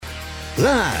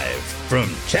Live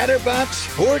from Chatterbox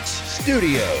Sports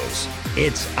Studios,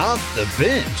 it's Off the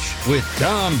Bench with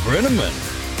Thom Brennaman.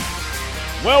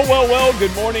 Well,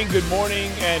 good morning,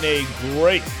 and a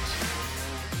great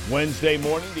Wednesday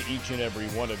morning to each and every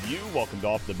one of you. Welcome to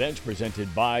Off the Bench,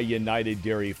 presented by United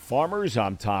Dairy Farmers.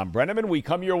 I'm Thom Brennaman. We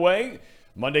come your way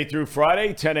Monday through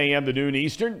Friday, 10 a.m. to noon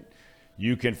Eastern.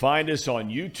 You can find us on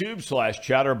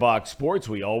YouTube/Chatterbox Sports.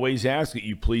 We always ask that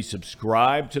you please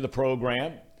subscribe to the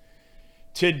program.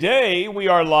 Today, we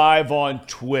are live on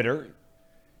Twitter.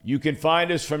 You can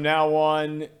find us from now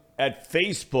on at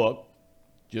Facebook.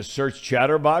 Just search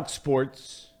Chatterbox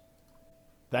Sports.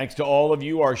 Thanks to all of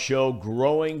you, our show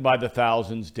growing by the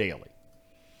thousands daily.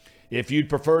 If you'd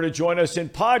prefer to join us in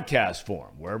podcast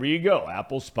form, wherever you go,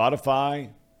 Apple,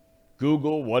 Spotify,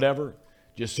 Google, whatever,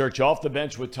 just search Off the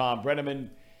Bench with Thom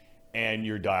Brennaman, and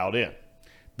you're dialed in.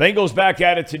 Bengals back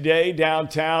at it today,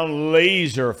 downtown,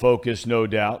 laser focused, no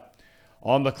doubt.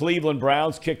 On the Cleveland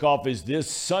Browns, kickoff is this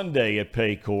Sunday at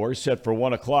Paycor, set for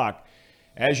 1 o'clock.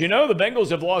 As you know, the Bengals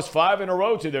have lost 5 in a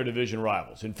row to their division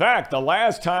rivals. In fact, the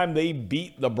last time they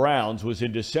beat the Browns was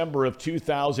in December of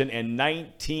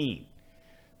 2019.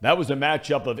 That was a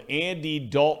matchup of Andy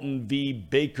Dalton v.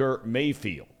 Baker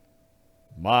Mayfield.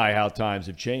 My, how times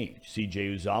have changed. C.J.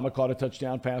 Uzomah caught a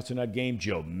touchdown pass in that game.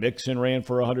 Joe Mixon ran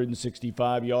for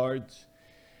 165 yards.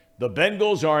 The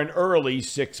Bengals are an early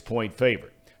 6-point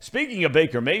favorite. Speaking of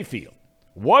Baker Mayfield,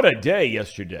 what a day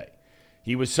yesterday.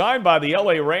 He was signed by the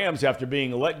LA Rams after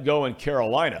being let go in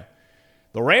Carolina.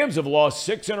 The Rams have lost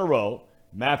 6 in a row.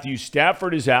 Matthew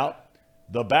Stafford is out.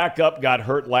 The backup got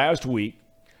hurt last week.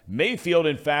 Mayfield,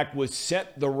 in fact, was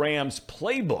sent the Rams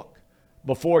playbook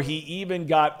before he even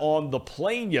got on the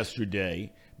plane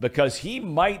yesterday because he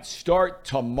might start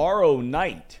tomorrow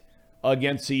night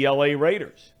against the LA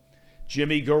Raiders.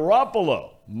 Jimmy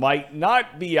Garoppolo might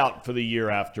not be out for the year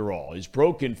after all. His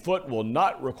broken foot will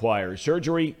not require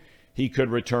surgery. He could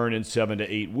return in 7 to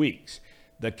 8 weeks.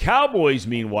 The Cowboys,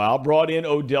 meanwhile, brought in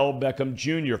Odell Beckham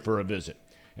Jr. for a visit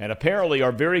and apparently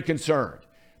are very concerned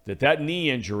that that knee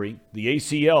injury, the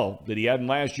ACL that he had in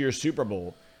last year's Super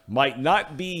Bowl, might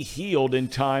not be healed in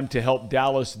time to help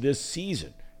Dallas this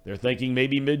season. They're thinking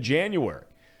maybe mid-January.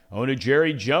 Owner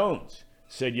Jerry Jones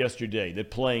said yesterday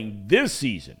that playing this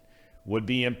season would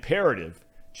be imperative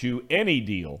to any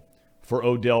deal for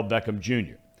Odell Beckham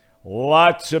Jr.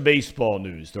 Lots of baseball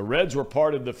news. The Reds were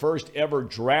part of the first ever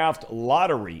draft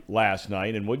lottery last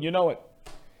night, and wouldn't you know it,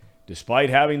 despite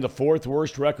having the 4th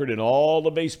worst record in all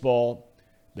of baseball,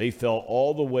 they fell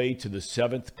all the way to the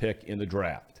 7th pick in the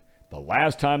draft. The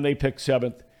last time they picked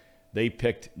 7th, they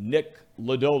picked Nick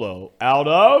Lodolo out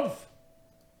of,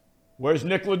 where's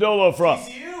Nick Lodolo from?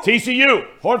 TCU,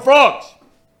 Horned Frogs.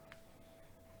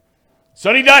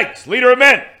 Sonny Dykes, leader of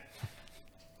men.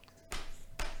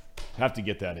 Have to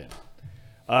get that in.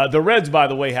 The Reds, by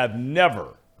the way, have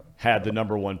never had the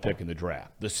number 1 pick in the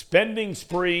draft. The spending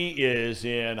spree is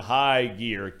in high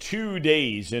gear 2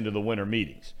 days into the winter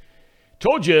meetings.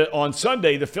 Told you on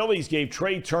Sunday the Phillies gave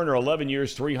Trey Turner 11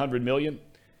 years, $300 million.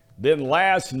 Then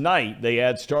last night they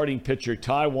add starting pitcher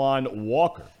Taijuan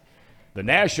Walker. The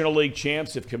National League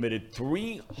champs have committed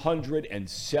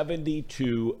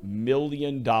 $372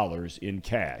 million in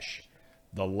cash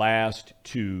the last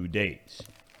 2 days.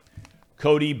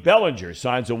 Cody Bellinger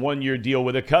signs a 1-year deal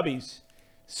with the Cubbies,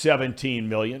 $17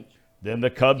 million. Then the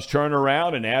Cubs turn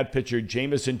around and add pitcher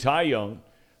Jameson Taillon,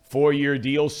 4-year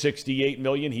deal, $68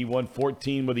 million. He won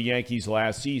 14 with the Yankees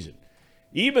last season.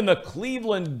 Even the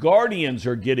Cleveland Guardians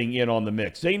are getting in on the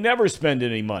mix. They never spend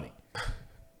any money.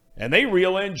 And they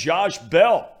reel in Josh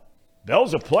Bell.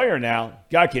 Bell's a player now.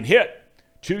 Guy can hit.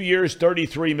 2 years,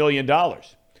 $33 million.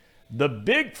 The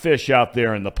big fish out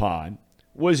there in the pond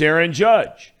was Aaron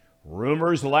Judge.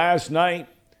 Rumors last night,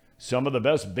 some of the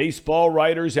best baseball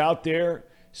writers out there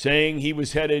saying he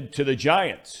was headed to the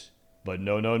Giants. But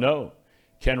no.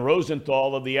 Ken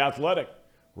Rosenthal of The Athletic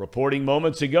reporting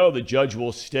moments ago the Judge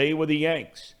will stay with the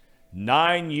Yanks.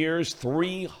 9 years,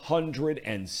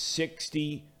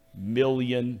 $360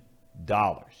 million.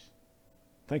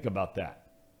 Think about that.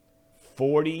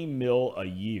 $40 million a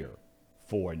year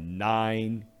for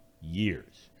 9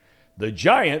 years. The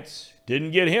Giants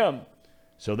didn't get him,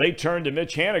 so they turned to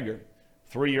Mitch Haniger,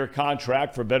 3-year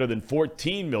contract for better than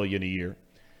 $14 million a year.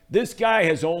 This guy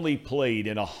has only played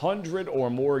in 100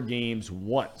 or more games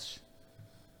once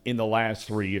in the last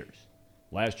 3 years.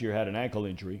 Last year had an ankle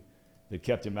injury that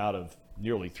kept him out of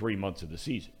nearly 3 months of the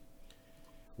season.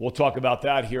 We'll talk about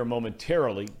that here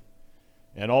momentarily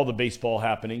and all the baseball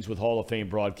happenings with Hall of Fame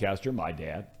broadcaster, my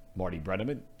dad, Marty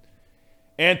Brennaman.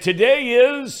 And today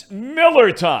is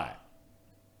Miller time.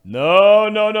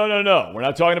 No. We're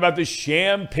not talking about the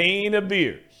champagne of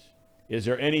beers. Is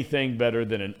there anything better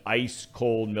than an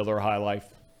ice-cold Miller High Life?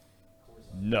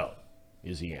 No,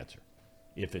 is the answer.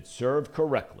 If it's served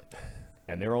correctly,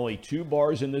 and there are only 2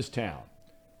 bars in this town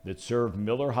that serve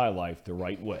Miller High Life the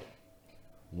right way.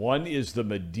 One is the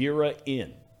Madeira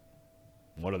Inn,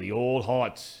 one of the old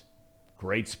haunts,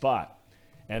 great spot.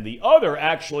 And the other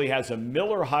actually has a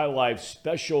Miller High Life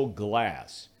special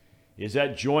glass. Is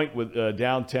that joint with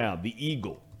downtown, the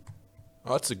Eagle.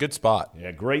 Oh, that's a good spot.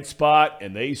 Yeah, great spot,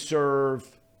 and they serve,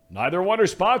 neither one are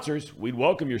sponsors. We'd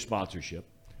welcome your sponsorship.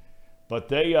 But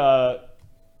they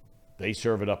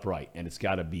serve it up right, and it's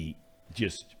got to be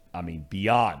just,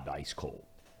 beyond ice cold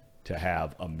to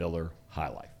have a Miller High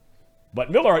Life. But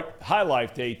Miller High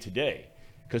Life Day today,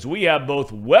 because we have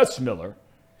both Wes Miller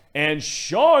and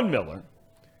Sean Miller,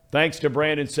 thanks to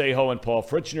Brandon Seho and Paul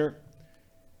Fritchner,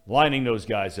 lining those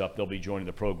guys up. They'll be joining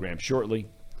the program shortly.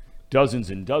 Dozens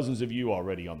and dozens of you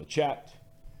already on the chat.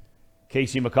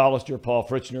 Casey McAllister, Paul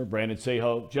Fritchner, Brandon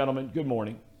Seho. Gentlemen, good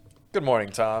morning. Good morning,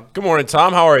 Tom. Good morning,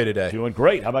 Tom. How are you today? Doing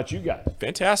great. How about you guys?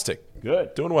 Fantastic.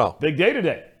 Good. Doing well. Big day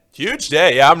today. Huge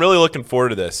day. Yeah, I'm really looking forward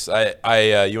to this.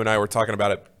 You and I were talking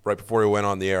about it right before we went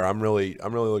on the air. I'm really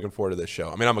looking forward to this show.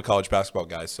 I'm a college basketball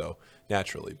guy, so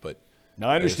naturally, but now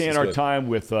I understand our time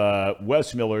with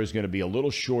Wes Miller is going to be a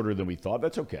little shorter than we thought.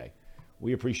 That's okay.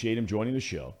 We appreciate him joining the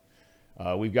show.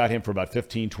 We've got him for about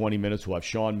 15, 20 minutes. We'll have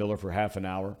Sean Miller for half an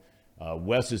hour.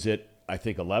 Wes is at, I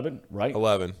think, 11, right?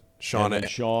 11. Sean at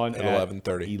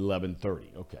 11:30.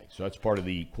 11:30. Okay, so that's part of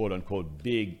the quote-unquote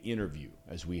big interview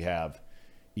as we have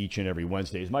each and every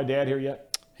Wednesday. Is my dad here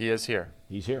yet? He is here.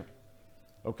 He's here.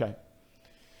 Okay.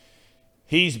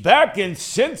 He's back in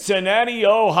Cincinnati,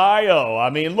 Ohio.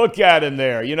 Look at him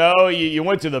there. You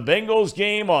went to the Bengals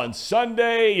game on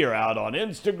Sunday. You're out on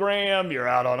Instagram. You're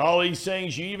out on all these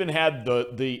things. You even had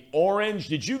the orange.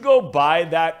 Did you go buy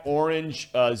that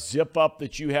orange zip-up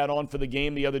that you had on for the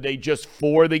game the other day just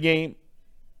for the game?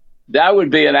 That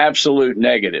would be an absolute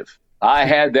negative. I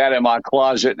had that in my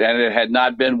closet, and it had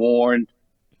not been worn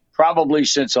probably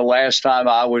since the last time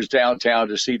I was downtown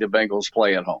to see the Bengals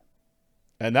play at home.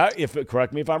 And that,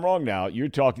 correct me if I'm wrong now, you're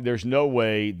talking, there's no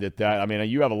way that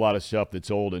you have a lot of stuff that's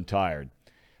old and tired,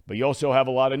 but you also have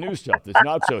a lot of new stuff that's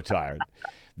not so tired.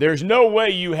 There's no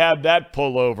way you have that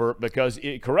pullover because,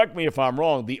 correct me if I'm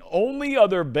wrong, the only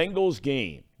other Bengals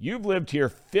game, you've lived here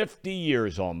 50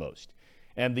 years almost,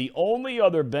 and the only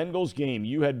other Bengals game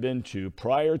you had been to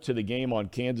prior to the game on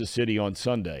Kansas City on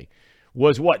Sunday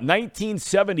was what,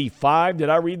 1975? Did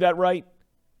I read that right?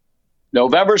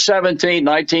 November 17,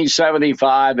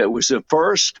 1975. It was the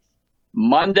first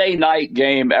Monday night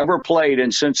game ever played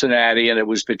in Cincinnati, and it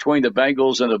was between the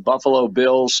Bengals and the Buffalo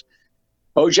Bills.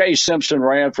 O.J. Simpson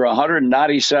ran for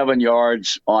 197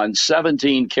 yards on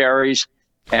 17 carries,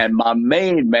 and my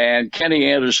main man,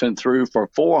 Kenny Anderson, threw for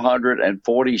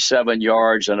 447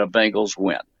 yards and a Bengals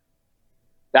win.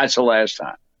 That's the last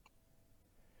time.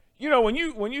 When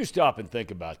you stop and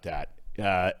think about that,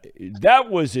 that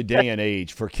was a day and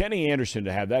age for Kenny Anderson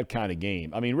to have that kind of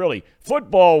game. Really,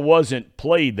 football wasn't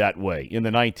played that way in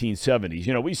the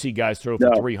 1970s. We see guys throw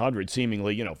for 300,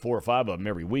 seemingly, 4 or 5 of them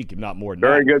every week, if not more than that.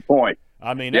 Very good point.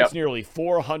 That's nearly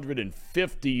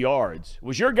 450 yards.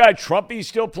 Was your guy Trumpy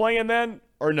still playing then,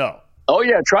 or no? Oh,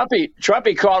 yeah,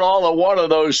 Trumpy caught all of one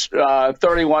of those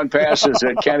 31 passes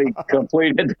that Kenny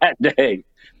completed that day.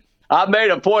 I made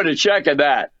a point of checking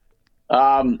that.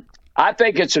 I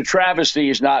think it's a travesty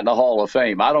he's not in the Hall of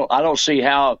Fame. I don't see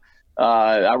how.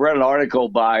 I read an article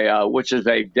by which is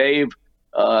a Dave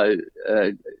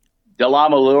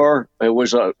Delamalure. It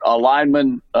was a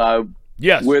lineman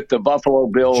yes. with the Buffalo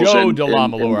Bills. Joe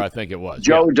Delamalure, I think it was.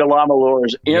 Joe Delamalure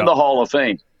is in the Hall of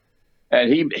Fame.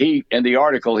 And he in the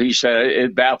article, he said,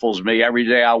 it baffles me. Every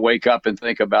day I wake up and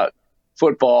think about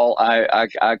football.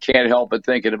 I can't help but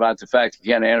thinking about the fact that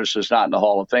Ken Anderson's not in the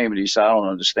Hall of Fame. And he said, I don't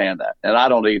understand that. And I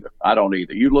don't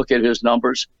either. You look at his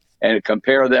numbers and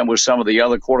compare them with some of the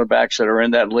other quarterbacks that are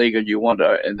in that league, and you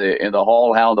wonder in the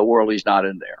Hall, how in the world he's not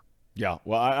in there. Yeah,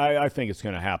 well, I think it's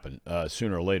going to happen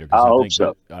sooner or later. I hope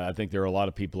so. I think there are a lot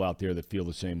of people out there that feel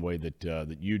the same way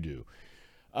that you do.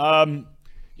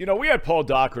 We had Paul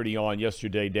Doherty on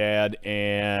yesterday, Dad,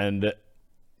 and,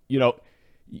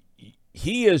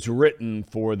 he has written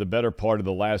for the better part of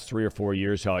the last 3 or 4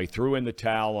 years how he threw in the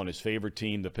towel on his favorite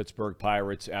team, the Pittsburgh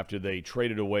Pirates, after they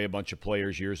traded away a bunch of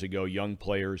players years ago, young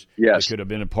players that could have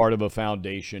been a part of a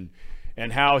foundation,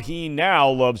 and how he now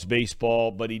loves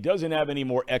baseball, but he doesn't have any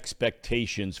more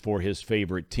expectations for his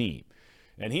favorite team.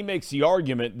 And he makes the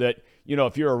argument that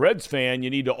if you're a Reds fan, you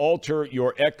need to alter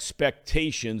your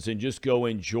expectations and just go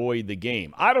enjoy the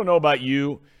game. I don't know about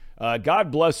you.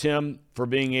 God bless him for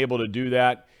being able to do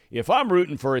that. If I'm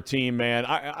rooting for a team, man,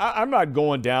 I'm not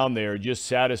going down there just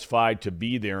satisfied to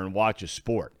be there and watch a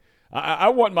sport. I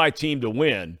want my team to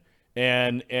win,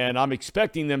 and I'm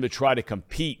expecting them to try to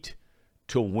compete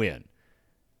to win.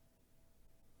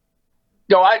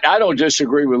 No, I don't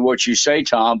disagree with what you say,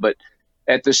 Tom, but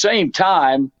at the same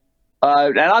time,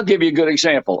 and I'll give you a good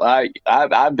example.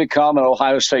 I've become an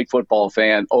Ohio State football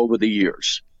fan over the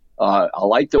years. I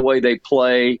like the way they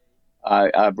play.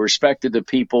 I've respected the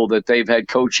people that they've had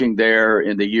coaching there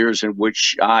in the years in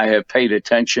which I have paid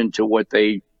attention to what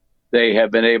they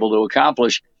have been able to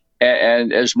accomplish.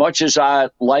 And as much as I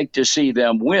like to see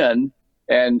them win,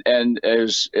 and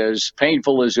as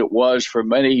painful as it was for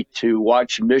many to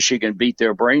watch Michigan beat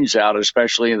their brains out,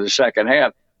 especially in the second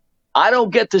half, I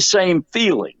don't get the same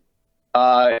feeling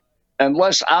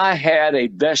unless I had a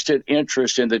vested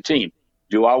interest in the team.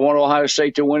 Do I want Ohio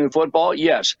State to win in football?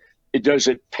 Yes. Does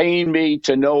it pain me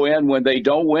to no end when they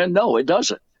don't win? No, it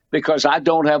doesn't, because I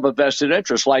don't have a vested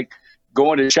interest. Like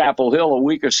going to Chapel Hill a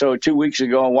week or so, 2 weeks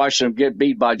ago, and watching them get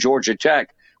beat by Georgia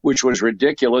Tech, which was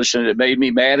ridiculous, and it made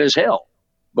me mad as hell.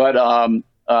 But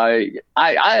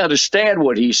I understand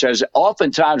what he says.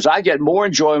 Oftentimes, I get more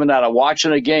enjoyment out of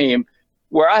watching a game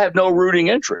where I have no rooting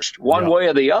interest, one way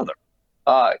or the other.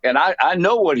 And I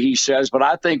know what he says, but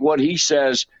I think what he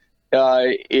says,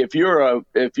 if you're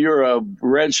a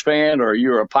Reds fan or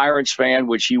you're a Pirates fan,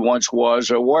 which he once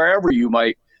was, or wherever you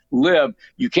might live,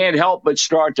 you can't help but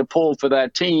start to pull for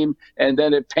that team, and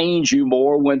then it pains you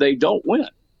more when they don't win.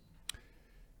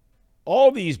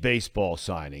 All these baseball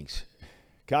signings,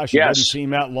 gosh, it doesn't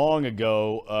seem that long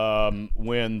ago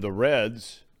when the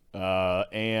Reds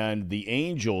and the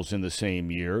Angels in the same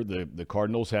year, the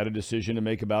Cardinals had a decision to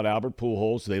make about Albert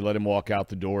Pujols. They let him walk out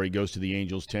the door. He goes to the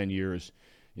Angels 10 years.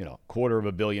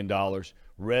 $250 million.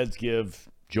 Reds give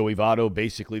Joey Votto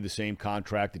basically the same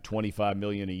contract at $25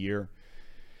 million a year.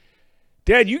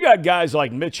 Dad, you got guys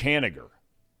like Mitch Haniger,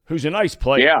 who's a nice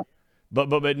player. Yeah.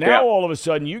 But now all of a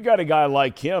sudden you got a guy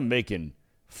like him making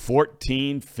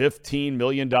 $14, $15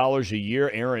 million a year.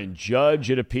 Aaron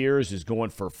Judge, it appears, is going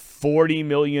for $40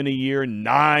 million a year,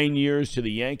 9 years to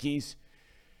the Yankees.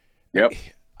 Yep.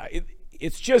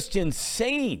 It's just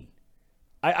insane.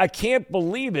 I can't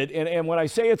believe it. And when I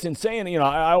say it's insane,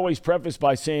 I always preface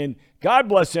by saying, God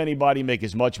bless anybody, make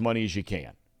as much money as you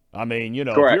can. I mean, if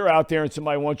you're out there and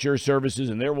somebody wants your services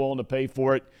and they're willing to pay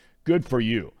for it, good for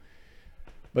you.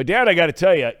 But, Dad, I got to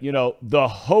tell you, the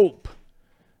hope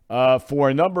for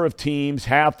a number of teams,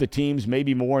 half the teams,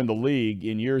 maybe more in the league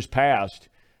in years past,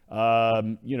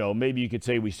 maybe you could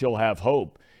say we still have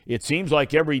hope. It seems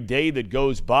like every day that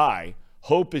goes by,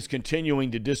 hope is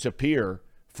continuing to disappear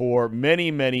for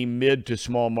many, many mid to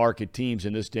small market teams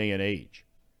in this day and age.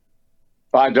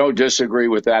 I don't disagree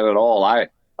with that at all.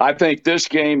 I think this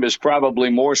game is probably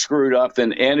more screwed up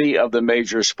than any of the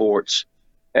major sports.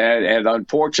 And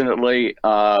unfortunately,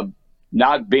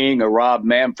 not being a Rob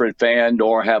Manfred fan,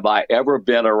 nor have I ever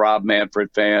been a Rob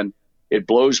Manfred fan, it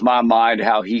blows my mind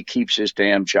how he keeps his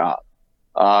damn job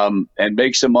and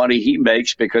makes the money he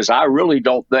makes, because I really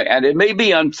don't think, and it may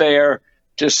be unfair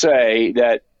to say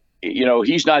that,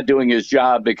 he's not doing his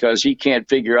job because he can't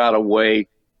figure out a way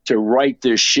to right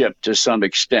this ship to some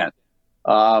extent.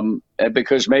 And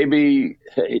because maybe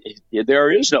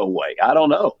there is no way. I don't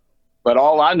know. But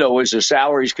all I know is the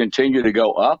salaries continue to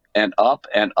go up and up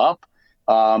and up.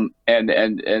 And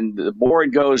the more it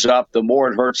goes up, the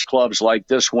more it hurts clubs like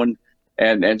this one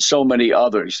and so many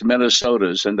others, the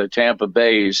Minnesotas and the Tampa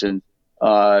Bays and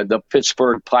the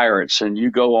Pittsburgh Pirates, and you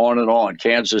go on,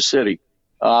 Kansas City.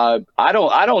 I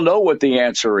don't know what the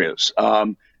answer is.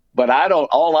 But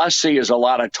all I see is a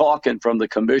lot of talking from the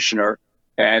commissioner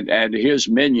and his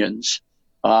minions,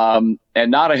 and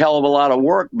not a hell of a lot of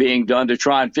work being done to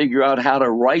try and figure out how to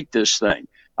right this thing.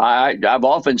 I've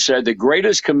often said the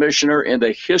greatest commissioner in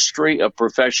the history of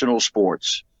professional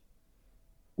sports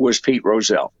was Pete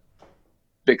Rozelle,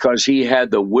 because he had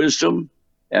the wisdom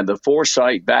and the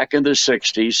foresight back in the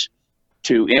 60s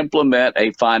to implement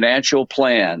a financial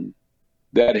plan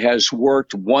that has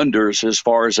worked wonders as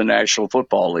far as the National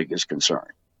Football League is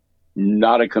concerned.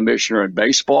 Not a commissioner in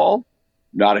baseball,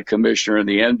 not a commissioner in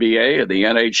the NBA or the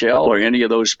NHL or any of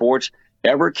those sports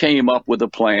ever came up with a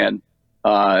plan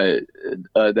that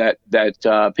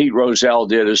Pete Rozelle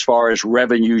did as far as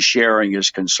revenue sharing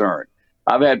is concerned.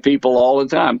 I've had people all the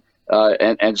time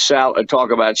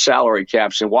talk about salary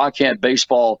caps, and why can't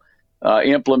baseball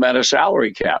implement a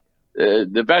salary cap?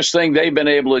 The best thing they've been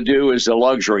able to do is the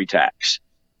luxury tax.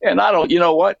 And you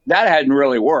know what? That hadn't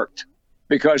really worked.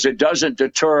 because it doesn't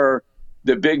deter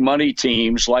the big money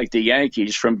teams like the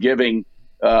Yankees from giving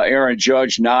Aaron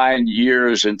Judge 9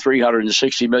 years and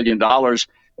 $360 million,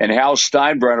 and Hal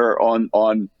Steinbrenner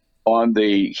on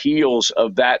the heels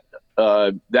of that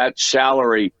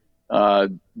salary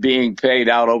being paid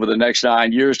out over the next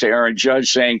 9 years to Aaron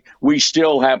Judge, saying we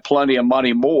still have plenty of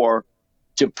money more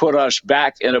to put us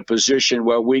back in a position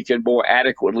where we can more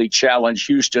adequately challenge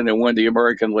Houston and win the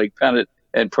American League pennant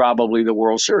and probably the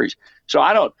World Series. So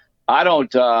I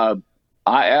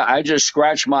just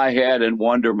scratch my head in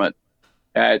wonderment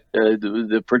at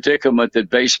the predicament that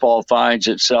baseball finds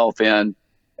itself in,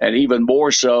 and even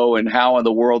more so in how in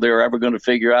the world they're ever going to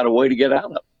figure out a way to get out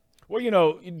of it.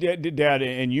 Well, Dad,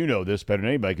 and you know this better than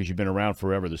anybody because you've been around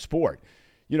forever, the sport.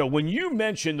 When you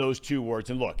mention those two words,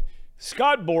 and look,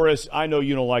 Scott Boras, I know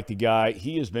you don't like the guy.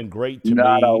 He has been great to me.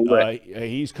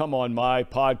 He's come on my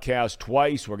podcast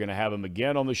twice. We're going to have him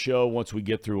again on the show once we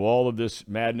get through all of this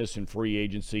madness and free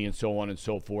agency and so on and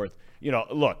so forth.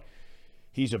 Look,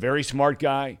 he's a very smart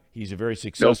guy. He's a very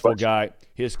successful guy.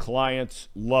 His clients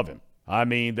love him. I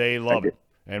mean, they love him.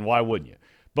 And why wouldn't you?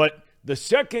 But the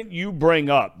second you bring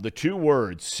up the two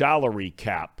words salary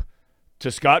cap to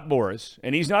Scott Boras,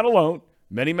 and he's not alone,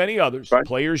 many, many others, right.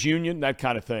 Players union, that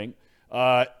kind of thing,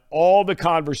 all the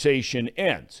conversation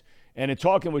ends. And in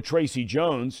talking with Tracy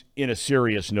Jones, in a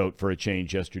serious note for a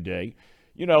change yesterday,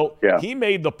 he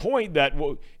made the point that,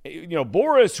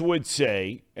 Boras would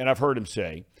say, and I've heard him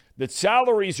say, that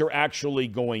salaries are actually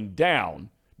going down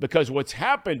because what's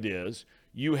happened is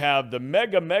you have the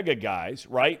mega guys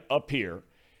right up here.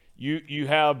 You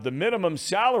have the minimum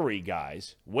salary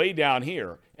guys way down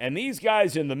here, and these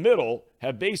guys in the middle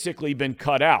have basically been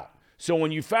cut out. So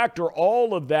when you factor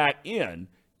all of that in,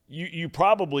 you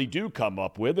probably do come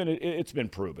up with, and it's been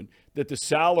proven, that the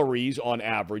salaries on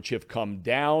average have come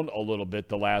down a little bit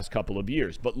the last couple of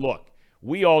years. But look,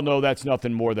 we all know that's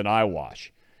nothing more than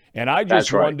eyewash. And I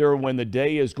just wonder when the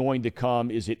day is going to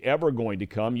come, is it ever going to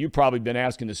come? You've probably been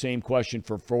asking the same question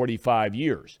for 45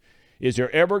 years. Is there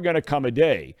ever going to come a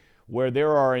day where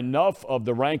there are enough of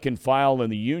the rank and file in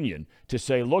the union to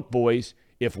say, look, boys,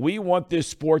 if we want this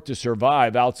sport to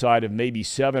survive outside of maybe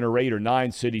 7 or 8 or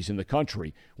 9 cities in the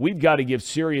country, we've got to give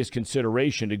serious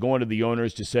consideration to going to the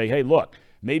owners to say, hey, look,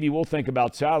 maybe we'll think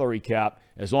about salary cap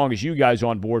as long as you guys are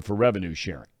on board for revenue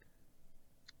sharing.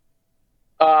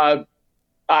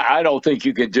 I don't think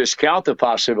you can discount the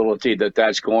possibility that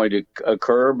that's going to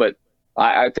occur, but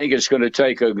I think it's going to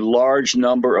take a large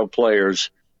number of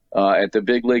players at the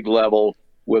big league level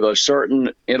with a certain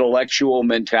intellectual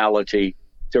mentality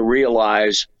to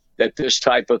realize that this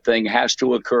type of thing has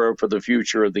to occur for the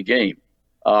future of the game.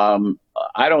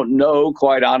 I don't know,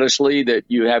 quite honestly, that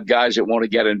you have guys that want to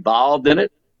get involved in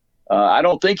it. I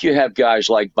don't think you have guys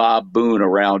like Bob Boone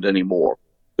around anymore,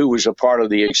 who was a part of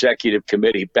the executive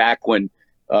committee back when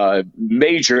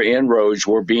major inroads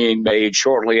were being made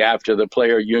shortly after the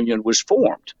player union was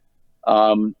formed.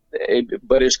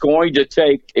 But it's going to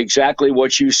take exactly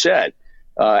what you said,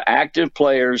 active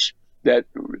players that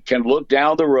can look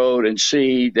down the road and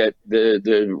see that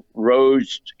the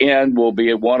road's end will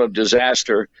be one of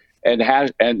disaster and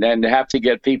have to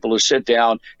get people to sit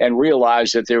down and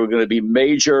realize that there were going to be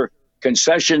major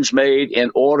concessions made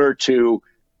in order to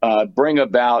bring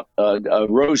about a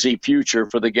rosy future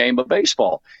for the game of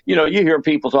baseball. You hear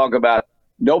people talk about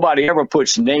nobody ever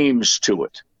puts names to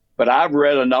it. But I've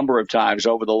read a number of times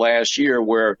over the last year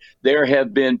where there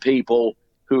have been people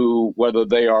who, whether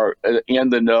they are in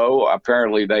the know,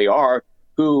 apparently they are,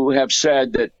 who have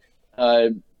said that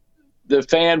the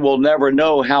fan will never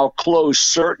know how close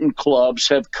certain clubs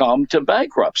have come to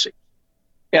bankruptcy.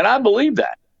 And I believe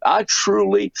that. I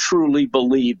truly, truly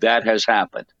believe that has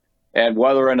happened. And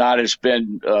whether or not it's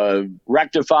been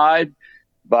rectified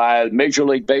by Major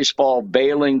League Baseball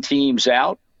bailing teams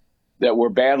out that were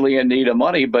badly in need of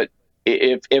money, but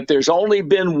if there's only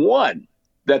been one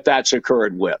that's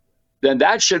occurred with, then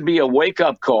that should be a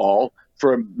wake-up call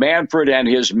for Manfred and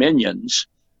his minions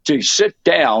to sit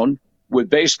down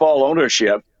with baseball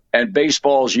ownership and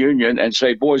baseball's union and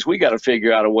say, boys, we got to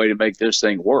figure out a way to make this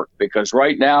thing work. Because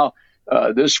right now,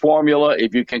 this formula,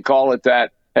 if you can call it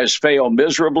that, has failed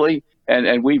miserably,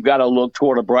 and we've got to look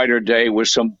toward a brighter day with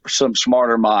some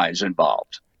smarter minds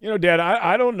involved. Dad,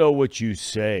 I don't know what you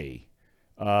say,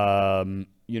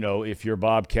 if you're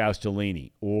Bob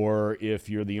Castellini or if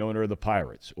you're the owner of the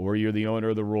Pirates or you're the owner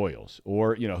of the Royals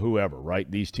or, whoever,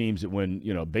 right? These teams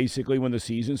that basically when the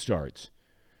season starts,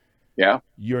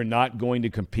 you're not going to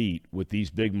compete with these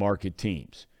big market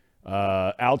teams.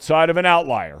 outside of an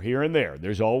outlier here and there.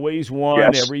 There's always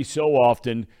one every so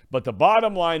often. But the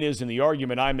bottom line is, in the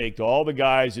argument I make to all the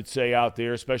guys that say out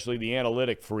there, especially the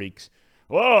analytic freaks,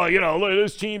 well, look,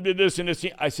 this team did this and this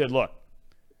team. I said, look,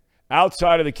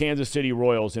 outside of the Kansas City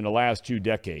Royals in the last 2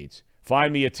 decades,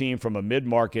 find me a team from a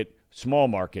mid-market, small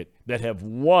market that have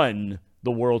won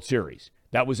the World Series.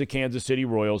 That was the Kansas City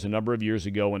Royals a number of years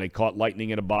ago when they caught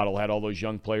lightning in a bottle, had all those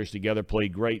young players together,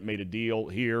 played great, made a deal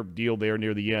here, deal there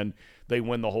near the end. They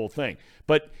win the whole thing.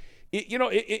 But,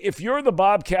 if you're the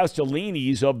Bob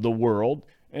Castellinis of the world,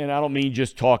 and I don't mean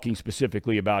just talking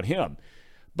specifically about him,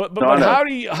 but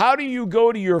how do you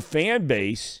go to your fan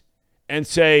base and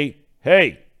say,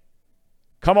 hey,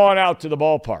 come on out to the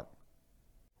ballpark,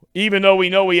 even though we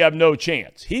know we have no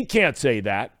chance? He can't say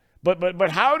that.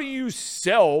 But how do you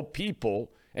sell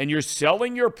people, and you're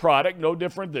selling your product no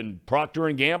different than Procter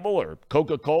 & Gamble or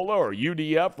Coca-Cola or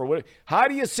UDF or what? How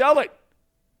do you sell it?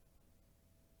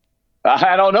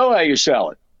 I don't know how you sell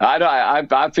it.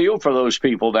 I feel for those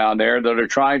people down there that are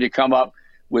trying to come up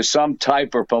with some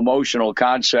type of promotional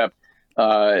concept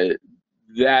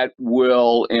that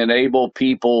will enable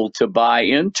people to buy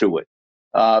into it.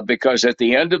 Because at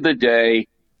the end of the day,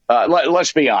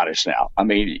 let's be honest now. I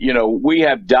mean, we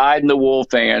have dyed-in-the-wool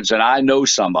fans, and I know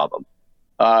some of them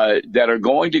that are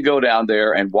going to go down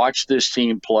there and watch this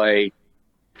team play,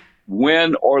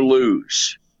 win or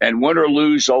lose, and win or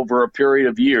lose over a period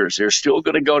of years. They're still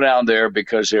going to go down there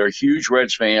because they're huge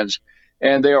Reds fans,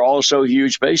 and they're also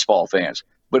huge baseball fans.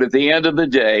 But at the end of the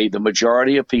day, the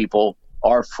majority of people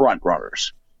are front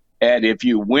runners. And if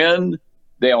you win,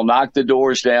 they'll knock the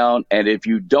doors down. And if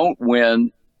you don't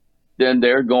win, then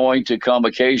they're going to come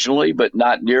occasionally, but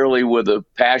not nearly with the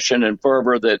passion and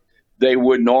fervor that they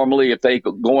would normally if they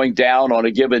going down on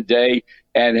a given day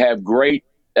and have great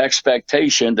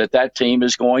expectation that that team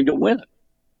is going to win.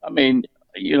 I mean,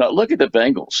 look at the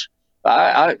Bengals.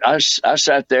 I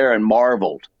sat there and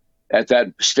marveled at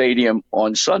that stadium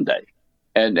on Sunday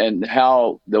and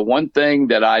how the one thing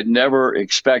that I'd never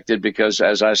expected, because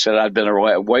as I said, I'd been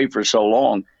away for so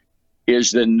long,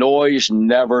 is the noise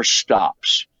never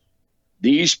stops.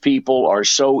 These people are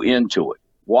so into it.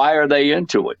 Why are they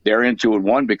into it? They're into it,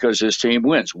 one, because this team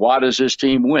wins. Why does this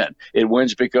team win? It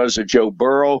wins because of Joe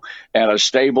Burrow and a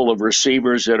stable of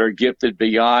receivers that are gifted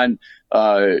beyond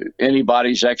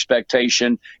anybody's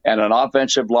expectation, and an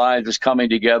offensive line that's coming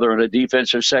together and a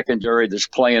defensive secondary that's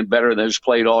playing better than it's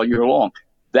played all year long.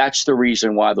 That's the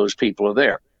reason why those people are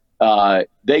there.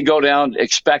 They go down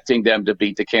expecting them to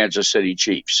beat the Kansas City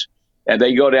Chiefs. And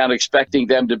they go down expecting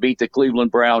them to beat the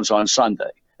Cleveland Browns on Sunday.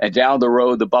 And down the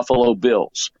road, the Buffalo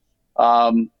Bills.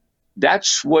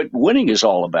 That's what winning is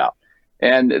all about.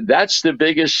 And that's the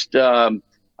biggest I'll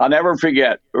never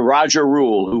forget Roger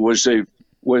Rule, who was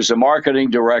the marketing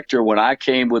director when I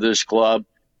came with this club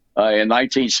in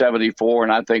 1974.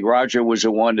 And I think Roger was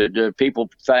the one that people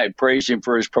praised him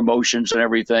for his promotions and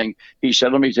everything. He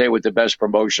said, let me tell you what the best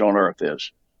promotion on earth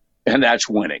is. And that's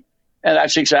winning. And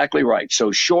that's exactly right.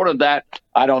 So short of that,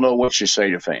 I don't know what you say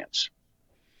to fans.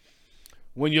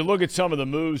 When you look at some of the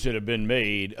moves that have been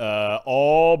made,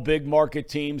 all big market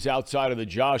teams outside of the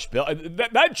Josh Bell.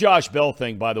 That Josh Bell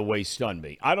thing, by the way, stunned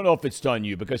me. I don't know if it stunned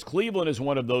you, because Cleveland is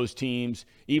one of those teams,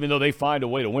 even though they find a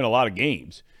way to win a lot of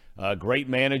games. Great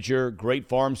manager, great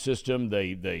farm system.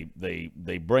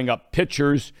 They bring up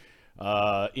pitchers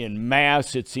in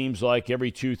mass, it seems like,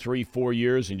 every 2, 3, 4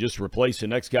 years, and just replace the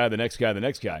next guy, the next guy, the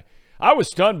next guy. I was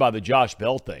stunned by the Josh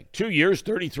Bell thing. 2 years,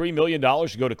 $33 million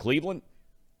to go to Cleveland.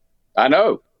 I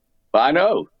know.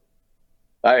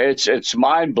 It's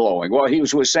mind-blowing. Well, he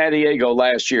was with San Diego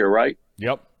last year, right?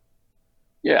 Yep.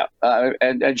 Yeah.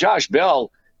 And Josh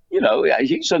Bell,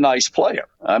 he's a nice player.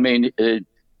 I mean,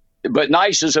 but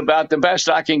nice is about the best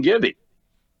I can give him.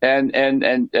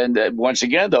 And once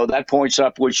again, though, that points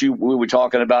up what we were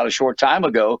talking about a short time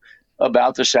ago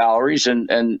about the salaries.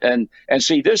 And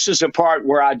see, this is the part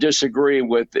where I disagree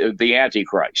with the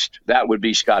Antichrist. That would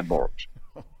be Scott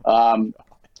Boras.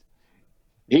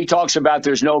 He talks about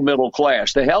there's no middle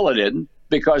class. The hell it isn't,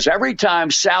 because every time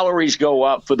salaries go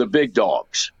up for the big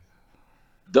dogs,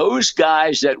 those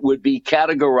guys that would be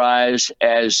categorized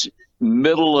as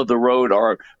middle of the road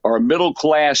or middle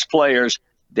class players,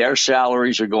 their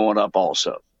salaries are going up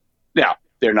also. Now,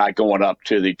 they're not going up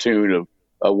to the tune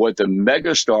of what the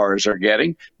megastars are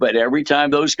getting, but every time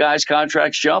those guys'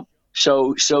 contracts jump,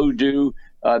 so do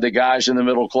the guys in the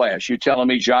middle class. You telling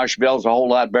me Josh Bell's a whole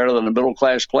lot better than a middle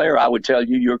class player? I would tell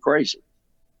you you're crazy.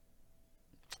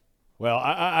 Well,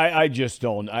 I just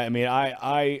don't. I mean,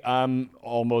 I'm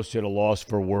almost at a loss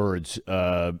for words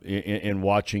in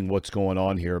watching what's going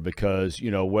on here because,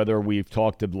 you know, whether we've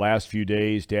talked the last few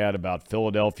days, Dad, about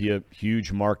Philadelphia,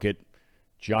 huge market,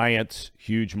 Giants,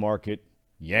 huge market,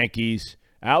 Yankees,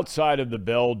 outside of the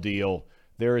Bell deal,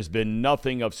 there has been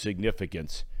nothing of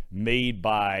significance made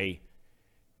by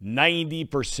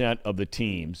 90% of the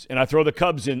teams, and I throw the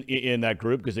Cubs in that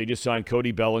group because they just signed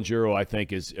Cody Bellinger, who I think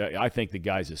the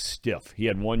guy's a stiff. He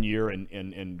had 1 year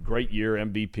and great year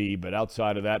MVP, but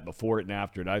outside of that, before it and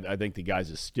after it, I think the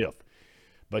guy's a stiff.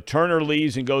 But Turner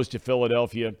leaves and goes to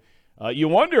Philadelphia. You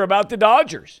wonder about the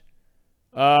Dodgers.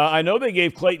 I know they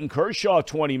gave Clayton Kershaw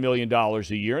 $20 million a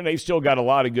year, and they've still got a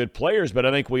lot of good players, but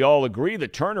I think we all agree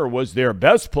that Turner was their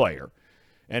best player.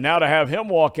 And now to have him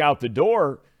walk out the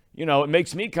door, you know, it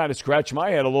makes me kind of scratch my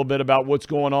head a little bit about what's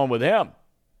going on with him.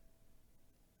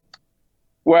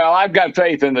 Well, I've got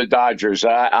faith in the Dodgers. You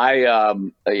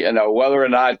know, whether or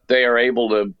not they are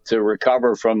able to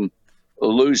recover from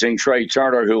losing Trey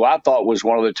Turner, who I thought was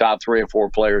one of the top 3 or 4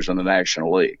 players in the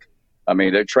National League. I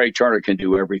mean, Trey Turner can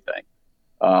do everything.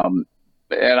 And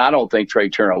I don't think Trey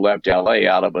Turner left L.A.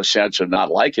 out of a sense of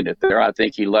not liking it there. I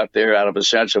think he left there out of a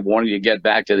sense of wanting to get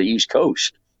back to the East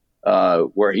Coast,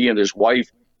 where he and his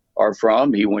wife are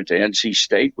from. He went to NC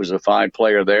State, was a fine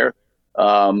player there.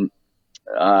 I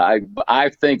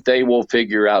think they will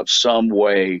figure out some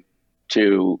way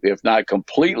to, if not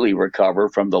completely recover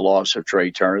from the loss of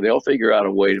Trey Turner, they'll figure out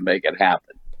a way to make it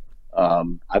happen.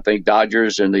 I think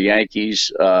Dodgers and the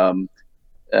Yankees, I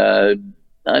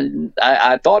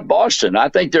thought Boston. I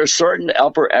think there's certain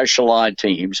upper echelon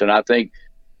teams, and I think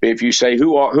if you say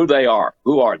who are they?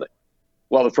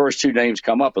 Well, the first 2 names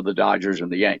come up are the Dodgers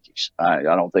and the Yankees. I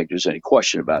don't think there's any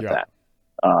question about that.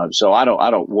 So I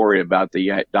don't worry about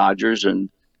the Dodgers, and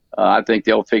I think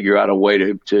they'll figure out a way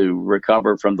to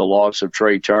recover from the loss of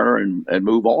Trey Turner and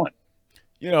move on.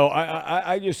 You know,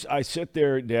 I sit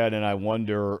there, Dad, and I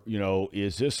wonder, you know,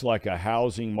 is this like a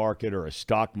housing market or a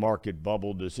stock market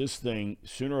bubble? Does this thing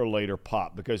sooner or later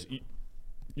pop? Because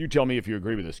you tell me if you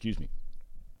agree with this. Excuse me.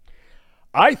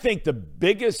 I think the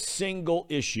biggest single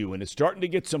issue, and it's starting to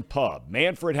get some pub,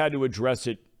 Manfred had to address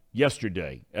it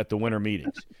yesterday at the winter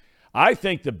meetings. I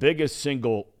think the biggest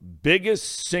single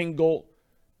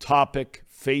topic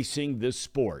facing this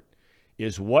sport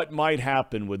is what might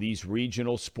happen with these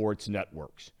regional sports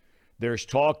networks. There's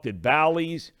talk that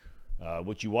Bally's,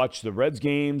 which you watch the Reds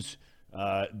games,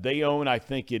 they own, I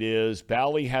think it is,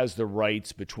 Bally has the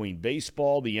rights between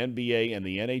baseball, the NBA, and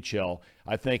the NHL.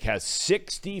 I think has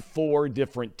 64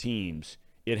 different teams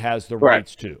it has the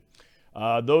rights to.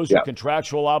 Those are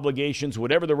contractual obligations.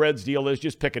 Whatever the Reds deal is,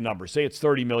 just pick a number. Say it's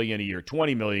 $30 million a year,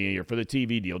 $20 million a year for the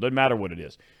TV deal. Doesn't matter what it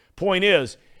is. Point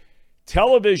is,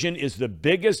 television is the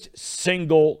biggest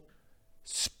single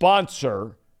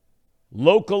sponsor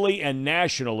locally and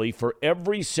nationally for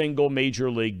every single Major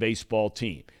League Baseball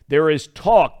team. There is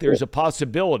talk, there's a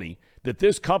possibility that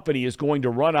this company is going to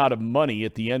run out of money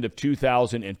at the end of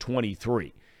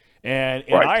 2023. And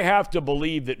I have to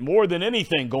believe that more than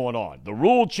anything going on, the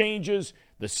rule changes,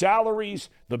 the salaries,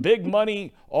 the big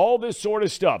money, all this sort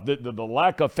of stuff, the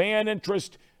lack of fan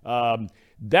interest,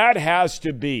 that has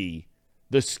to be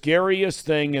the scariest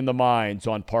thing in the minds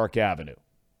on Park Avenue.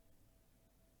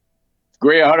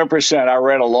 Agree 100%. I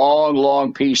read a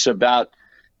long piece about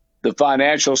the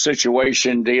financial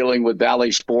situation dealing with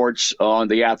Valley Sports on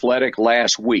The Athletic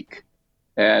last week.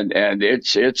 And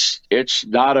it's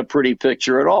not a pretty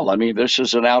picture at all. I mean, this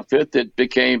is an outfit that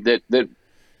became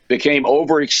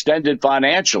overextended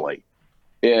financially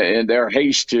in their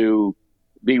haste to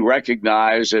be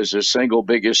recognized as the single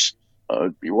biggest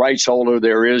rights holder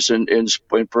there is in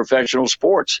professional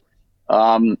sports.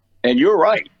 And you're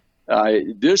right.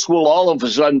 This will all of a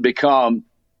sudden become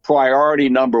priority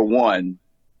number one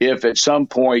if at some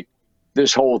point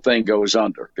this whole thing goes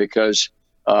under, because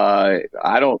I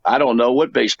don't know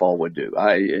what baseball would do.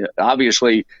 I'm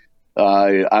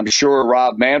sure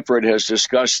Rob Manfred has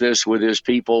discussed this with his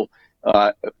people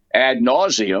ad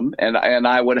nauseum, and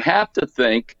I would have to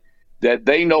think that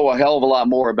they know a hell of a lot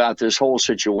more about this whole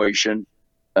situation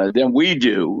than we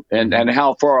do, and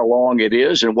how far along it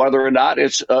is, and whether or not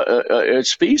it's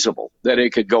feasible that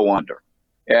it could go under.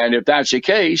 And if that's the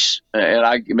case,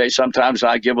 and sometimes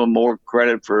I give them more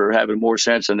credit for having more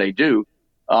sense than they do,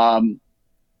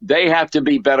 they have to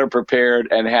be better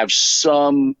prepared and have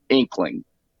some inkling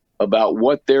about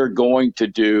what they're going to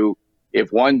do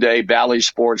if one day Bally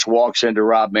Sports walks into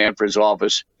Rob Manfred's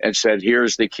office and said,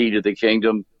 "Here's the key to the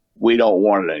kingdom. We don't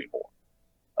want it anymore."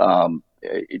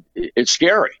 It's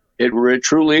scary. It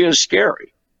truly is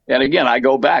scary. And again, I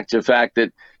go back to the fact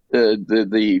that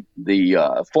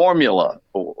the formula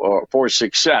for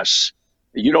success.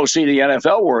 You don't see the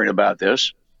NFL worrying about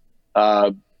this.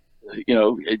 That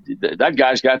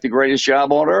guy's got the greatest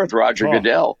job on earth, Roger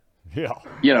Goodell. Yeah.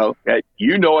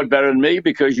 You know it better than me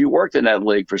because you worked in that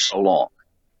league for so long.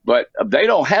 But they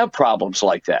don't have problems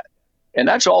like that. And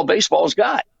that's all baseball's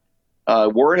got.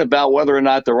 Worrying about whether or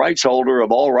not the rights holder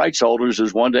of all rights holders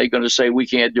is one day going to say, we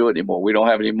can't do it anymore. We don't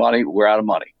have any money. We're out of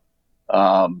money.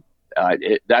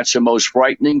 That's the most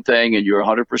frightening thing. And you're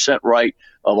 100% right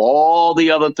of all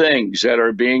the other things that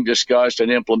are being discussed and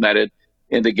implemented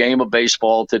in the game of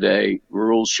baseball today,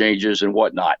 rules changes and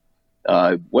whatnot.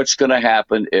 What's going to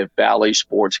happen if Bally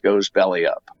Sports goes belly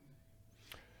up?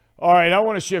 All right, I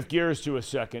want to shift gears to a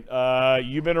second.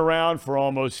 You've been around for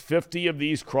almost 50 of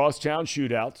these Crosstown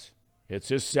Shootouts. It's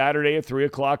this Saturday at 3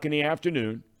 o'clock in the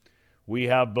afternoon. We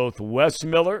have both Wes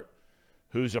Miller,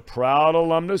 who's a proud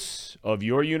alumnus of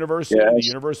your university, yes, the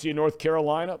University of North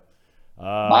Carolina.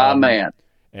 My man.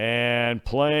 And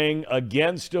playing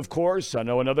against, of course, I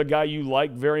know another guy you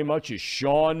like very much is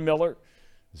Sean Miller.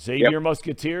 Xavier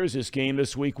Musketeers. This game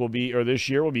this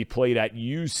year will be played at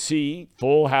UC.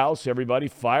 Full house, everybody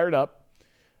fired up.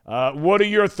 What are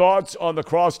your thoughts on the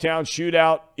Crosstown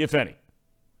Shootout, if any?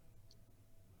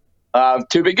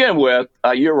 To begin with,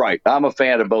 you're right. I'm a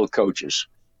fan of both coaches.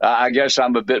 I guess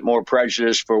I'm a bit more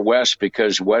prejudiced for Wes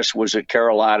because Wes was at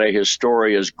Carolina. His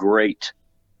story is great.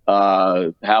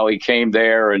 How he came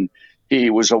there and he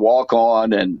was a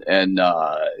walk-on and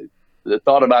the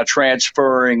thought about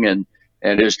transferring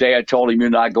and his dad told him,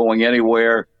 you're not going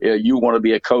anywhere. You want to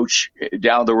be a coach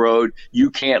down the road.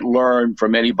 You can't learn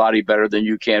from anybody better than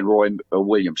you can, Roy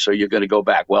Williams. So you're going to go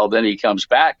back. Well, then he comes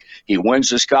back. He wins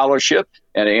the scholarship.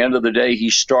 And at the end of the day,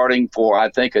 he's starting for, I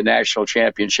think, a national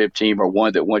championship team or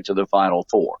one that went to the Final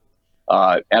Four.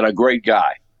 And a great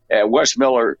guy. Wes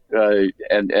Miller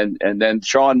and then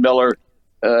Sean Miller,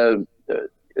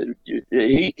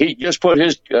 he just put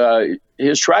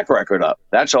his track record up.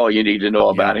 That's all you need to know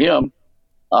about him.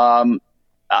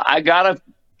 I got to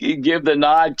give the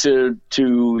nod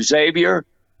to Xavier,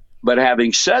 but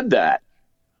having said that,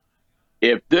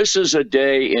 if this is a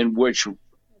day in which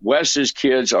Wes's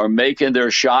kids are making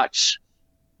their shots,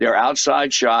 their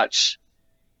outside shots,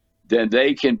 then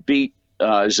they can beat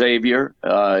Xavier,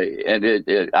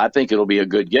 and I think it'll be a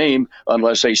good game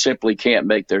unless they simply can't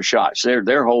make their shots.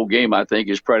 Their whole game, I think,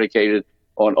 is predicated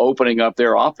on opening up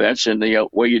their offense, and the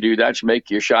way you do that is make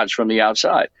your shots from the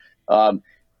outside.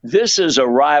 This is a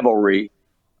rivalry.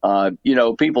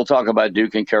 People talk about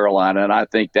Duke and Carolina, and I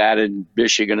think that and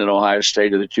Michigan and Ohio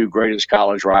State are the two greatest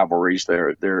college rivalries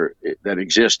that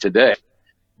exist today.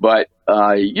 But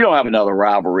you don't have another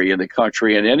rivalry in the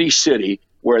country in any city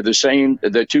where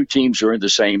the two teams are in the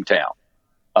same town.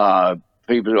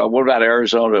 What about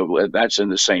Arizona? That's in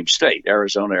the same state,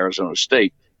 Arizona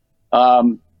State.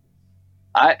 I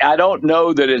don't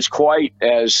know that it's quite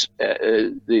as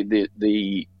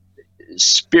the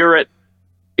spirit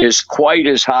is quite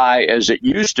as high as it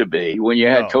used to be when you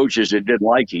had coaches that didn't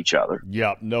like each other.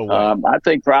 Yeah, no way. I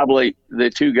think probably the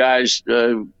two guys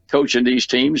coaching these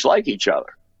teams like each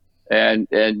other. And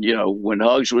when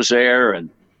Huggs was there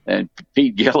and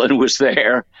Pete Gillen was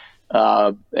there,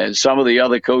 and some of the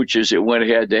other coaches that went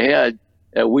head-to-head,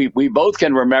 we both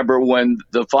can remember when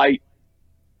the fight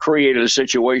created a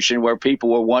situation where people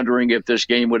were wondering if this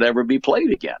game would ever be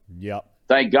played again. Yep.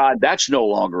 Thank God that's no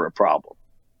longer a problem.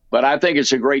 But I think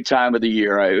it's a great time of the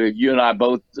year. You and I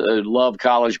both love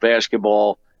college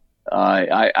basketball.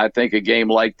 I think a game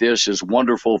like this is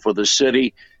wonderful for the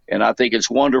city, and I think it's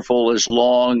wonderful as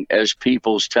long as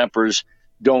people's tempers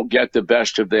don't get the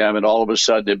best of them, and all of a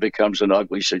sudden it becomes an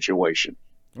ugly situation.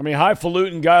 I mean,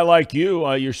 highfalutin guy like you,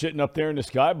 you're sitting up there in the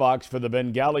skybox for the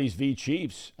Bengals v.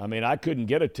 Chiefs. I mean, I couldn't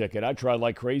get a ticket. I tried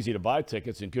like crazy to buy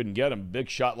tickets and couldn't get them. Big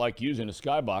shot like you's in the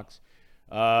skybox.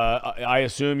 I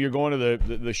assume you're going to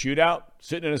the shootout,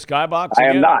 sitting in a skybox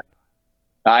again?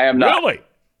 I am not. Really?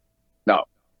 No.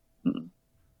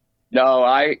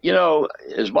 No,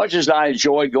 as much as I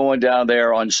enjoy going down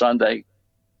there on Sunday,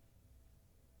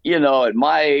 at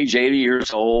my age, 80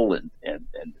 years old, and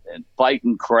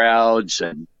fighting crowds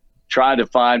and trying to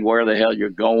find where the hell you're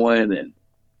going. And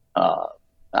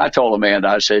I told Amanda,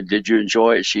 I said, did you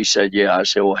enjoy it? She said, yeah. I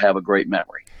said, well, have a great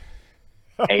memory.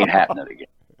 Ain't happening again.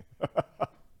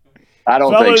 I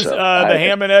don't think so. The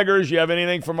Ham and Eggers, you have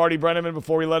anything for Marty Brennaman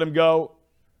before we let him go?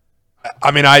 I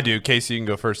mean, I do. Casey, you can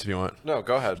go first if you want. No,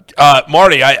 go ahead.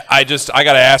 Marty, I got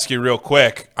to ask you real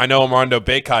quick. I know Armando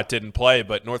Bacot didn't play,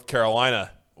 but North Carolina,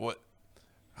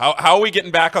 how are we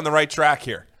getting back on the right track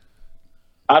here?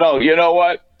 You know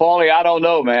what, Paulie, I don't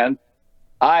know, man.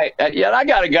 I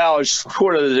got a guy who's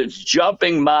sort of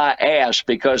jumping my ass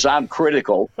because I'm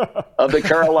critical of the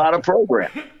Carolina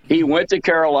program. He went to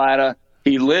Carolina.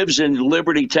 He lives in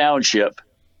Liberty Township.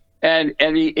 And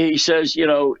he says,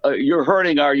 you're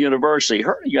hurting our university,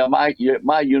 hurting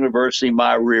my university,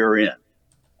 my rear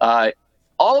end.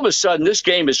 All of a sudden, this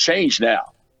game has changed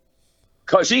now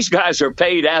because these guys are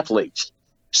paid athletes.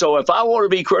 So if I want to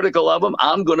be critical of them,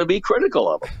 I'm going to be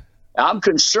critical of them. I'm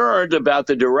concerned about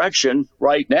the direction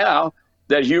right now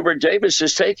that Hubert Davis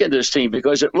has taken this team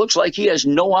because it looks like he has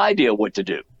no idea what to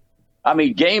do. I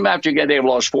mean, game after game, they've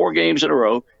lost 4 games in a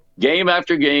row. Game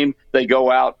after game, they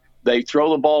go out. They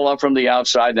throw the ball up from the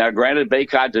outside. Now, granted,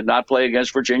 Bacot did not play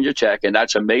against Virginia Tech, and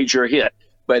that's a major hit.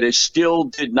 But it still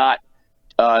did not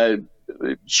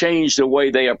change the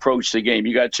way they approached the game.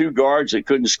 You got 2 guards that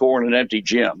couldn't score in an empty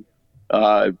gym.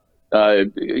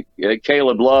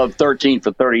 Caleb Love, 13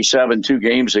 for 37 2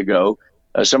 games ago.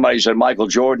 Somebody said Michael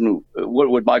Jordan. What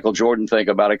would Michael Jordan think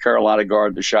about a Carolina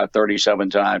guard that shot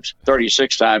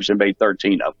 36 times, and made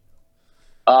 13 of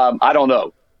them? I don't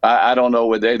know. I don't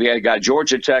know. They got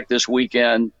Georgia Tech this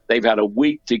weekend. They've had a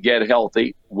week to get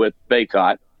healthy with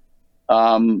Bacot.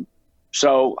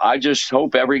 So I just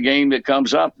hope every game that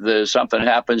comes up, something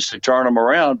happens to turn them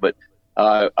around. But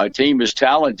a team is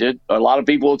talented. A lot of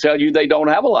people will tell you they don't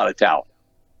have a lot of talent.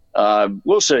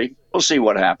 We'll see. We'll see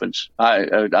what happens.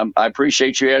 I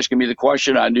appreciate you asking me the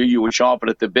question. I knew you were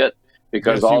chomping at the bit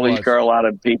because all these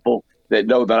Carolina people that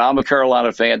know that I'm a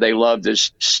Carolina fan, they love to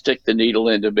stick the needle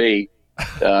into me.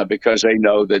 Because they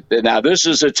know that now this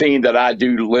is a team that I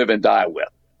do live and die with.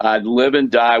 I live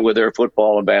and die with their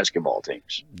football and basketball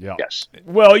teams. Yeah. Yes.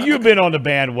 Well, you've been on the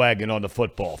bandwagon on the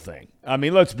football thing. I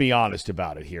mean, let's be honest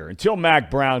about it here. Until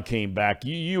Mac Brown came back,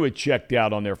 you had checked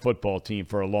out on their football team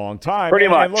for a long time. Pretty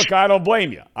much. And look, I don't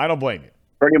blame you.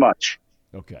 Pretty much.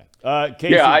 Okay.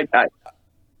 Casey. Yeah.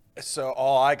 So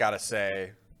all I got to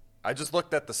say, I just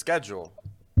looked at the schedule.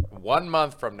 1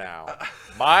 month from now,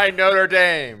 my Notre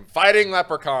Dame Fighting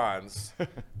Leprechauns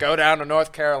go down to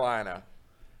North Carolina.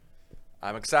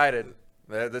 I'm excited.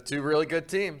 They're the 2 really good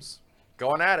teams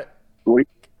going at it.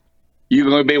 You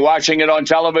going to be watching it on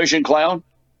television, Clown?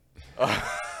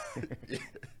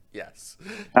 Yes.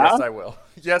 Huh? Yes, I will.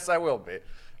 Yes, I will be.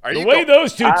 The way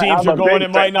those 2 teams are going, it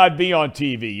fan. might not be on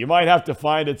TV. You might have to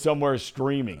find it somewhere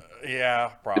streaming.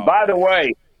 Yeah, probably. By the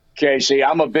way, Casey,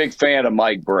 I'm a big fan of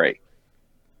Mike Bray.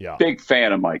 Yeah. Big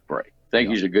fan of Mike Bray. Think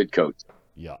he's a good coach.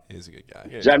 Yeah. He's a good guy.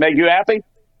 Does that make you happy?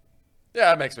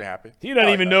 Yeah, it makes me happy. He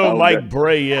doesn't even know who Mike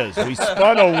Bray is. We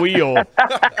spun a wheel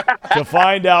to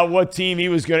find out what team he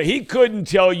was going to. He couldn't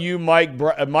tell you Mike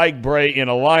Bray in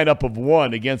a lineup of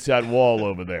 1 against that wall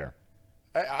over there.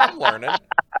 I'm learning.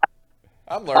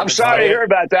 I'm sorry to hear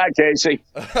about that, Casey.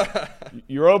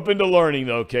 You're open to learning,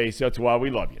 though, Casey. That's why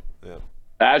we love you. Yeah.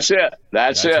 That's it.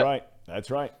 That's it. Right. That's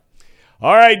right.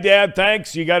 All right, Dad,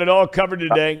 thanks. You got it all covered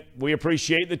today. We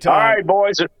appreciate the time. All right,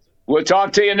 boys. We'll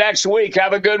talk to you next week.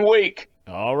 Have a good week.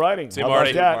 All righty. See How Marty.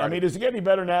 about that? Marty. I mean, does it get any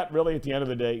better than that, really, at the end of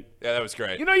the day? Yeah, that was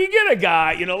great. You get a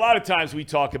guy, a lot of times we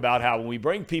talk about how when we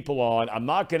bring people on, I'm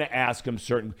not going to ask them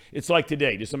certain – it's like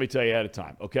today. Just let me tell you ahead of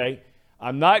time, okay?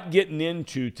 I'm not getting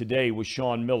into today with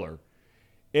Sean Miller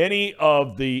any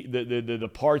of the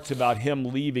parts about him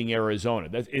leaving Arizona.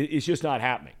 It's just not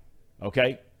happening,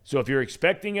 okay? So if you're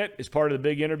expecting it as part of the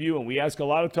big interview, and we ask a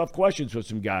lot of tough questions with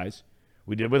some guys,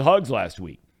 we did with Hugs last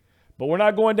week, but we're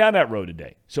not going down that road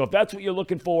today. So if that's what you're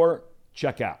looking for,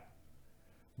 check out.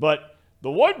 But the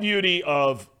one beauty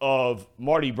of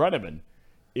Marty Brennaman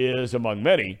is, among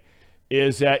many,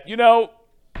 is that, you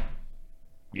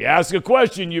ask a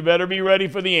question, you better be ready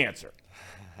for the answer.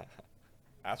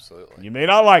 Absolutely. You may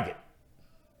not like it.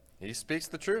 He speaks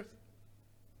the truth.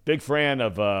 Big fan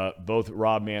of both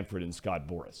Rob Manfred and Scott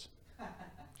Boras.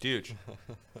 Huge.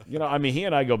 He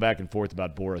and I go back and forth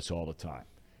about Boras all the time.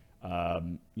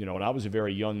 When I was a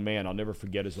very young man, I'll never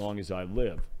forget as long as I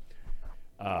live.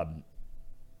 I'm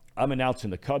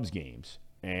announcing the Cubs games,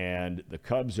 and the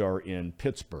Cubs are in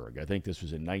Pittsburgh. I think this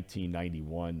was in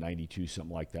 1991, 92,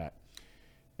 something like that.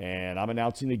 And I'm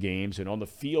announcing the games, and on the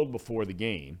field before the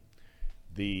game,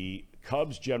 the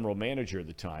Cubs general manager at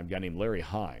the time, a guy named Larry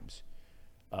Himes,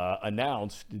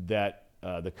 announced that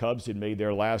the Cubs had made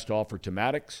their last offer to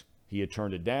Maddox. He had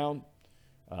turned it down,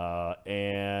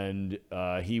 and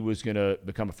he was going to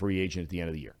become a free agent at the end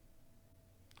of the year.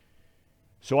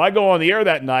 So I go on the air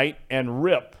that night and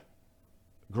rip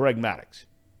Greg Maddox,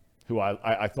 who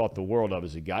I thought the world of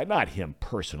as a guy. Not him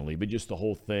personally, but just the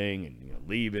whole thing and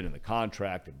leaving and the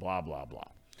contract and blah, blah, blah.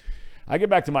 I get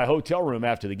back to my hotel room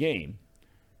after the game,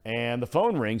 and the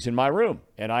phone rings in my room,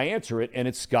 and I answer it, and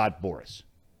it's Scott Boras,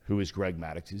 who is Greg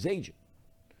Maddox's agent.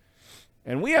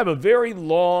 And we have a very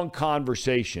long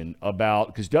conversation about,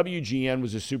 because WGN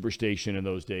was a superstation in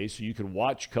those days, so you could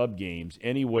watch Cub games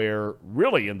anywhere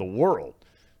really in the world,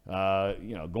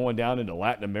 going down into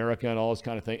Latin America and all this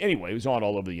kind of thing. Anyway, it was on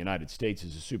all over the United States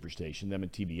as a superstation, them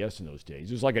and TBS in those days.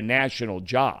 It was like a national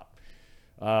job.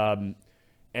 And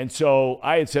so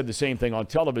I had said the same thing on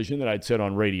television that I'd said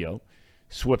on radio,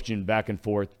 switching back and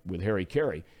forth with Harry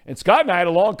Carey. And Scott and I had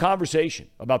a long conversation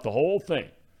about the whole thing.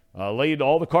 Laid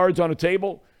all the cards on the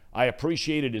table. I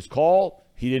appreciated his call.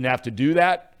 He didn't have to do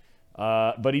that,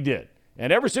 but he did.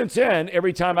 And ever since then,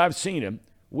 every time I've seen him,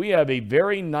 we have a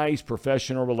very nice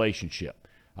professional relationship.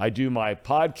 I do my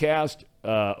podcast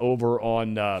over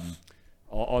on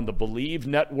the Believe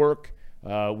Network,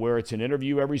 where it's an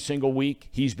interview every single week.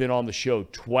 He's been on the show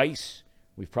twice.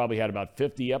 We've probably had about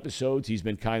 50 episodes. He's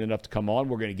been kind enough to come on.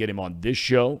 We're going to get him on this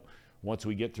show once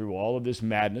we get through all of this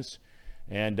madness.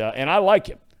 And I like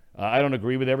him. I don't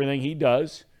agree with everything he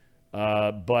does,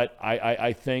 but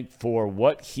I think for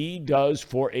what he does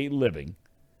for a living,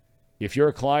 if you're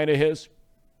a client of his,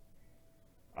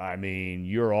 I mean,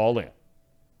 you're all in.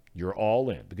 You're all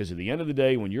in. Because at the end of the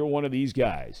day, when you're one of these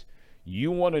guys,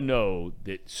 you want to know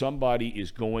that somebody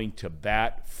is going to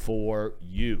bat for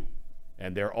you.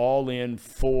 And they're all in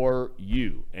for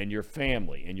you and your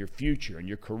family and your future and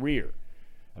your career.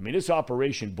 I mean, this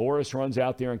operation Boris runs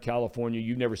out there in California,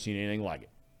 you've never seen anything like it.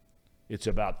 It's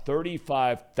about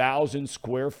 35,000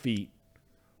 square feet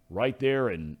right there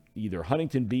in either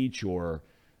Huntington Beach or,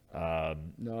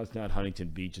 no, it's not Huntington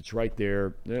Beach. It's right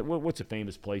there. What's a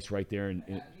famous place right there?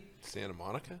 In Santa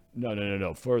Monica?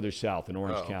 No. Further south in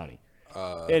Orange County.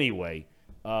 Anyway,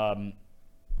 I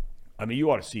mean, you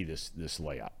ought to see this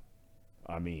layout.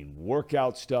 I mean,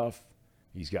 workout stuff.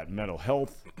 He's got mental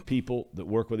health people that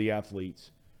work with the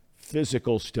athletes,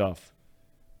 physical stuff,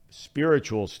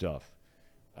 spiritual stuff.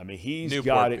 I mean, he's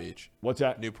got it. Newport Beach. What's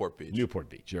that? Newport Beach. Newport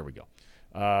Beach. There we go.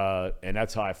 And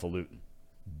that's highfalutin.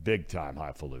 Big time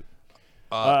highfalutin.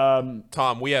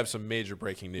 Tom, we have some major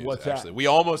breaking news, What's actually. that? We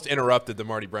almost interrupted the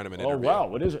Marty Brennaman interview. Oh, wow.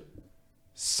 What is it?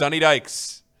 Sonny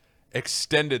Dykes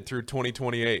extended through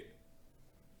 2028.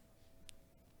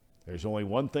 There's only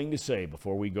one thing to say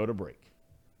before we go to break.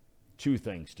 Two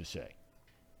things to say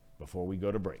before we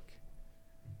go to break.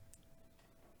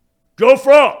 Go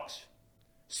Frogs!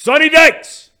 Sonny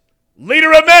Dykes,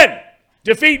 leader of men,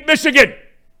 defeat Michigan.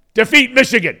 Defeat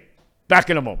Michigan. Back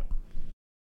in a moment.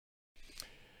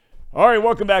 All right,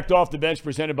 welcome back to Off the Bench,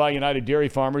 presented by United Dairy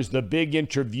Farmers. The big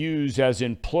interviews, as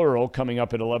in plural, coming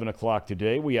up at 11 o'clock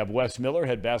today. We have Wes Miller,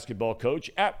 head basketball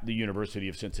coach at the University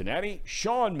of Cincinnati.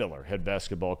 Sean Miller, head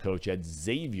basketball coach at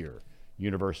Xavier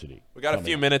University. We got a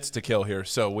few minutes to kill here,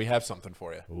 so we have something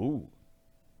for you. Ooh.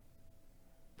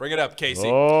 Bring it up, Casey.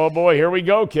 Oh, boy, here we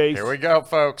go, Case. Here we go,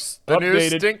 folks. The new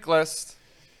Updated. stink list.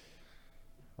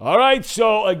 All right,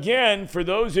 so again, for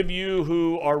those of you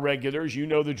who are regulars, you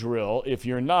know the drill. If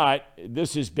you're not,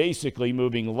 this is basically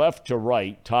moving left to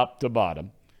right, top to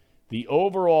bottom. The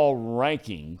overall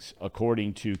rankings,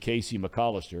 according to Casey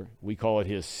McAllister, we call it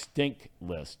his stink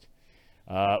list,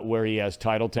 where he has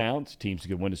title towns, teams that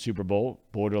could win a Super Bowl,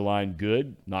 borderline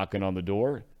good, knocking on the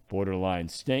door, borderline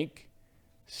stink,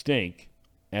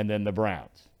 and then the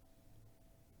Browns.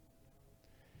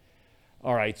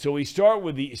 All right, so we start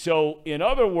with so in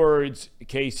other words,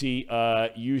 Casey,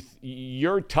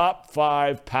 your top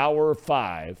five, power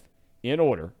five in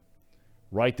order,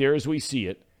 right there as we see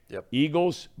it. Yep.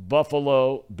 Eagles,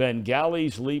 Buffalo,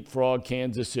 Bengalis, leapfrog,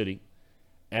 Kansas City,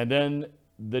 and then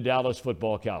the Dallas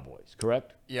Football Cowboys,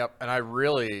 correct? Yep, and I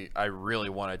really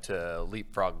wanted to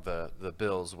leapfrog the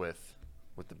Bills with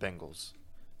the Bengals.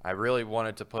 I really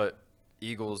wanted to put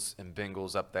Eagles and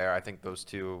Bengals up there. I think those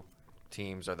two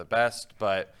teams are the best,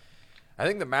 but I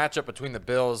think the matchup between the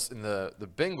Bills and the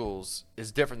Bengals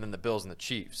is different than the Bills and the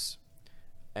Chiefs.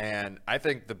 And I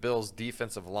think the Bills'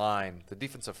 defensive line, the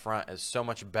defensive front, is so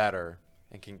much better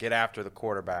and can get after the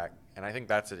quarterback. And I think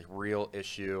that's a real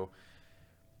issue.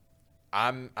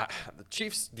 The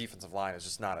Chiefs' defensive line is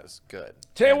just not as good.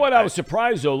 Tell you what, I was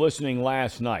surprised, though, listening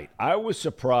last night. I was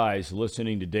surprised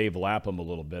listening to Dave Lapham a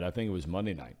little bit. I think it was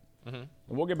Monday night. Mm-hmm. And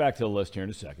we'll get back to the list here in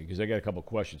a second because I got a couple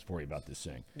questions for you about this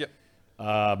thing. Yep.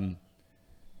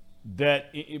 That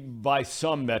by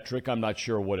some metric, I'm not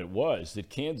sure what it was, that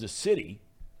Kansas City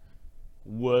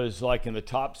was like in the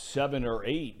top 7 or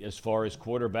 8 as far as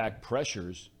quarterback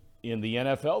pressures in the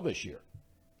NFL this year.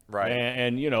 Right.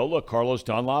 And look, Carlos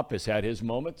Dunlop has had his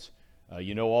moments.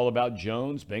 You know all about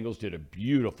Jones. Bengals did a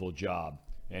beautiful job.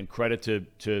 And credit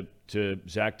to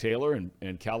Zach Taylor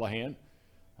and Callahan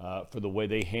for the way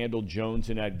they handled Jones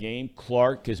in that game.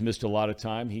 Clark has missed a lot of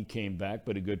time. He came back,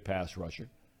 but a good pass rusher.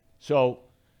 So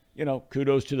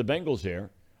kudos to the Bengals there.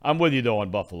 I'm with you, though,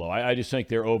 on Buffalo. I just think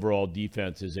their overall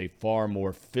defense is a far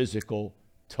more physical,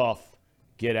 tough,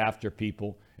 get after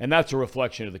people, and that's a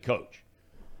reflection of the coach.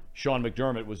 Sean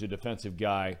McDermott was a defensive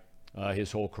guy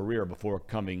his whole career before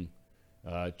coming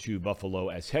to Buffalo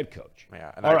as head coach.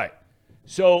 Yeah, all right.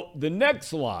 So the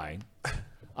next line,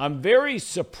 I'm very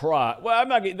surprised. Well, I'm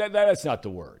not. That's not the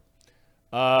word.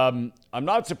 I'm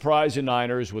not surprised the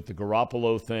Niners with the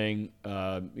Garoppolo thing.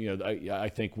 I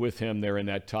think with him, they're in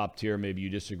that top tier. Maybe you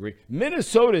disagree.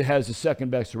 Minnesota has the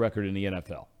second best record in the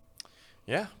NFL.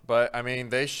 Yeah, but,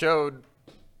 they showed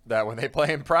that when they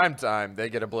play in prime time, they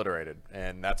get obliterated.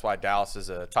 And that's why Dallas is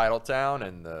a title town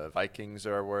and the Vikings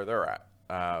are where they're at.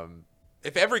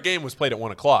 If every game was played at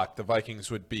 1 o'clock, the Vikings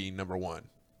would be number one.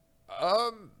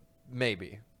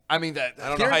 Maybe. I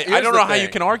don't know how you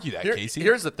can argue that, Casey.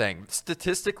 Here's the thing.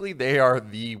 Statistically, they are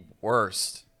the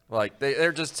worst. Like,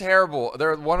 they're just terrible.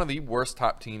 They're one of the worst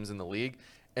top teams in the league,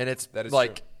 and that is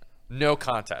like true. No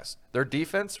contest. Their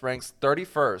defense ranks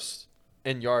 31st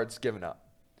in yards given up.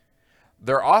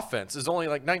 Their offense is only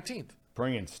like 19th.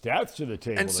 Bringing stats to the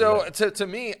table. And so, to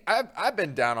me, I've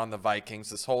been down on the Vikings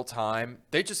this whole time.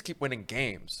 They just keep winning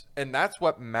games, and that's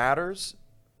what matters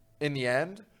in the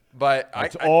end. But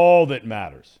that's all that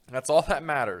matters. That's all that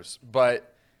matters.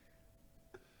 But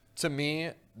to me,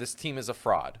 this team is a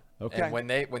fraud. Okay. And when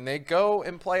they go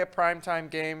and play a primetime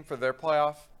game for their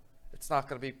playoff, it's not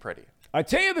going to be pretty. I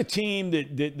tell you, the team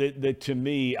that to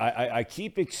me, I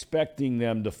keep expecting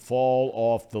them to fall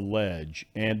off the ledge,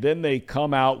 and then they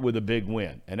come out with a big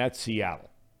win, and that's Seattle.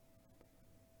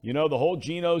 The whole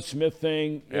Geno Smith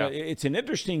thing, yeah. It's an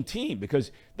interesting team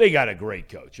because they got a great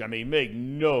coach. Make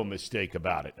no mistake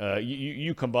about it.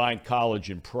 You combine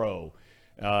college and pro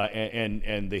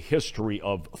and the history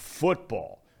of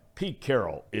football. Pete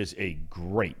Carroll is a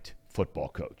great football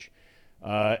coach.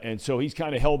 And so he's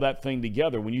kind of held that thing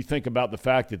together. When you think about the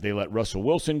fact that they let Russell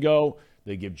Wilson go,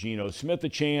 they give Geno Smith a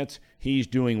chance. He's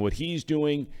doing what he's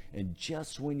doing. And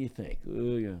just when you think,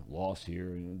 loss here,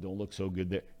 don't look so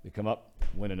good there, they come up,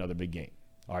 win another big game.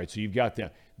 All right, so you've got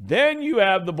that. Then you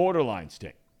have the borderline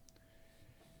sting.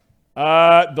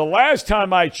 The last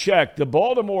time I checked, the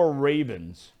Baltimore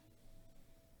Ravens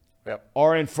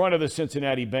are in front of the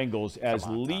Cincinnati Bengals as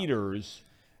leaders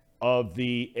of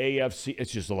the AFC.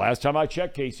 It's just the last time I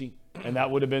checked, Casey, and that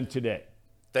would have been today.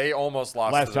 They almost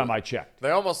lost. Last time I checked. They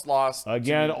almost lost.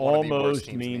 Again,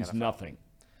 almost means nothing.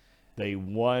 They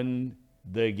won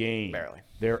the game. Barely.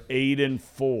 They're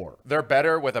 8-4. They're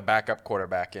better with a backup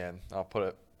quarterback in. I'll put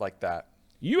it like that.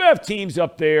 You have teams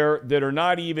up there that are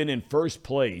not even in first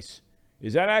place.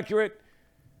 Is that accurate?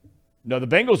 No, the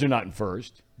Bengals are not in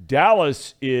first.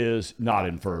 Dallas is not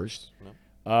in first.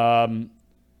 No.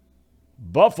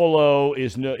 Buffalo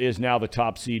is now the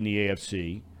top seed in the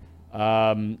AFC.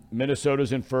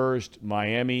 Minnesota's in first.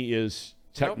 Miami is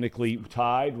technically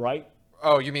tied, right?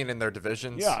 Oh, you mean in their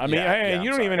divisions? Yeah,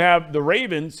 you don't even have the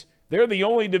Ravens. They're the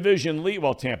only division lead.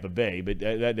 Well, Tampa Bay, but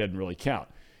that doesn't really count.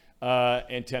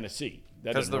 And Tennessee.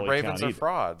 Because the Ravens are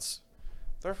frauds.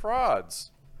 They're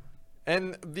frauds.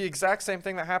 And the exact same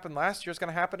thing that happened last year is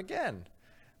going to happen again.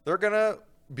 They're going to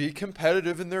be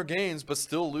competitive in their games, but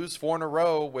still lose 4 in a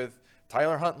row with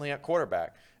Tyler Huntley at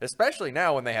quarterback, especially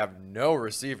now when they have no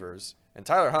receivers, and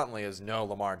Tyler Huntley is no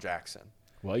Lamar Jackson.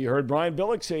 Well, you heard Brian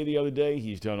Billick say the other day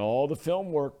he's done all the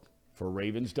film work for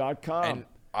Ravens.com. And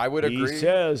I would agree. He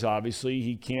says, obviously,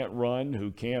 he can't run,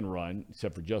 who can run,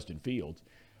 except for Justin Fields,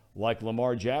 like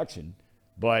Lamar Jackson,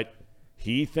 but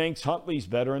he thinks Huntley's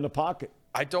better in the pocket.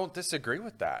 I don't disagree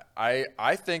with that.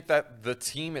 I think that the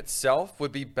team itself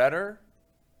would be better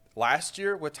last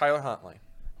year with Tyler Huntley.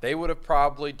 They would have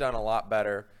probably done a lot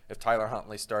better if Tyler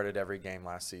Huntley started every game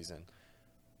last season.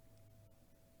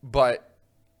 But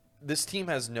this team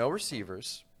has no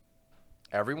receivers.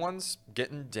 Everyone's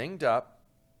getting dinged up.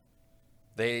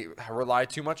 They rely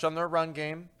too much on their run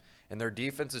game, and their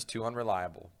defense is too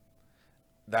unreliable.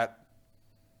 That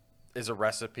is a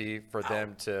recipe for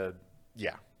them to,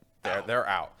 they're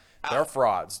out. They're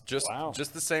frauds. Just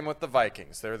the same with the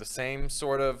Vikings. They're the same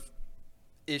sort of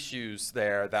issues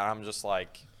there that I'm just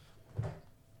like,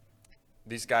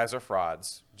 these guys are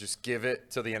frauds. Just give it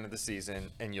till the end of the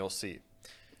season, and you'll see.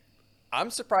 I'm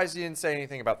surprised you didn't say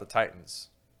anything about the Titans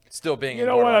still being. You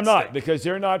know what? I'm not, because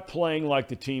they're not playing like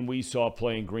the team we saw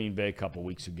playing Green Bay a couple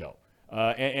weeks ago.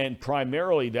 And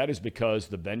primarily that is because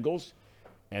the Bengals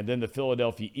and then the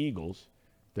Philadelphia Eagles,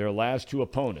 their last two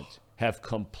opponents, have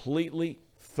completely,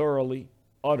 thoroughly,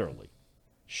 utterly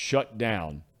shut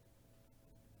down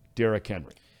Derrick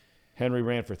Henry. Henry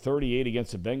ran for 38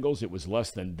 against the Bengals. It was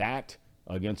less than that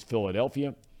against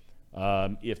Philadelphia.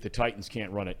 if the Titans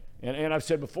can't run it. And I've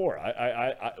said before,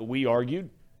 we argued.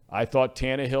 I thought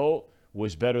Tannehill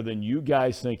was better than you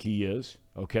guys think he is,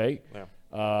 okay?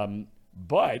 Yeah.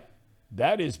 But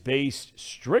that is based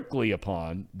strictly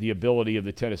upon the ability of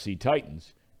the Tennessee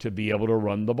Titans to be able to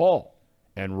run the ball.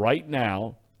 And right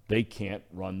now, they can't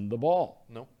run the ball.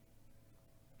 Nope.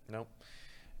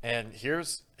 And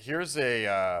here's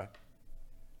a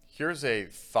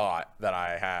thought that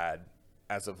I had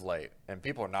as of late, and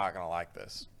people are not going to like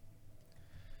this.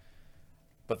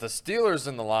 But the Steelers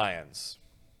and the Lions,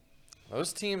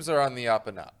 those teams are on the up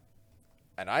and up.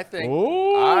 And I think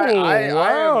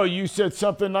wow, you said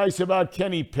something nice about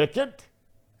Kenny Pickett.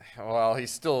 Well, he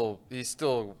still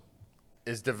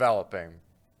is developing.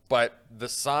 But the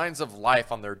signs of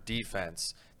life on their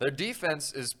defense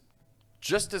is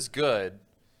just as good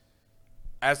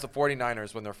as the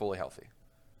 49ers when they're fully healthy.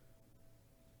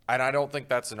 And I don't think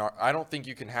I don't think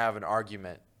you can have an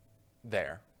argument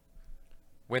there.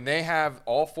 When they have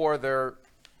all four of their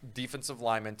defensive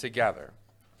linemen together,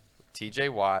 TJ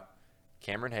Watt,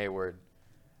 Cameron Hayward,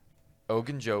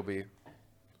 Ogunjobi,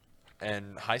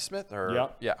 and Highsmith,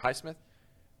 Highsmith,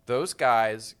 those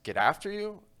guys get after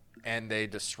you and they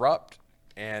disrupt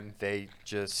and they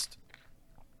just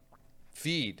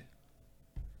feed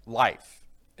life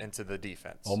into the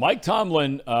defense. Well, Mike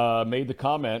Tomlin made the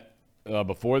comment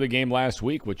before the game last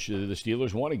week, which the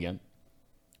Steelers won again.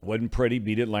 Wasn't pretty,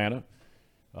 beat Atlanta.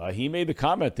 He made the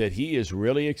comment that he is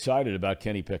really excited about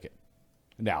Kenny Pickett.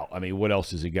 Now, I mean, what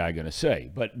else is a guy going to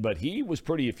say? But he was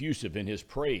pretty effusive in his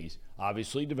praise.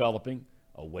 Obviously developing,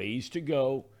 a ways to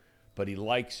go, but he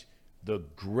likes the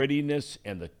grittiness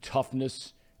and the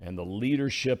toughness and the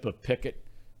leadership of Pickett.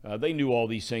 They knew all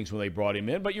these things when they brought him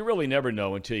in, but you really never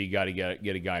know until you got to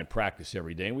get a guy in practice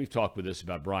every day. And we've talked with this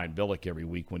about Brian Billick every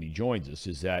week when he joins us,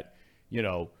 is that,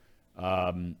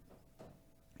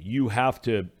 you have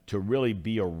to really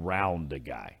be around a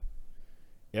guy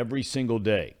every single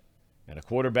day. And a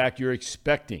quarterback you're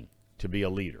expecting to be a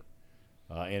leader.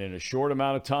 And in a short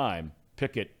amount of time,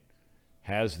 Pickett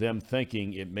has them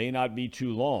thinking it may not be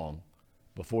too long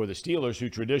before the Steelers, who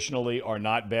traditionally are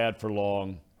not bad for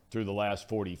long through the last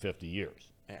 40, 50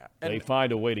 years. Yeah. They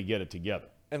find a way to get it together.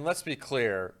 And let's be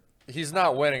clear, he's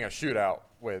not winning a shootout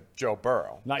with Joe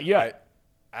Burrow. Not yet.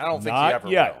 I don't think he ever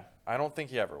yet. will. I don't think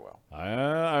he ever will.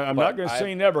 I'm not going to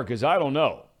say never because I don't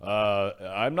know.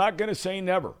 I'm not going to say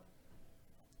never.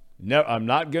 I'm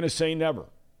not going to say never.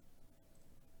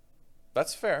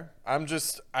 That's fair.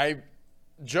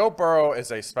 Joe Burrow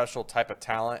is a special type of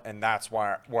talent, and that's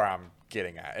where I'm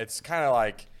getting at. It's kind of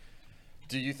like,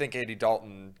 do you think Andy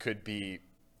Dalton could be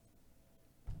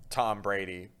Tom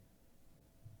Brady?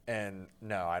 And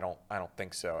no, I don't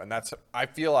think so. And I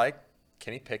feel like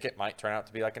Kenny Pickett might turn out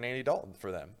to be like an Andy Dalton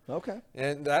for them. Okay.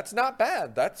 And that's not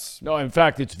bad. No, in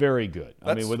fact, it's very good.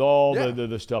 I mean, with all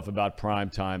the stuff about prime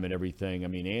time and everything, I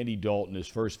mean, Andy Dalton, his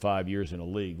first 5 years in the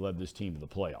league, led this team to the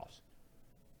playoffs.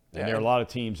 And there are a lot of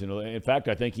teams. In fact,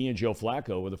 I think he and Joe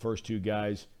Flacco were the first two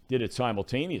guys did it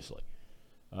simultaneously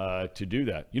to do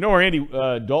that. You know where Andy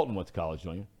Dalton went to college,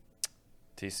 don't you?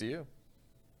 TCU.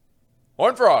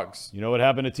 Horned Frogs. You know what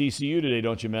happened to TCU today,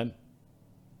 don't you, men?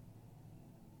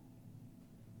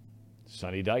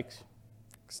 Sonny Dykes.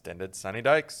 Extended Sonny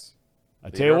Dykes. I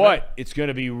tell you what, it's going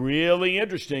to be really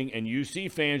interesting, and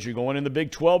UC fans, you're going in the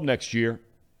Big 12 next year.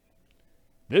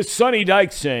 This Sonny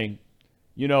Dykes thing,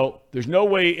 there's no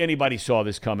way anybody saw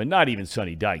this coming. Not even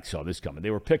Sonny Dykes saw this coming.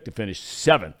 They were picked to finish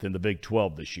 7th in the Big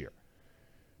 12 this year.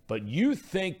 But you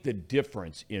think the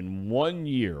difference in 1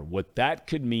 year, what that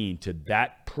could mean to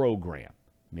that program.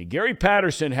 I mean, Gary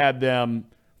Patterson had them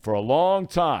for a long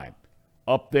time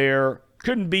up there.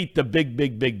 Couldn't beat the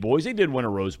big boys. They did win a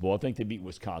Rose Bowl. I think they beat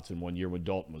Wisconsin 1 year when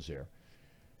Dalton was there.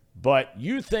 But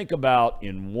you think about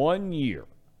in 1 year,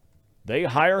 they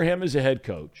hire him as a head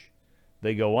coach.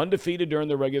 They go undefeated during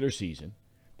the regular season.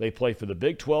 They play for the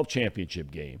Big 12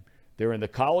 championship game. They're in the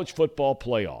college football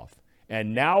playoff.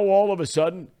 And now all of a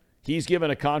sudden, he's given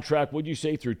a contract, would you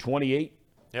say, through 28?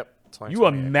 Yep. You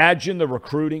imagine the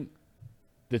recruiting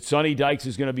that Sonny Dykes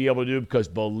is going to be able to do, because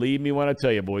believe me when I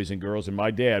tell you, boys and girls, and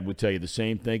my dad would tell you the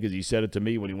same thing because he said it to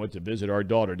me when he went to visit our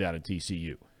daughter down at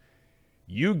TCU.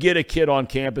 You get a kid on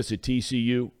campus at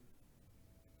TCU,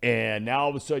 and now all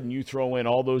of a sudden you throw in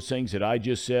all those things that I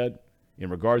just said in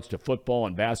regards to football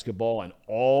and basketball and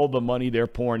all the money they're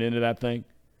pouring into that thing.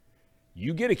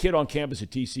 You get a kid on campus at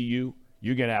TCU,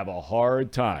 you're going to have a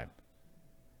hard time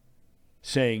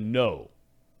saying no,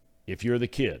 if you're the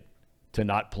kid, to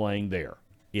not playing there.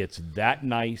 It's that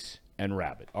nice and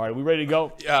rabid. All right, are we ready to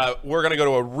go? We're going to go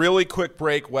to a really quick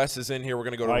break. Wes is in here. We're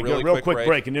going to go to a really quick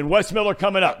break. And then Wes Miller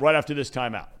coming up right after this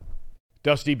timeout.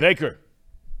 Dusty Baker,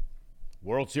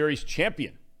 World Series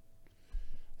champion.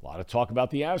 A lot of talk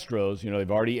about the Astros.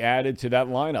 They've already added to that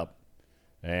lineup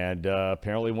and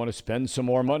apparently want to spend some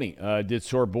more money. Did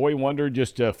Sore Boy Wonder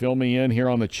just fill me in here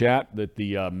on the chat that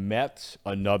the Mets,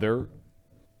 another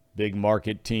big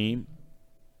market team,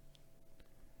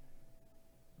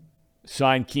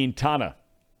 signed Quintana,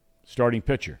 starting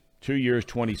pitcher. 2 years,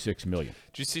 $26 million.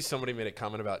 Did you see somebody made a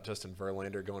comment about Justin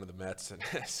Verlander going to the Mets, and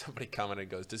somebody commented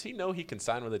and goes, does he know he can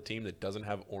sign with a team that doesn't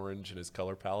have orange in his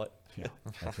color palette? Yeah,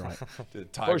 that's right.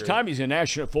 Tiger. First time he's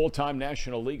a full-time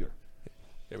national leaguer.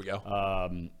 There we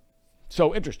go.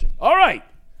 So interesting. All right.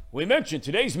 We mentioned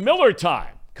today's Miller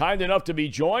time. Kind enough to be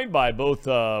joined by both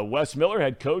Wes Miller,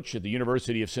 head coach at the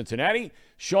University of Cincinnati,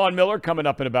 Sean Miller coming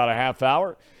up in about a half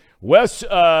hour. Wes,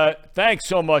 thanks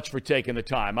so much for taking the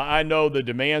time. I know the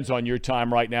demands on your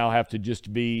time right now have to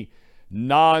just be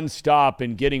nonstop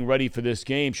in getting ready for this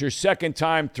game. It's your second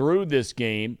time through this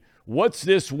game. What's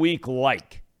this week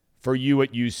like for you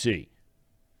at UC?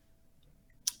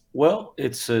 Well,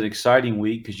 it's an exciting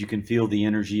week because you can feel the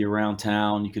energy around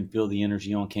town. You can feel the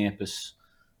energy on campus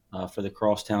for the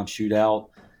Crosstown Shootout.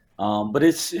 But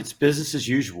it's business as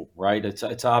usual, right?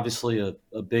 It's obviously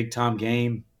a big-time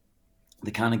game. The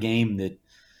kind of game that,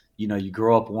 you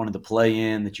grow up wanting to play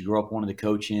in, that you grow up wanting to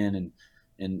coach in,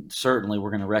 and certainly we're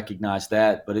going to recognize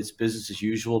that. But it's business as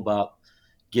usual about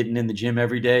getting in the gym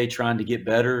every day, trying to get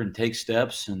better and take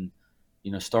steps. And,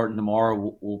 starting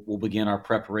tomorrow, we'll begin our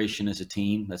preparation as a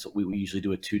team. That's what we usually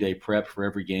do, a 2-day prep for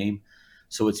every game.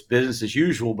 So it's business as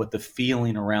usual, but the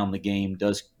feeling around the game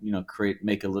does,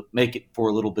 make it for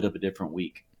a little bit of a different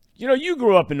week. You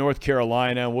grew up in North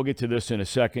Carolina, and we'll get to this in a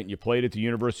second. You played at the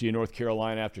University of North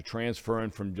Carolina after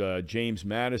transferring from James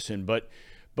Madison. But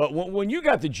when you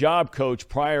got the job, Coach,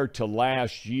 prior to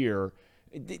last year,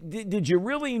 did you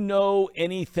really know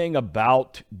anything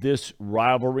about this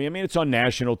rivalry? I mean, it's on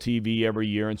national TV every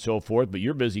year and so forth, but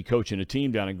you're busy coaching a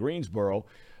team down in Greensboro.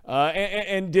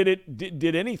 And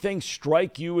did anything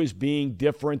strike you as being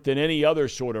different than any other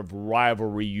sort of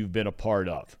rivalry you've been a part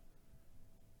of?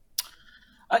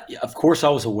 Of course, I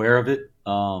was aware of it.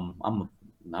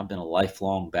 I've been a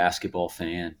lifelong basketball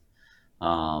fan,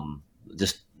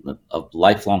 just a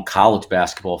lifelong college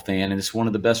basketball fan, and it's one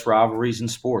of the best rivalries in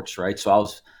sports, right? So I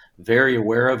was very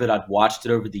aware of it. I'd watched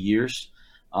it over the years,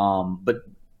 but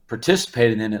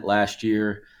participating in it last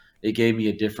year, it gave me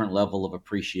a different level of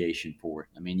appreciation for it.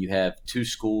 I mean, you have two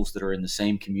schools that are in the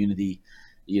same community.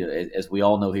 As we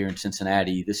all know here in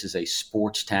Cincinnati, this is a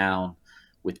sports town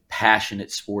with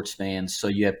passionate sports fans. So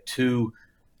you have two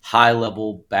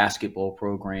high-level basketball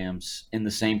programs in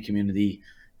the same community,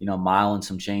 a mile and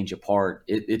some change apart.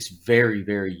 It's very,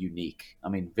 very unique. I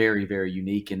mean, very, very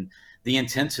unique. And the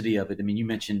intensity of it, I mean, you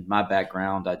mentioned my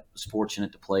background. I was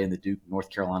fortunate to play in the Duke, North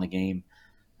Carolina game,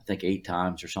 I think 8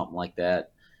 times or something like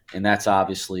that. And that's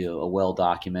obviously a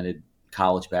well-documented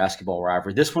college basketball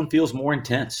rivalry. This one feels more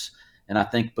intense. And I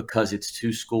think because it's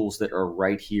two schools that are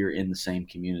right here in the same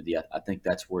community, I think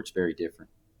that's where it's very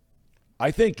different.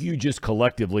 I think you just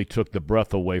collectively took the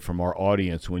breath away from our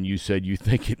audience when you said you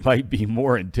think it might be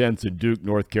more intense in Duke,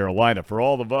 North Carolina. For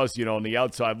all of us, on the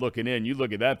outside looking in, you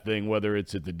look at that thing, whether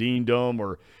it's at the Dean Dome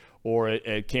or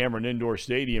at Cameron Indoor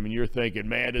Stadium, and you're thinking,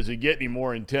 man, does it get any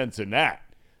more intense than that?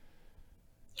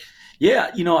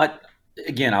 Yeah,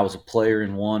 I was a player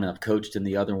in one, and I've coached in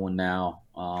the other one now.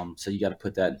 So you got to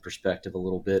put that in perspective a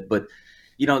little bit. But,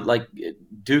 like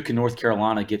Duke and North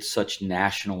Carolina get such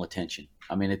national attention.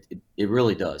 I mean, it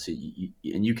really does. And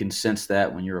you can sense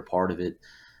that when you're a part of it.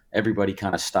 Everybody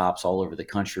kind of stops all over the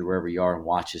country, wherever you are, and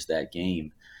watches that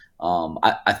game.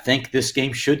 I think this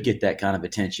game should get that kind of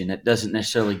attention. It doesn't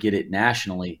necessarily get it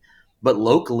nationally, but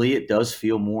locally it does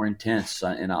feel more intense.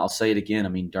 And I'll say it again. I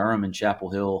mean, Durham and Chapel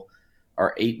Hill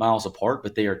are 8 miles apart,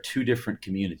 but they are two different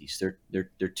communities.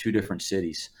 They're two different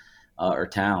cities or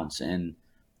towns. And,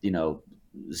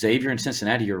 Xavier and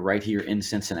Cincinnati are right here in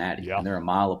Cincinnati, and they're a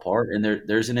mile apart. And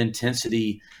there's an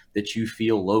intensity that you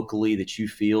feel locally, that you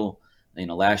feel,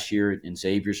 last year in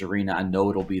Xavier's arena. I know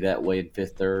it'll be that way in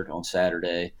Fifth Third on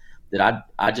Saturday, that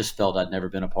I just felt I'd never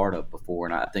been a part of before.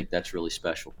 And I think that's really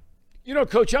special.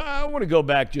 Coach, I want to go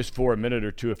back just for a minute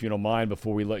or two, if you don't mind,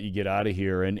 before we let you get out of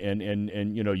here. And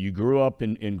you grew up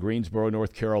in Greensboro,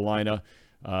 North Carolina.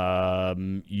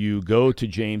 You go to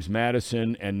James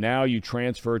Madison, and now you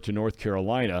transfer to North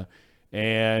Carolina,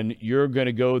 and you're going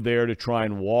to go there to try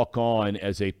and walk on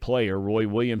as a player. Roy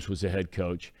Williams was the head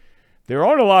coach. There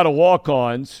aren't a lot of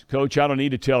walk-ons, Coach, I don't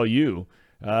need to tell you,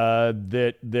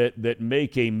 that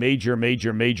make a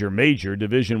major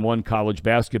Division I college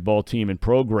basketball team and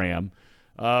program.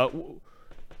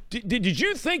 Did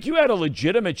you think you had a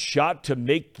legitimate shot to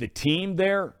make the team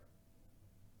there?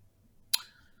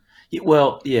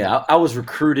 Well, yeah, I was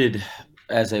recruited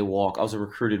as I was a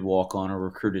recruited walk-on, a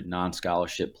recruited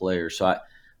non-scholarship player. So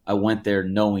I went there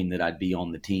knowing that I'd be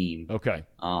on the team. Okay.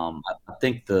 I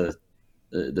think the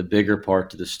bigger part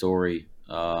to the story,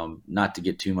 not to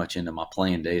get too much into my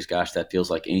playing days, gosh, that feels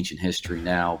like ancient history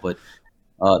now. But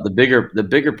the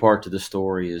bigger part to the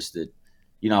story is that,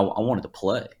 I wanted to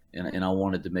play, and I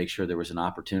wanted to make sure there was an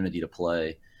opportunity to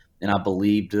play. And I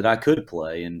believed that I could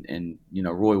play. And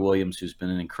Roy Williams, who's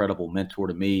been an incredible mentor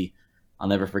to me, I'll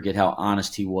never forget how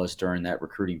honest he was during that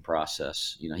recruiting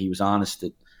process. He was honest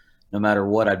that no matter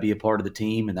what, I'd be a part of the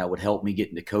team, and that would help me get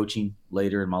into coaching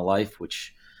later in my life,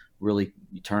 which really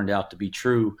turned out to be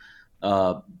true.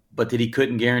 But that he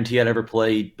couldn't guarantee I'd ever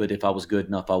played, but if I was good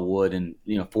enough, I would. And,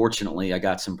 fortunately, I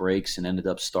got some breaks and ended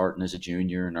up starting as a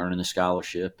junior and earning a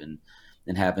scholarship and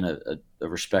having a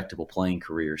respectable playing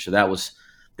career. So that was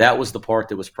the part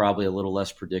that was probably a little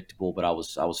less predictable, but I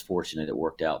was fortunate it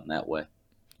worked out in that way.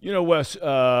 Wes,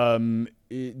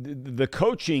 the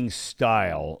coaching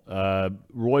style,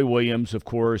 Roy Williams, of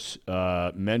course,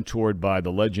 mentored by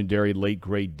the legendary late,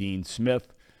 great Dean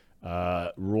Smith.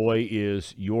 Roy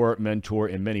is your mentor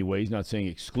in many ways, not saying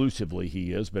exclusively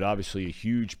he is, but obviously a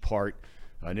huge part,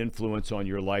 an influence on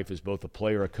your life as both a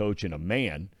player, a coach, and a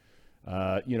man.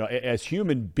 As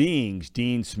human beings,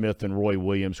 Dean Smith and Roy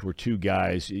Williams were two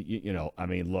guys,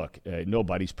 look,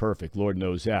 nobody's perfect. Lord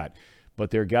knows that. But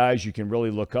they're guys you can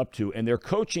really look up to. And their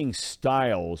coaching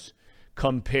styles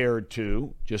compared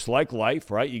to, just like life,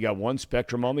 right? You got one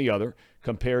spectrum on the other,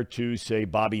 compared to, say,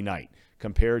 Bobby Knight,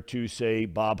 compared to, say,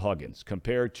 Bob Huggins,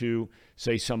 compared to,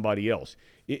 say, somebody else.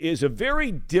 It is a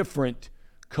very different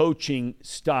coaching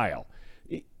style.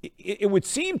 It would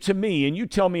seem to me, and you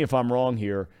tell me if I'm wrong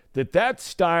here, that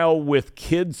style with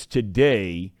kids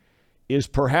today is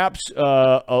perhaps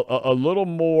a little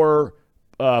more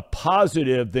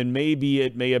positive than maybe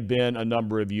it may have been a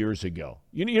number of years ago.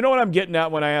 You know what I'm getting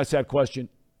at when I ask that question?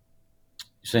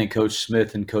 You're saying Coach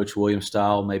Smith and Coach Williams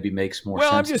style maybe makes more sense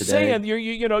today? Well, I'm just saying,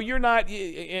 you're not,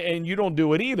 and you don't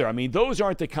do it either. I mean, those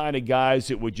aren't the kind of guys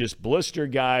that would just blister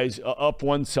guys up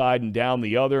one side and down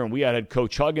the other. And we had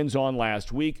Coach Huggins on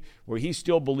last week where he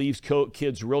still believes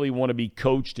kids really want to be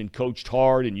coached and coached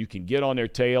hard, and you can get on their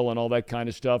tail and all that kind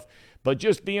of stuff. But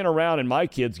just being around, and my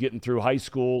kids getting through high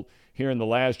school here in the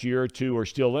last year or two are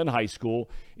still in high school,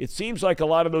 it seems like a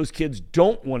lot of those kids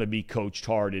don't want to be coached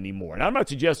hard anymore. And I'm not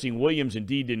suggesting Williams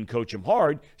indeed didn't coach them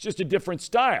hard. It's just a different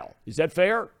style. Is that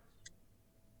fair?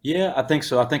 Yeah, I think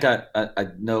so. I think I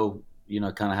know,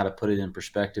 kind of how to put it in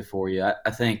perspective for you.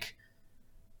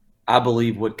 I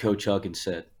believe what Coach Huggins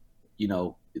said.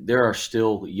 There are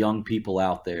still young people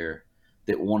out there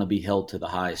that want to be held to the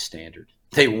highest standard.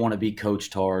 They want to be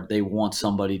coached hard. They want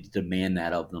somebody to demand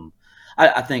that of them.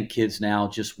 I think kids now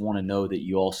just want to know that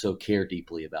you also care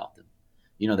deeply about them.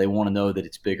 They want to know that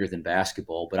it's bigger than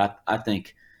basketball. But I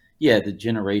think, the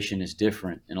generation is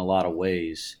different in a lot of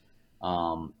ways.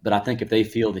 But I think if they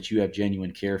feel that you have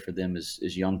genuine care for them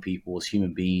as young people, as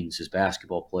human beings, as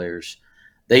basketball players,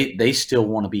 they still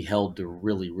want to be held to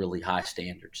really, really high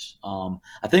standards.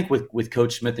 I think with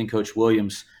Coach Smith and Coach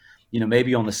Williams,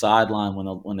 maybe on the sideline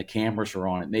when the cameras were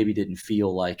on, it maybe didn't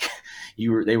feel like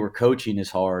they were coaching as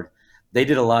hard. They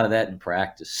did a lot of that in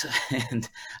practice. And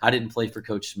I didn't play for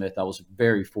Coach Smith. I was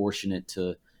very fortunate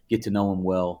to get to know him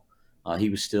well. He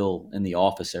was still in the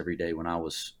office every day when I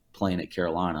was playing at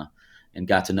Carolina and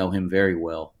got to know him very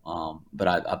well. But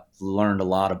I've learned a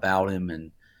lot about him.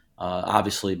 And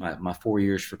obviously my 4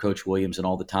 years for Coach Williams and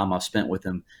all the time I've spent with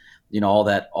him, all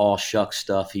that all shuck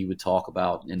stuff he would talk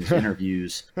about in his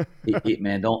interviews.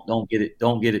 Man, don't get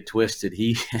it twisted.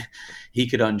 He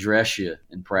could undress you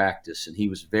in practice, and he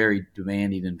was very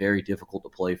demanding and very difficult to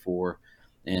play for.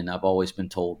 And I've always been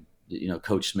told,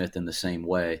 Coach Smith in the same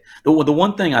way. The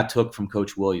one thing I took from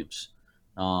Coach Williams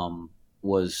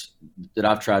was that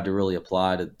I've tried to really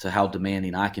apply to how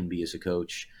demanding I can be as a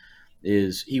coach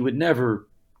is he would never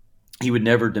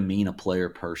demean a player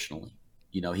personally.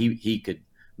 He could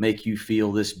make you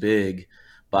feel this big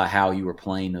by how you were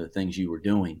playing or the things you were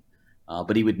doing.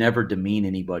 But he would never demean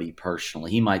anybody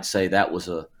personally. He might say that was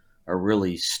a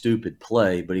really stupid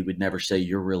play, but he would never say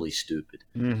you're really stupid.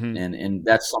 Mm-hmm. And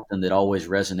that's something that always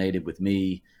resonated with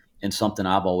me and something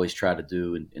I've always tried to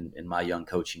do in my young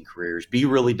coaching careers. Be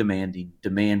really demanding,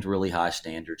 demand really high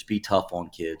standards, be tough on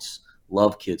kids,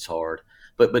 love kids hard,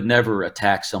 but never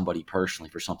attack somebody personally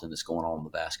for something that's going on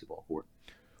the basketball court.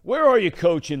 Where are you,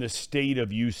 Coach, in the state of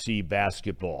UC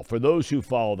basketball? For those who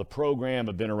follow the program,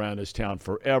 have been around this town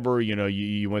forever. You know,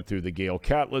 you went through the Gail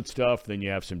Catlett stuff. Then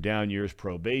you have some down years,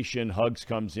 probation. Hugs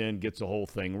comes in, gets the whole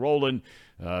thing rolling.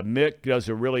 Mick does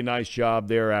a really nice job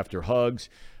there after Hugs.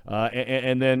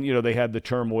 And then, you know, they had the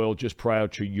turmoil just prior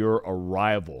to your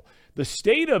arrival. The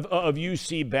state of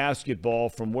UC basketball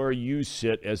from where you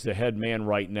sit as the head man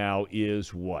right now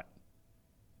is what?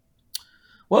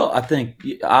 Well, I think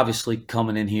obviously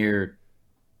coming in here,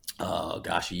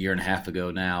 a year and a half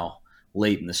ago now,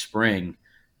 late in the spring,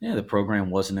 the program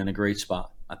wasn't in a great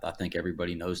spot. I think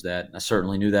everybody knows that. I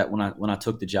certainly knew that when I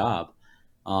took the job.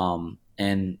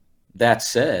 And that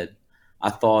said,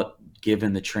 I thought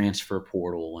given the transfer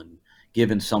portal and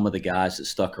given some of the guys that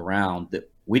stuck around,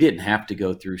 that we didn't have to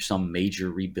go through some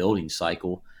major rebuilding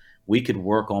cycle. We could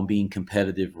work on being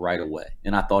competitive right away.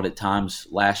 And I thought at times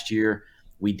last year,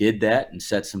 we did that and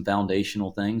set some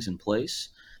foundational things in place.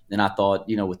 And I thought,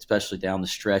 especially down the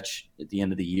stretch at the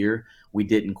end of the year, we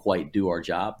didn't quite do our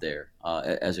job there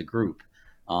as a group.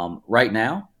 Right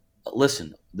now,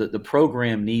 listen, the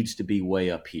program needs to be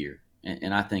way up here.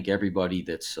 And I think everybody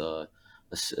that's a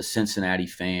Cincinnati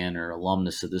fan or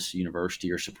alumnus of this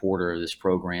university or supporter of this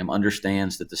program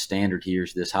understands that the standard here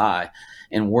is this high.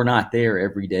 And we're not there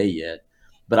every day yet.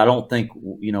 But I don't think,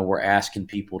 we're asking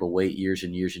people to wait years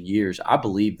and years and years. I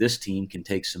believe this team can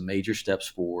take some major steps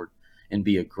forward and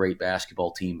be a great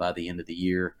basketball team by the end of the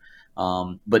year.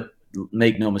 But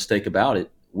make no mistake about it,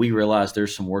 we realize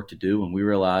there's some work to do, and we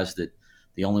realize that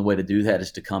the only way to do that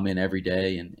is to come in every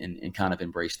day and kind of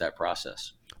embrace that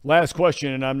process. Last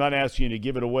question, and I'm not asking you to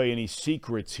give it away any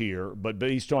secrets here, but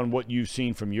based on what you've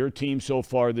seen from your team so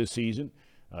far this season,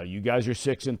 you guys are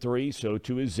 6-3, so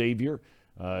too is Xavier.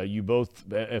 You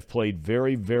both have played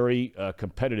very, very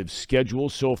competitive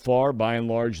schedules so far, by and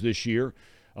large, this year.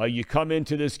 You come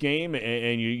into this game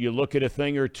and you look at a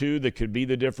thing or two that could be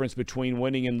the difference between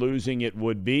winning and losing. It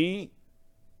would be?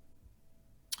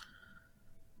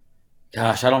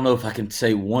 Gosh, I don't know if I can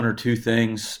say one or two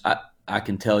things. I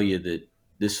can tell you that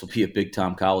this will be a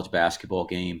big-time college basketball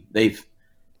game. They've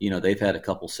had a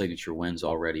couple signature wins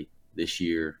already this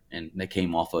year, and they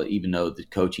came off even though the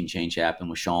coaching change happened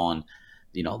with Sean,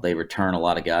 they return a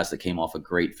lot of guys that came off a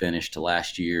great finish to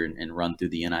last year and run through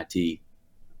the NIT.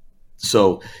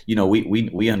 So,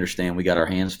 we understand we got our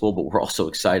hands full, but we're also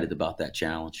excited about that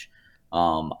challenge.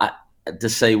 To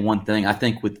say one thing, I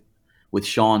think with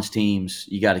Sean's teams,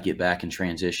 you got to get back in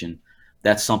transition.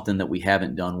 That's something that we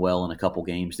haven't done well in a couple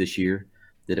games this year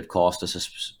that have cost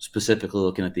us, specifically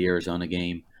looking at the Arizona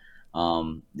game.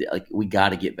 We got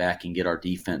to get back and get our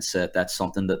defense set. That's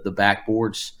something that the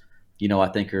backboards – I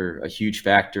think are a huge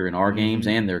factor in our games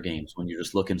and their games when you're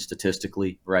just looking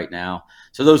statistically right now.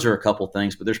 So those are a couple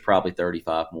things, but there's probably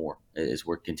 35 more as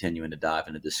we're continuing to dive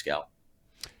into this scout.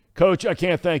 Coach, I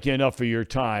can't thank you enough for your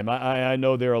time. I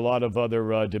know there are a lot of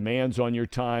other demands on your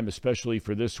time, especially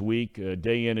for this week,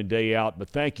 day in and day out. But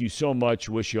thank you so much.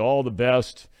 Wish you all the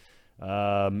best.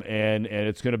 And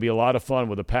it's going to be a lot of fun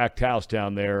with a packed house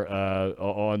down there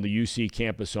on the UC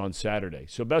campus on Saturday.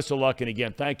 So best of luck. And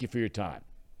again, thank you for your time.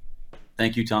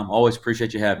 Thank you, Tom. Always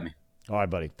appreciate you having me. All right,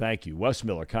 buddy. Thank you. Wes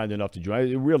Miller, kind enough to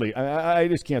join. Really, I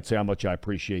just can't say how much I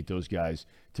appreciate those guys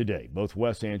today, both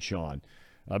Wes and Sean,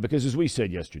 because as we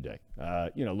said yesterday,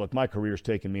 look, my career's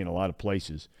taken me in a lot of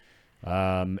places,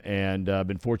 and I've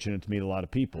been fortunate to meet a lot of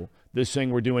people. This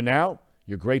thing we're doing now,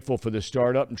 you're grateful for the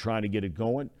startup and trying to get it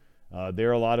going. There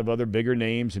are a lot of other bigger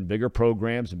names and bigger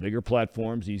programs and bigger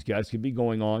platforms these guys could be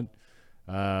going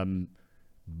on,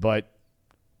 but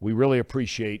we really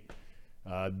appreciate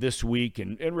this week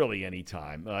and really any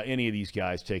time, any of these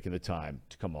guys taking the time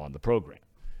to come on the program.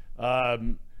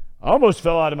 I almost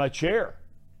fell out of my chair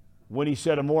when he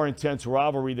said a more intense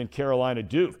rivalry than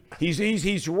Carolina-Duke.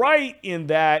 He's right in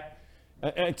that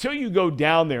until you go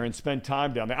down there and spend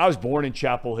time down there. I was born in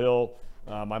Chapel Hill.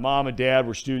 My mom and dad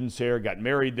were students there, got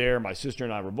married there. My sister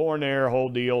and I were born there, whole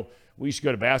deal. We used to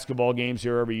go to basketball games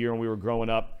here every year when we were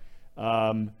growing up.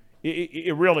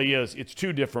 It really is. It's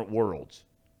two different worlds.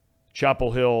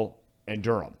 Chapel Hill and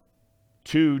Durham.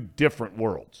 Two different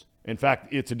worlds. In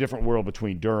fact, it's a different world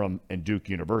between Durham and Duke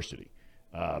University.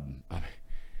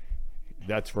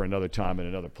 That's for another time and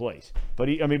another place. But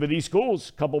these schools,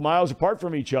 a couple miles apart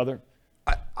from each other.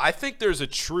 I think there's a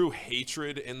true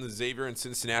hatred in the Xavier and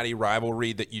Cincinnati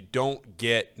rivalry that you don't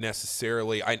get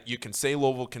necessarily. You can say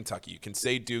Louisville, Kentucky. You can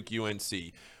say Duke,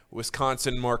 UNC,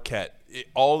 Wisconsin, Marquette.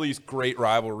 All these great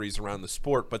rivalries around the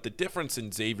sport. But the difference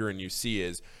in Xavier and UC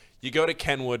is you go to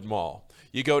Kenwood Mall.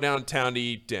 You go downtown to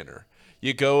eat dinner.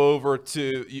 You go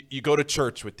to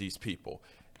church with these people.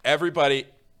 Everybody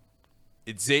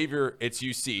it's Xavier, it's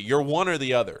UC. You're one or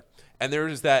the other. And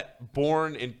there's that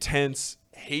born intense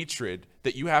hatred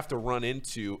that you have to run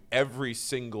into every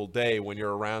single day when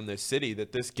you're around this city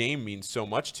that this game means so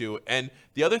much to. And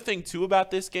the other thing, too,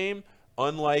 about this game,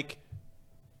 unlike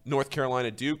North Carolina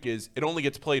Duke, is it only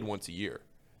gets played once a year.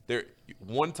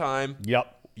 One time,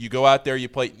 you go out there, you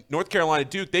play North Carolina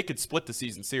Duke, they could split the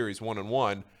season series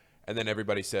 1-1, and then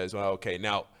everybody says, well, okay,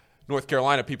 now North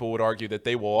Carolina, people would argue that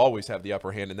they will always have the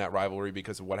upper hand in that rivalry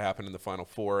because of what happened in the Final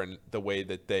Four and the way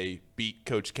that they beat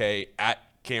Coach K at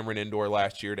Cameron Indoor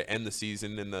last year to end the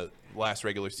season in the last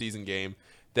regular season game.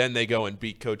 Then they go and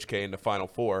beat Coach K in the Final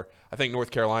Four. I think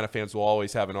North Carolina fans will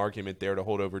always have an argument there to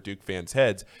hold over Duke fans'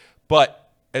 heads.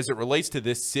 But as it relates to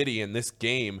this city and this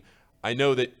game, I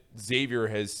know that Xavier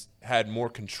has had more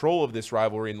control of this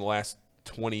rivalry in the last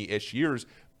 20-ish years,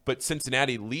 but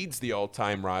Cincinnati leads the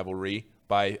all-time rivalry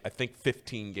by, I think,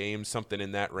 15 games, something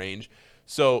in that range.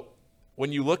 So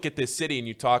when you look at this city and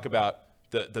you talk about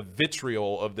the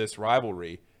vitriol of this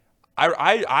rivalry,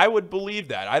 I would believe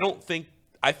that.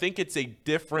 I think it's a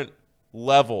different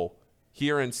level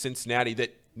here in Cincinnati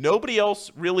that nobody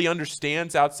else really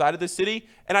understands outside of the city,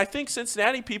 and I think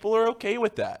Cincinnati people are okay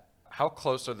with that. How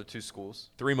close are the two schools?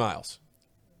 3 miles.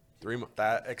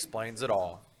 That explains it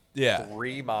all. Yeah.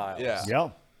 3 miles.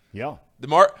 Yeah.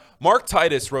 Mark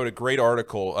Titus wrote a great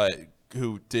article,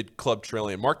 who did Club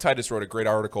Trillion. Mark Titus wrote a great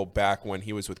article back when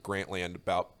he was with Grantland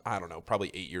about, I don't know,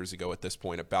 probably 8 years ago at this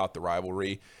point, about the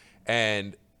rivalry.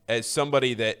 And as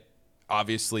somebody that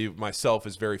obviously myself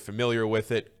is very familiar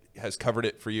with it, has covered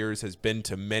it for years, has been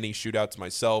to many shootouts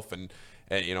myself, and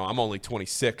I'm only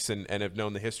 26 and have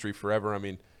known the history forever. I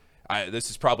mean, this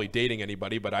is probably dating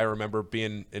anybody, but I remember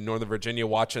being in Northern Virginia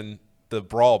watching the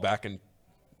brawl back in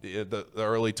the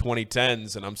early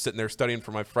 2010s, and I'm sitting there studying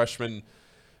for my freshman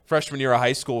year of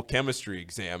high school chemistry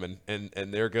exam,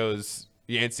 and there goes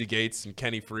Yancey Gates and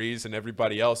Kenny Freese and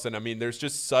everybody else. And I mean, there's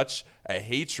just such a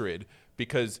hatred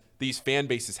because these fan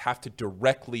bases have to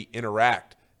directly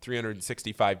interact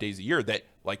 365 days a year that,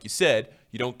 like you said,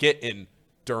 you don't get in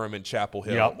Durham and Chapel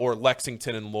Hill or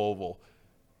Lexington and Louisville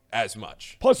as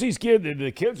much. Plus,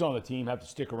 the kids on the team have to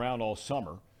stick around all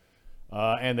summer,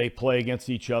 and they play against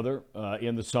each other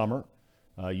in the summer.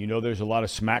 There's a lot of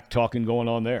smack talking going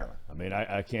on there. I mean,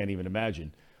 I can't even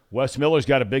imagine. Wes Miller's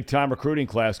got a big-time recruiting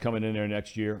class coming in there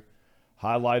next year,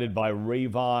 highlighted by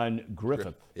Rayvon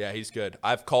Griffith. Yeah, he's good.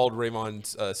 I've called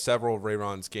several of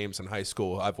Rayvon's games in high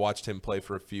school. I've watched him play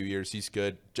for a few years. He's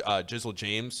good. Jizzle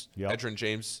James, Edrin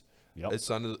James, his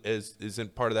son is in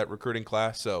part of that recruiting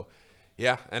class. So,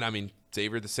 yeah, and I mean,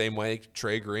 Xavier the same way.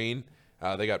 Trey Green,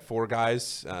 they got 4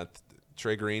 guys.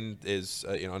 Trey Green is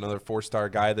another 4-star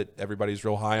guy that everybody's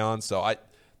real high on. So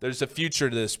there's a future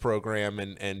to this program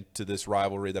and to this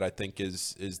rivalry that I think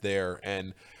is there.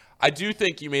 And I do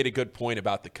think you made a good point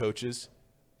about the coaches,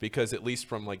 because at least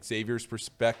from like Xavier's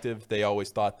perspective, they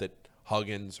always thought that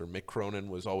Huggins or Mick Cronin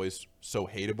was always so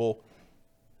hateable.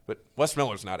 But Wes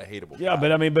Miller's not a hateable guy. Yeah,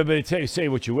 but I mean, but say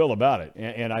what you will about it,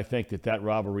 and I think that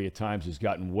rivalry at times has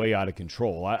gotten way out of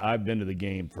control. I've been to the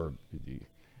game for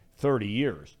 30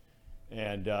 years,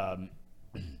 and I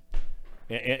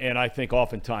think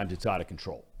oftentimes it's out of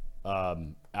control.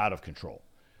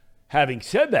 Having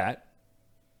said that,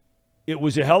 it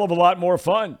was a hell of a lot more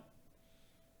fun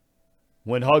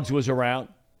when Huggs was around,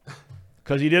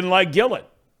 because he didn't like Gillett.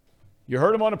 You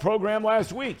heard him on the program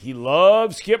last week. He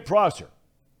loves Skip Prosser.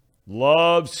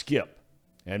 Loves Skip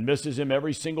and misses him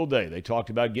every single day. They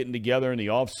talked about getting together in the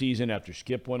offseason after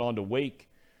Skip went on to Wake,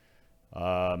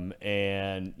 and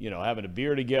having a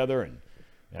beer together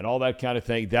and all that kind of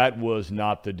thing. That was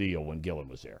not the deal when Gillett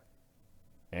was there.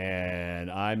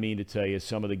 And I mean to tell you,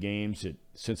 some of the games at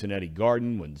Cincinnati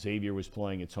Garden when Xavier was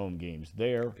playing its home games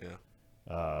there,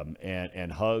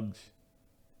 and Huggs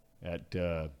at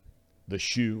the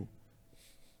Shoe,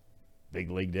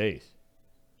 big league days.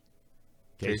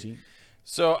 Casey?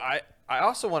 So I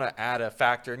also want to add a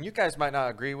factor, and you guys might not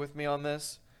agree with me on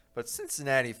this, but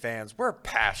Cincinnati fans, we're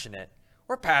passionate.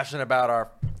 We're passionate about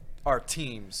our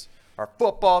teams, our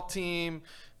football team,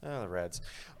 the Reds,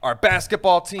 our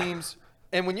basketball teams.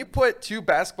 And when you put 2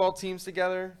 basketball teams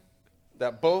together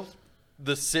that both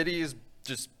the city is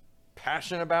just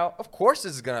passionate about, of course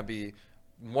this is going to be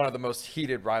one of the most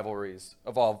heated rivalries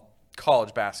of all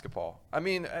college basketball. I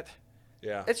mean,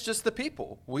 it's just the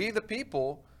people. We, the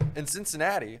people in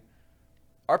Cincinnati,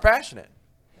 are passionate,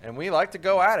 and we like to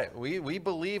go at it. We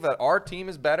believe that our team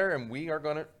is better, and we are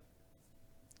going to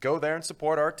go there and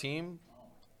support our team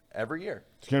every year.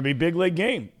 It's going to be a big league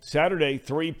game. Saturday,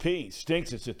 3P.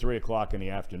 Stinks it's at 3 o'clock in the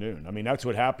afternoon. I mean, that's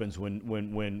what happens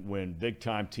when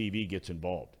big-time TV gets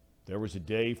involved. There was a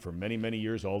day for many, many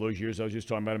years, all those years I was just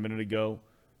talking about a minute ago,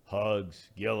 Hugs,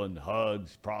 Gillen,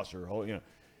 Hugs, Prosser,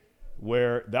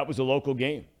 where that was a local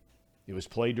game. It was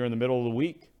played during the middle of the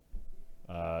week.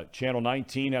 Channel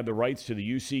 19 had the rights to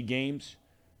the UC games.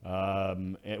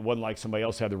 It wasn't like somebody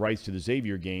else had the rights to the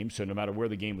Xavier game, so no matter where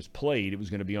the game was played, it was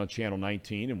going to be on Channel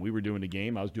 19, and we were doing the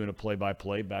game. I was doing a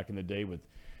play-by-play back in the day with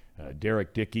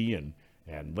Derek Dickey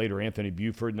and later Anthony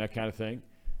Buford and that kind of thing.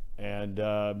 And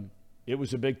it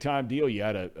was a big-time deal. You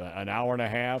had an hour and a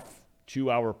half,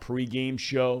 2-hour pregame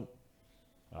show.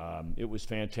 It was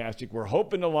fantastic. We're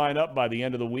hoping to line up by the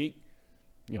end of the week.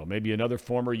 Maybe another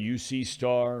former UC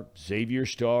star, Xavier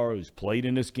star who's played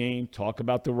in this game, talk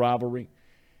about the rivalry.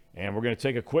 And we're going to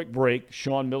take a quick break.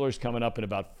 Sean Miller's coming up in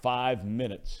about 5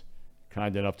 minutes.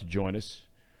 Kind enough to join us.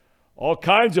 All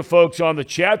kinds of folks on the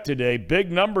chat today.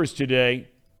 Big numbers today.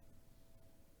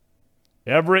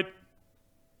 Everett,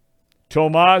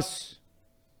 Tomas,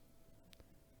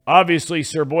 obviously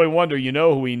Sir Boy Wonder,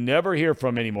 who we never hear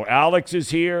from anymore. Alex is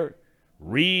here.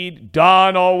 Reed,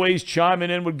 Don always chiming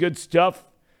in with good stuff.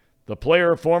 The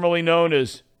player formerly known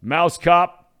as Mouse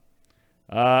Cop,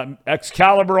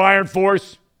 Excalibur Iron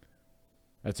Force.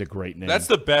 That's a great name. That's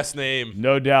the best name.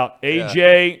 No doubt.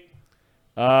 AJ,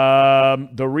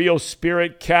 the Real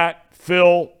Spirit Cat,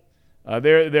 Phil.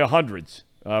 They're hundreds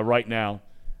right now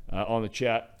on the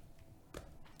chat.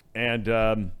 And it's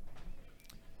a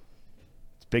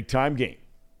big-time game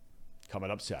coming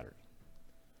up Saturday.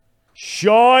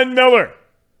 Sean Miller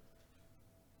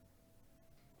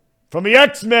from the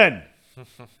X-Men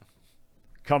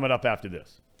coming up after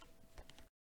this.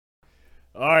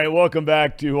 All right, welcome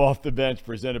back to Off the Bench,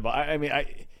 presented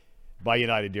by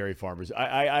United Dairy Farmers.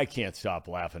 I can't stop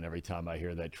laughing every time I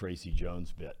hear that Tracy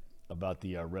Jones bit about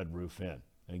the Red Roof Inn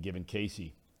and giving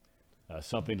Casey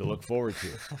something to look forward to.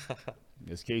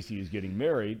 As Casey is getting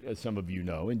married, as some of you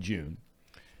know, in June.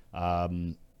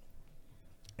 And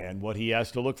what he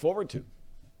has to look forward to,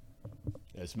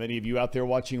 as many of you out there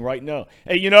watching right now.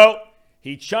 Hey,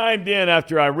 he chimed in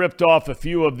after I ripped off a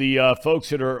few of the folks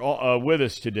that are with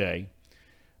us today.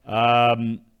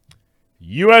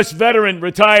 U.S. veteran,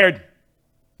 retired.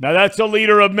 Now, that's a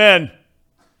leader of men.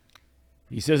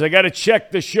 He says, I got to check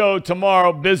the show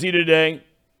tomorrow. Busy today.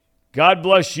 God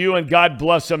bless you and God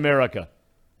bless America.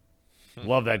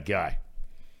 Love that guy.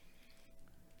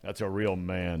 That's a real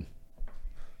man.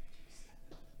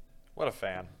 What a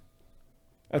fan.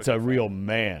 That's a real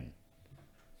man.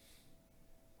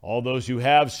 All those who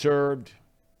have served,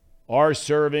 are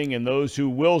serving, and those who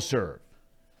will serve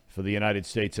for the United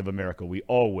States of America, we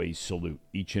always salute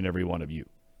each and every one of you.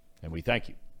 And we thank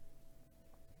you.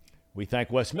 We thank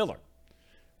Wes Miller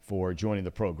for joining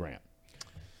the program.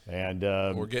 And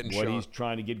we're getting what Sean. he's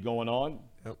trying to get going on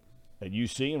at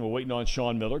UC, and we're waiting on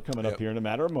Sean Miller coming up here in a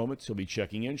matter of moments. He'll be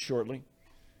checking in shortly.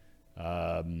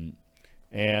 And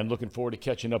looking forward to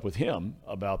catching up with him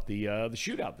about the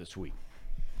shootout this week.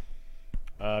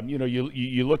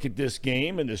 You look at this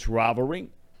game and this rivalry.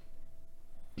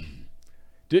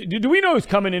 Do we know who's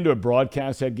coming in to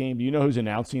broadcast that game? Do you know who's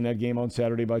announcing that game on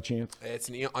Saturday by chance? It's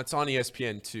on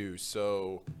ESPN too,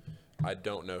 so I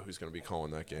don't know who's going to be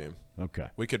calling that game. Okay.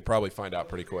 We could probably find out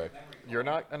pretty quick. You're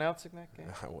not announcing that game?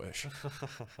 I wish.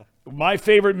 My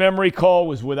favorite memory call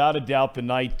was without a doubt the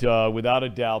night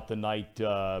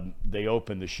they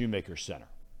opened the Shoemaker Center.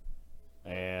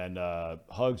 And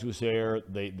Hugs was there.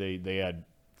 They had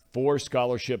 4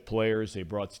 scholarship players. They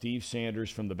brought Steve Sanders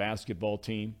from the football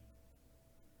team,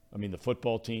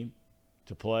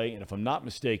 to play. And if I'm not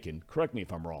mistaken, correct me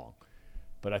if I'm wrong,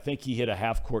 but I think he hit a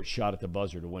half-court shot at the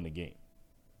buzzer to win the game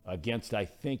against, I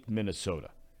think, Minnesota.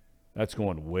 That's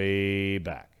going way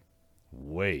back.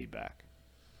 Way back.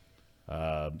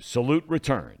 Salute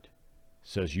returned,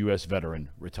 says U.S. veteran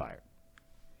retired.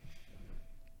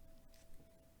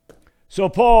 So,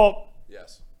 Paul.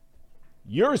 Yes.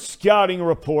 Your scouting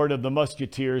report of the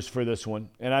Musketeers for this one,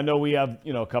 and I know we have,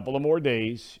 a couple of more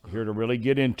days here to really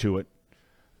get into it.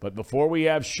 But before we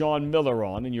have Sean Miller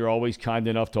on, and you're always kind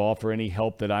enough to offer any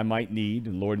help that I might need,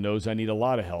 and Lord knows I need a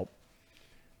lot of help,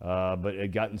 but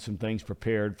I'd gotten some things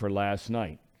prepared for last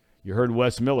night. You heard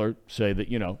Wes Miller say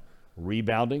that,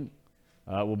 rebounding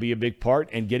will be a big part,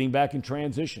 and getting back in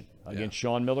transition against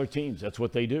Sean Miller teams. That's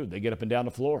what they do. They get up and down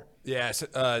the floor. Yeah,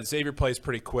 Xavier plays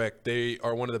pretty quick. They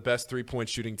are one of the best three-point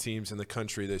shooting teams in the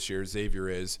country this year, Xavier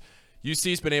is.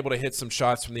 UC's been able to hit some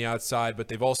shots from the outside, but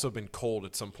they've also been cold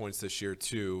at some points this year,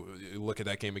 too. You look at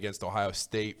that game against Ohio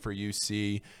State for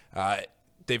UC.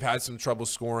 They've had some trouble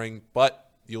scoring,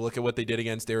 but you look at what they did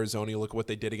against Arizona, you look at what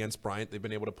they did against Bryant. They've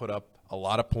been able to put up a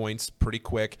lot of points pretty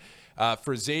quick.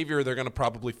 For Xavier, they're going to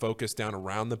probably focus down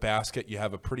around the basket. You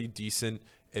have a pretty decent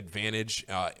advantage,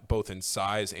 both in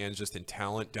size and just in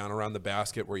talent down around the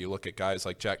basket, where you look at guys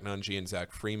like Jack Nunge and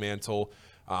Zach Fremantle,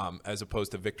 as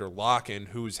opposed to Victor Locken,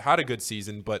 who's had a good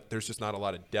season, but there's just not a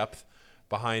lot of depth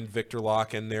behind Victor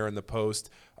Locken there in the post.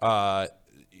 Oguama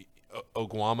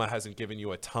hasn't given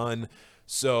you a ton.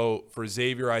 So for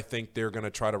Xavier, I think they're going to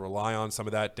try to rely on some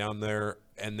of that down there.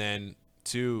 And then,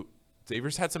 two,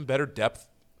 Xavier's had some better depth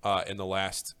in the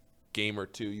last game or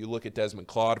two. You look at Desmond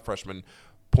Claude, freshman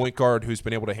point guard who's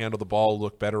been able to handle the ball,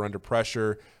 look better under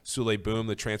pressure. Sule Boom,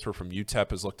 the transfer from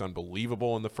UTEP, has looked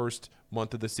unbelievable in the first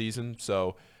month of the season.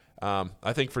 So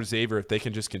I think for Xavier, if they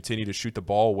can just continue to shoot the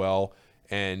ball well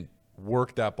and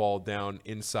work that ball down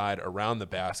inside around the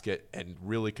basket and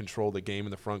really control the game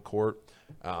in the front court,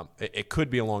 it could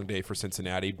be a long day for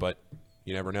Cincinnati, but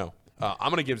you never know. I'm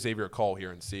going to give Xavier a call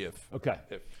here and see if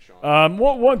Sean.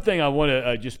 One thing I want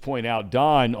to just point out,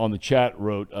 Don on the chat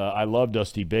wrote, I love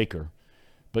Dusty Baker,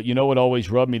 but you know what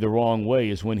always rubbed me the wrong way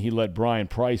is when he let Brian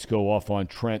Price go off on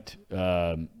Trent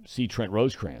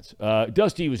Rosecrans.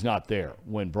 Dusty was not there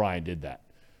when Brian did that.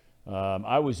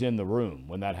 I was in the room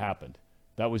when that happened.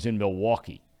 That was in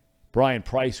Milwaukee. Brian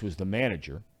Price was the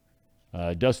manager.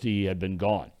 Dusty had been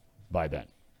gone by then,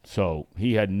 so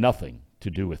he had nothing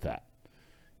to do with that.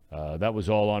 That was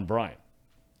all on Brian.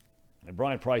 And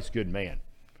Brian Price, good man.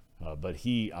 But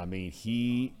he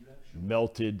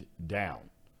melted down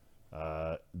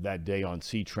that day on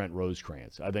C. Trent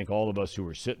Rosecrans. I think all of us who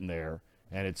were sitting there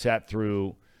and had sat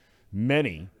through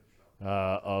many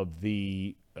of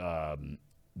the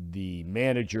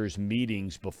managers'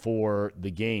 meetings before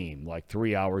the game, like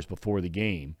 3 hours before the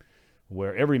game,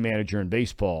 where every manager in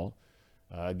baseball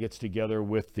gets together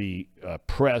with the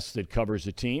press that covers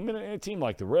the team. And a team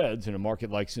like the Reds in a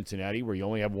market like Cincinnati where you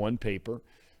only have one paper,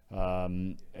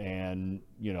 and,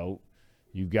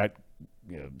 you've got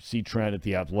C. Trent at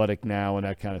The Athletic now and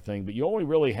that kind of thing. But you only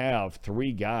really have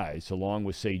three guys, along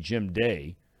with, say, Jim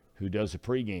Day, who does a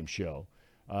pregame show,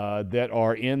 that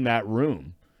are in that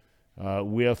room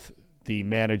with the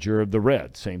manager of the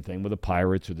Reds. Same thing with the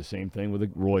Pirates, or the same thing with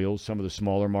the Royals, some of the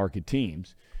smaller market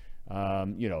teams.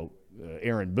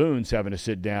 Aaron Boone's having to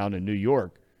sit down in New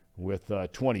York with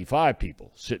 25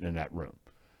 people sitting in that room.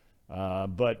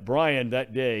 But Brian,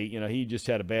 that day, he just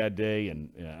had a bad day, and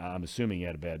I'm assuming he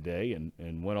had a bad day,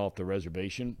 and went off the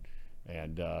reservation.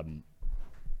 And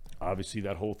obviously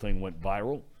that whole thing went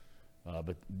viral.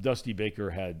 But Dusty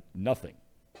Baker had nothing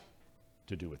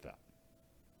to do with that.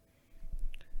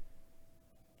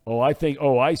 I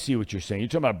see what you're saying. You're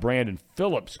talking about Brandon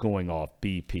Phillips going off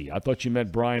BP. I thought you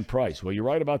meant Brian Price. Well, you're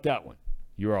right about that one.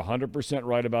 You're 100%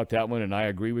 right about that one, and I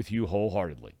agree with you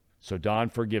wholeheartedly. So, Don,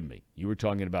 forgive me. You were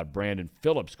talking about Brandon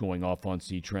Phillips going off on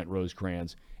C. Trent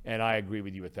Rosecrans, and I agree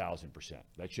with you 1,000%.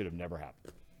 That should have never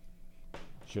happened.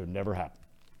 Should have never happened.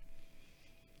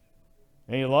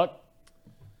 Any luck?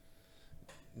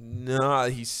 No,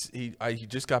 he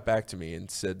just got back to me and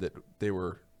said that they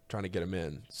were trying to get him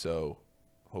in. So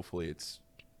hopefully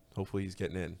he's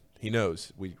getting in. He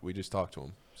knows. We just talked to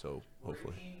him. So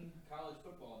hopefully.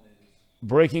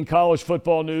 Breaking college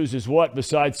football news is what,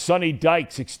 besides Sonny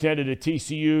Dykes extended at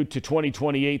TCU to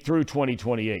 2028 through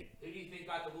 2028? Who do you think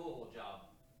got the Louisville job?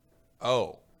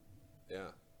 Oh, yeah.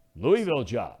 Louisville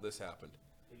job. This happened.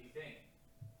 Who do you think?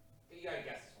 You got to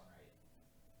guess this one,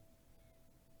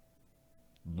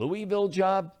 right? Louisville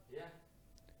job? Yeah.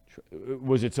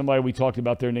 Was it somebody we talked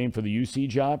about their name for the UC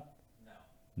job?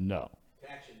 No.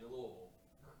 Action to Louisville.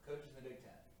 Coaches in the Big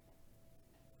Ten.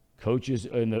 Coaches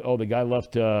the guy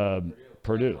left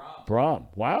Purdue. Brom.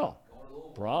 Wow.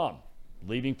 Brom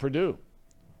leaving Purdue.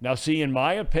 Now, see, in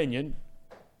my opinion,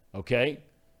 okay,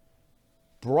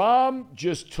 Brom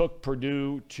just took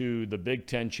Purdue to the Big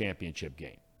Ten championship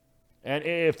game. And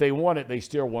if they won it, they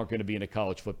still weren't going to be in a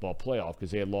college football playoff because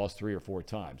they had lost 3 or 4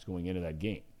 times going into that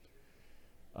game.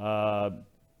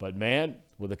 But, man,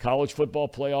 with the college football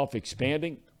playoff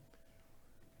expanding,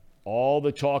 all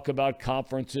the talk about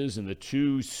conferences and the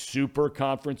 2 super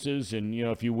conferences, and,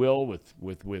 if you will, with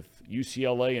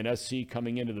UCLA and SC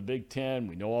coming into the Big Ten,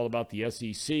 we know all about the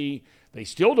SEC. They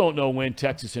still don't know when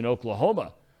Texas and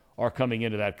Oklahoma are coming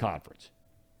into that conference.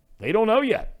 They don't know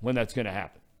yet when that's going to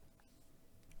happen.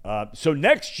 So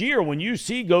next year, when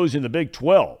UC goes in the Big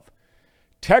 12,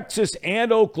 Texas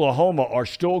and Oklahoma are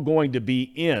still going to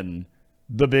be in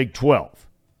the Big 12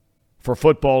 for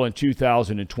football in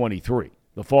 2023,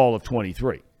 the fall of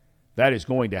 23. That is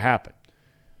going to happen.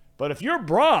 But if you're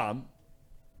Brom,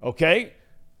 okay,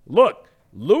 look,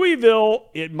 Louisville,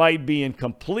 it might be in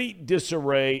complete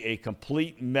disarray, a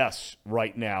complete mess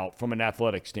right now from an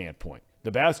athletic standpoint.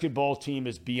 The basketball team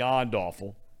is beyond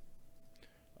awful.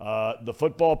 The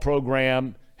football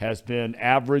program has been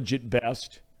average at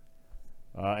best,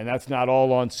 and that's not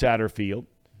all on Satterfield.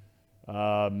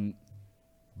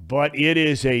 But it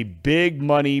is a big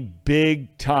money,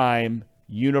 big time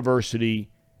university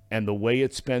and the way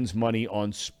it spends money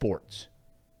on sports.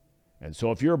 And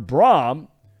so if you're Brom,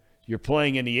 you're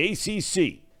playing in the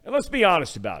ACC. And let's be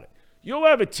honest about it. You'll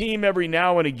have a team every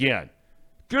now and again.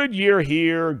 Good year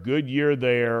here, good year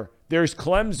there. There's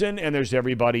Clemson and there's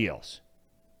everybody else.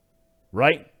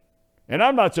 Right? And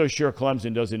I'm not so sure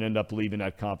Clemson doesn't end up leaving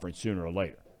that conference sooner or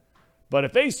later. But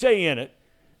if they stay in it,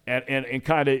 and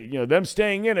kind of, them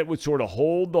staying in it would sort of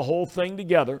hold the whole thing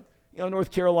together.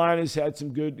 North Carolina's had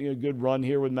some good run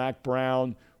here with Mac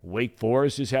Brown. Wake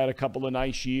Forest has had a couple of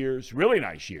nice years, really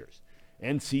nice years.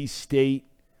 NC State.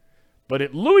 But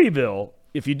at Louisville,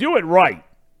 if you do it right,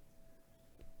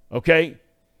 okay,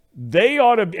 they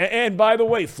ought to – and by the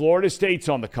way, Florida State's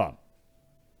on the come.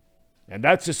 And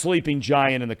that's a sleeping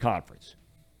giant in the conference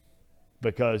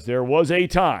because there was a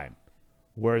time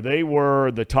where they were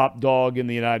the top dog in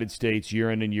the United States year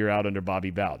in and year out under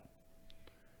Bobby Bowden.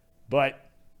 But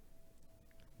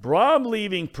Brom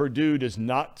leaving Purdue does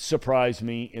not surprise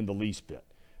me in the least bit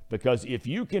because if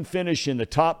you can finish in the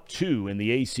top 2 in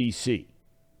the ACC,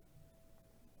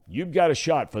 you've got a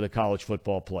shot for the college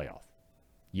football playoff.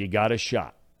 You got a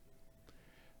shot.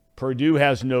 Purdue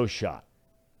has no shot.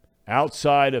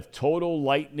 Outside of total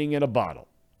lightning in a bottle,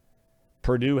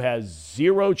 Purdue has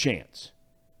zero chance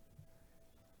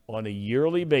on a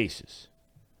yearly basis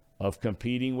of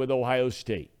competing with Ohio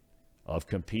State, of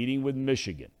competing with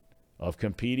Michigan, of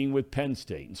competing with Penn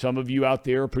State. And some of you out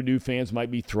there, Purdue fans,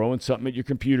 might be throwing something at your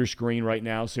computer screen right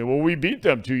now saying, well, we beat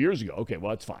them 2 years ago. Okay, well,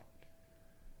 that's fine.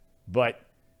 But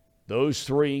those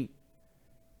three,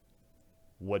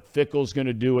 what Fickell's going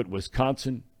to do at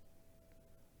Wisconsin,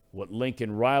 what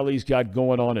Lincoln Riley's got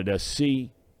going on at SC,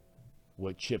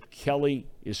 what Chip Kelly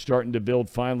is starting to build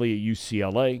finally at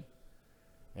UCLA,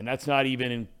 and that's not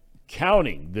even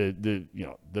counting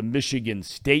the Michigan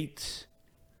States,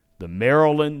 the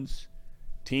Marylands,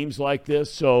 teams like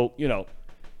this. So,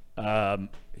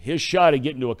 his shot at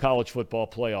getting to a college football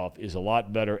playoff is a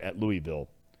lot better at Louisville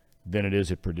than it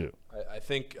is at Purdue. I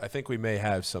think we may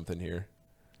have something here.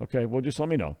 Okay, well, just let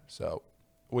me know. So,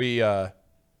 you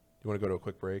want to go to a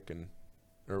quick break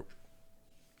or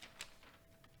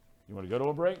you want to go to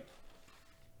a break?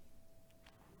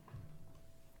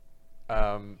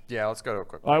 Yeah, let's go to a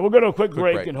quick break. All right, we'll go to a quick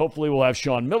break, and hopefully we'll have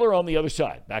Sean Miller on the other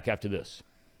side. Back after this.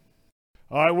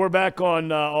 All right, we're back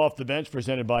on Off the Bench,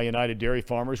 presented by United Dairy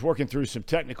Farmers. Working through some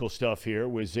technical stuff here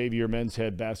with Xavier men's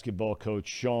head basketball coach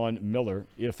Sean Miller.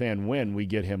 If and when we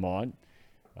get him on,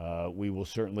 we will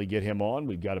certainly get him on.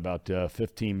 We've got about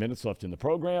 15 minutes left in the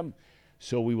program,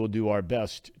 so we will do our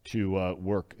best to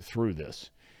work through this.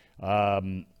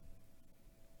 We're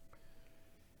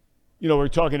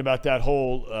talking about that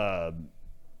whole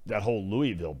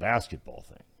Louisville basketball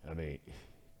thing. I mean,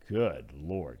 good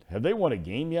Lord. Have they won a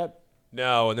game yet?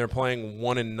 No, and they're playing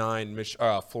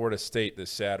 1-9 Florida State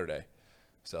this Saturday.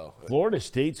 So Florida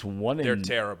State's 1-. They're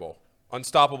terrible.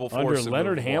 Unstoppable force. Under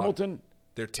Leonard Hamilton?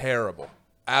 They're terrible.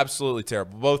 Absolutely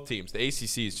terrible. Both teams. The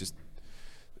ACC is just,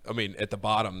 at the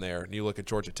bottom there. And you look at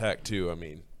Georgia Tech, too.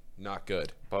 Not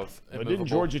good. Both. But didn't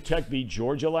Georgia Tech beat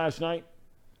Georgia last night?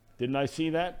 Didn't I see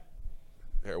that?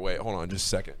 Here, wait. Hold on just a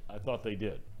second. I thought they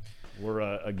did.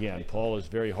 Again, Paul is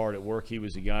very hard at work. He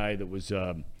was a guy that was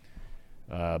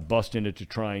busting it to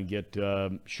try and get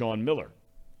Sean Miller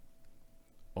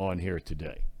on here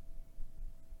today.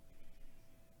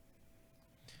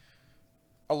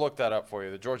 I'll look that up for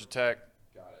you. The Georgia Tech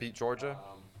beat Georgia?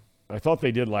 I thought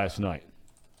they did last night.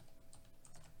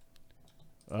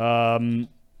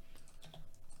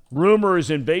 Rumors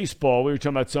in baseball. We were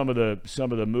talking about some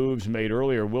of the moves made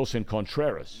earlier. Wilson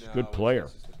Contreras, good player,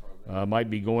 might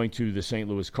be going to the St.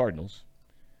 Louis Cardinals.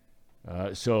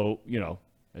 So,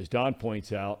 as Don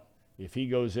points out, if he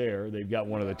goes there, they've got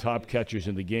one of the top catchers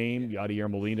in the game.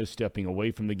 Yadier Molina stepping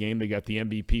away from the game. They got the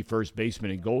MVP first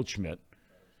baseman in Goldschmidt.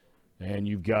 And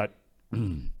you've got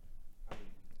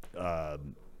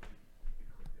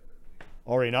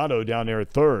Arenado down there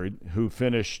at third, who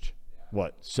finished,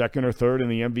 second or third in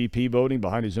the MVP voting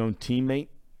behind his own teammate.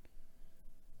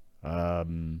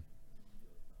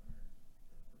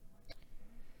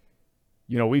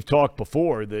 We've talked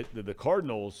before that the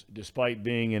Cardinals, despite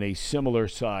being in a similar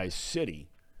size city,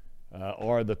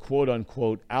 are the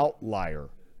quote-unquote outlier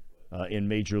in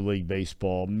Major League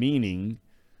Baseball, meaning,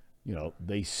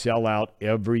 they sell out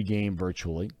every game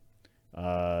virtually.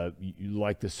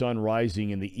 Like the sun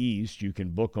rising in the East, you can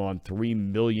book on 3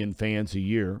 million fans a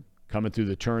year coming through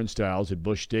the turnstiles at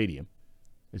Busch Stadium.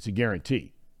 It's a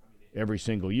guarantee. every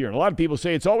single year. And a lot of people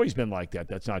say it's always been like that.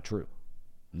 That's not true.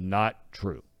 Not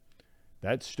true.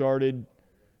 That started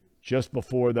just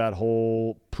before that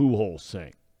whole Pujols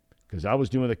thing, because I was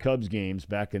doing the Cubs games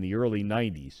back in the early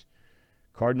 90s.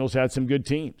 Cardinals had some good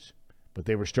teams, but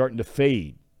they were starting to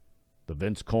fade. The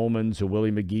Vince Colemans, the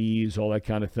Willie McGee's, all that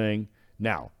kind of thing.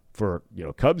 Now, for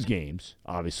Cubs games,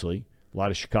 obviously, a lot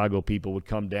of Chicago people would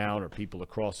come down, or people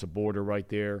across the border right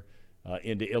there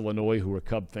into Illinois who were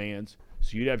Cub fans.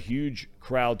 So you'd have huge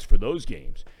crowds for those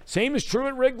games. Same is true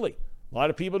at Wrigley. A lot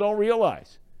of people don't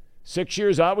realize. 6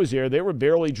 years I was there, they were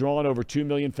barely drawing over 2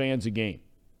 million fans a game.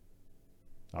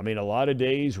 I mean, a lot of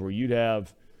days where you'd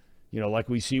have, like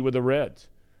we see with the Reds,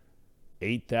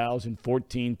 8,000,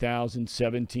 14,000,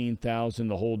 17,000,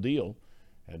 the whole deal.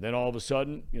 And then all of a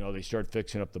sudden, they start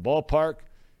fixing up the ballpark.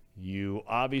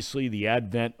 Obviously, the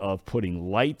advent of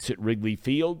putting lights at Wrigley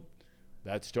Field,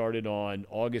 that started on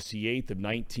August the 8th of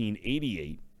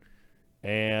 1988.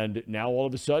 And now all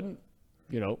of a sudden,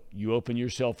 you open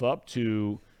yourself up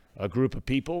to a group of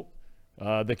people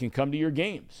that can come to your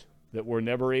games that were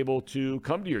never able to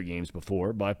come to your games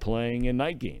before by playing in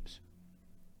night games.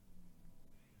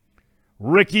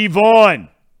 Ricky Vaughn,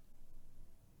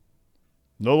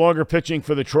 no longer pitching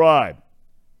for the Tribe.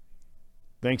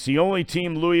 Thinks the only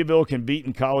team Louisville can beat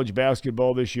in college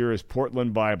basketball this year is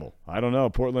Portland Bible. I don't know.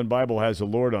 Portland Bible has the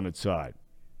Lord on its side.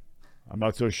 I'm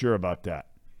not so sure about that.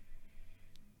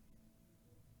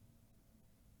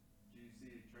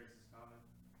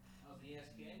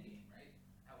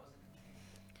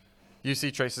 You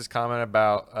see Trace's comment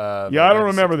about yeah, I don't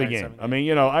remember the game. I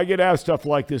mean, I get asked stuff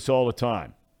like this all the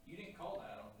time. You didn't call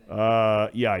that, I don't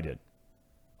think. Yeah, I did.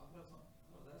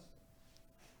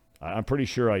 I'm pretty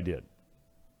sure I did.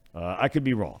 I could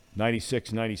be wrong.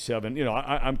 96, 97.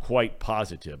 I'm quite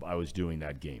positive I was doing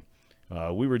that game.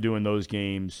 We were doing those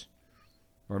games,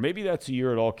 or maybe that's the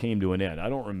year it all came to an end. I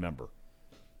don't remember.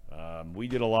 We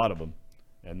did a lot of them.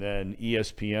 And then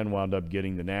ESPN wound up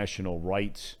getting the national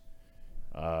rights.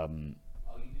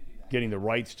 Getting the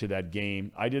rights to that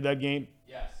game. I did that game?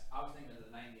 Yes. I was thinking of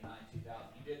the 99, 2000.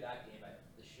 You did that game at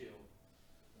the shoe.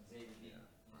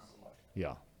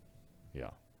 Yeah.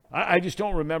 I just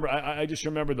don't remember. I just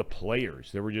remember the players.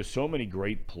 There were just so many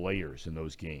great players in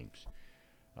those games.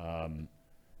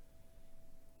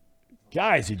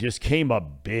 Guys, it just came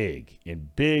up big in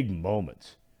big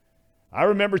moments. I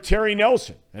remember Terry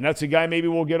Nelson, and that's a guy maybe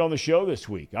we'll get on the show this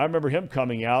week. I remember him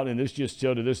coming out, and this just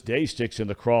still to this day sticks in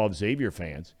the craw of Xavier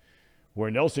fans, where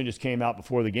Nelson just came out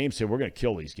before the game and said, we're going to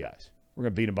kill these guys. We're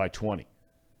going to beat them by 20.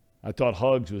 I thought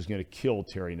Huggs was going to kill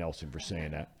Terry Nelson for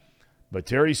saying that. But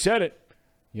Terry said it.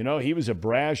 He was a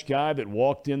brash guy that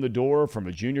walked in the door from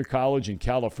a junior college in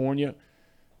California,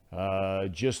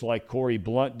 just like Corey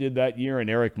Blunt did that year and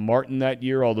Eric Martin that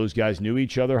year. All those guys knew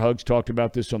each other. Huggs talked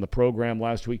about this on the program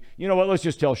last week. You know what? Let's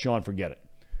just tell Sean, forget it.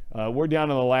 We're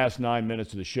down in the last 9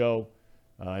 minutes of the show,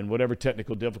 and whatever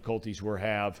technical difficulties we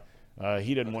have,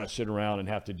 he didn't want to sit around and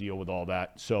have to deal with all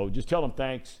that. So just tell him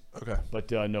thanks. Okay. But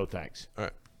no thanks. All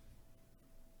right.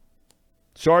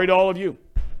 Sorry to all of you.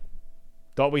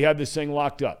 Thought we had this thing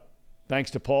locked up.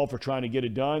 Thanks to Paul for trying to get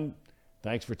it done.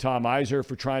 Thanks for Tom Iser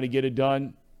for trying to get it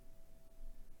done.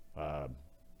 I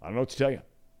don't know what to tell you.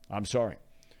 I'm sorry.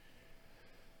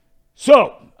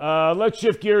 So let's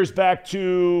shift gears back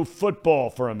to football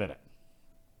for a minute.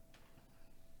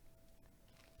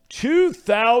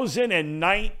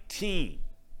 2019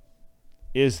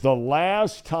 is the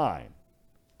last time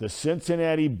the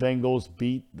Cincinnati Bengals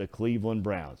beat the Cleveland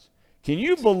Browns. Can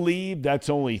you believe that's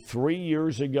only 3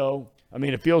 years ago? I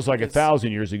mean, it feels like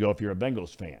 1,000 years ago if you're a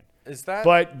Bengals fan. Is that?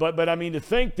 But I mean, to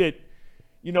think that,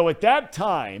 at that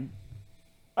time,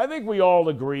 I think we all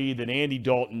agree that Andy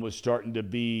Dalton was starting to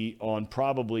be on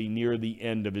probably near the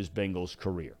end of his Bengals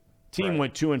career. Team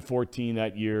went 2-14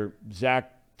 that year.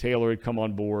 Zach Taylor had come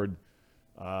on board.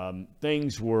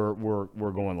 Things were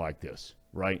going like this,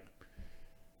 right?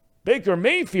 Baker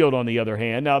Mayfield, on the other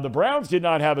hand, now the Browns did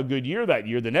not have a good year that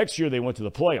year. The next year they went to the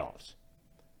playoffs.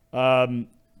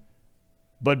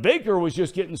 But Baker was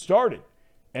just getting started.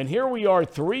 And here we are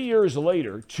 3 years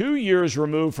later, 2 years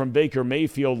removed from Baker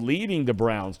Mayfield leading the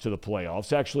Browns to the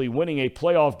playoffs, actually winning a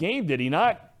playoff game, did he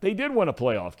not? They did win a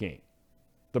playoff game,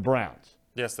 the Browns.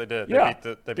 Yes, they did. Yeah.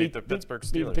 They beat the Pittsburgh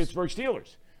Steelers. Beat the Pittsburgh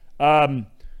Steelers.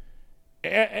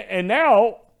 And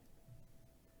now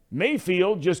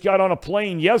Mayfield just got on a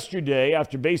plane yesterday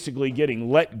after basically getting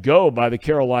let go by the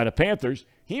Carolina Panthers.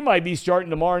 He might be starting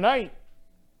tomorrow night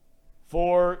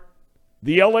for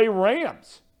the LA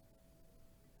Rams.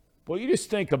 Well, you just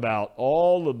think about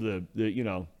all of the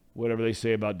whatever they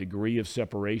say about degree of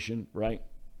separation, right?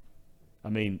 I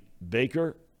mean,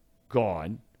 Baker,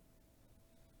 gone.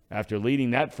 after leading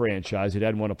that franchise that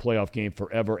hadn't won a playoff game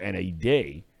forever and a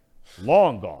day.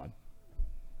 Long gone.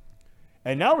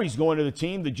 And now he's going to the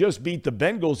team that just beat the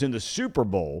Bengals in the Super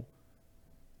Bowl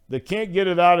that can't get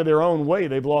it out of their own way.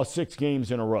 They've lost 6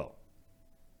 games in a row.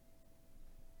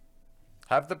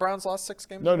 Have the Browns lost 6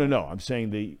 games? No. I'm saying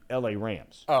the L.A.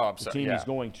 Rams. Oh, I'm the sorry. team Yeah. he's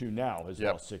going to now has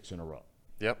lost 6 in a row.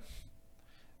 Yep.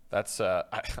 That's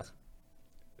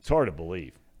It's hard to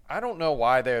believe. I don't know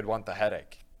why they would want the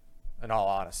headache, in all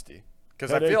honesty.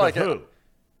 Because I Headache feel like of who?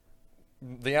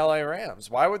 the LA Rams.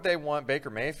 Why would they want Baker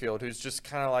Mayfield, who's just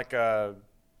kind of like a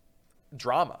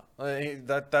drama?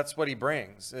 That's what he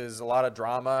brings, is a lot of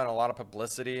drama and a lot of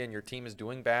publicity, and your team is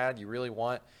doing bad. You really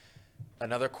want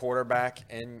another quarterback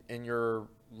in your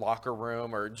locker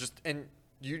room,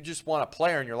 you just want a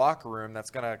player in your locker room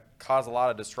that's going to cause a lot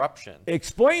of disruption.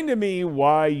 Explain to me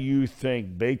why you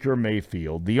think Baker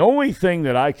Mayfield, the only thing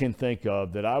that I can think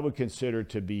of that I would consider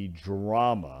to be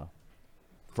drama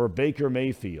for Baker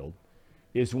Mayfield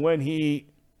is when he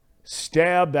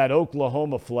stabbed that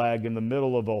Oklahoma flag in the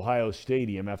middle of Ohio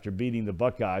Stadium after beating the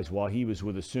Buckeyes while he was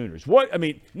with the Sooners.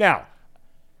 Now,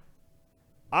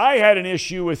 I had an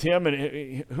issue with him,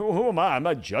 and who am I? I'm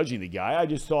not judging the guy. I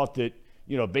just thought that,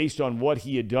 based on what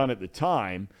he had done at the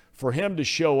time, for him to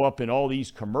show up in all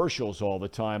these commercials all the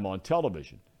time on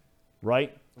television,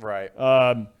 right? Right.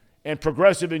 And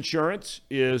Progressive Insurance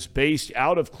is based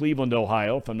out of Cleveland,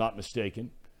 Ohio, if I'm not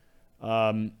mistaken.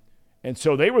 And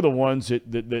so they were the ones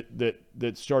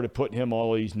that started putting him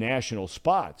all these national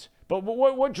spots. But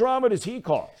what drama does he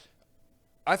cause?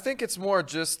 I think it's more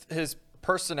just his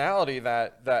personality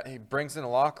that he brings in the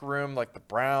locker room. Like, the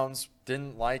Browns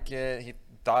didn't like it. He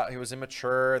thought he was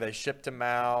immature. They shipped him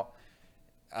out.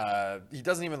 He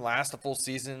doesn't even last a full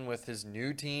season with his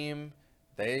new team.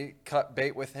 They cut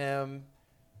bait with him.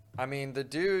 I mean, the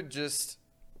dude just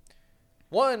 –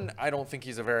 one, I don't think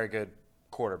he's a very good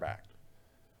quarterback,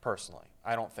 personally.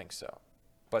 I don't think so.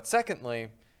 But secondly,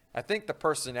 I think the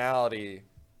personality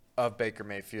of Baker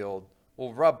Mayfield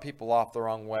will rub people off the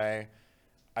wrong way.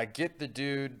 I get the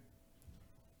dude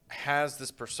has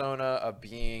this persona of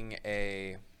being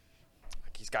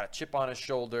he's got a chip on his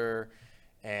shoulder,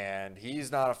 and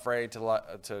he's not afraid to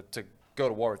go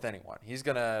to war with anyone. He's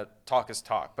going to talk his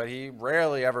talk, but he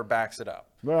rarely ever backs it up.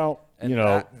 Well,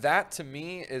 And that to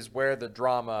me is where the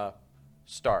drama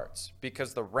starts,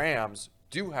 because the Rams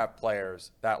do have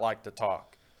players that like to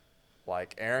talk,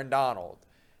 like Aaron Donald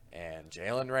and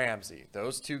Jalen Ramsey.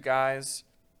 Those two guys,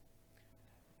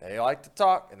 they like to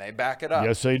talk, and they back it up.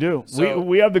 Yes, they do. So,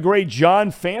 we have the great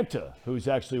John Fanta, who's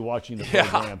actually watching the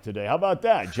program today. How about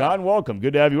that? John, welcome.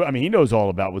 Good to have you. I mean, he knows all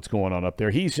about what's going on up there.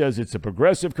 He says it's the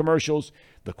Progressive commercials,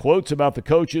 the quotes about the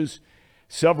coaches,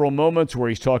 several moments where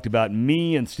he's talked about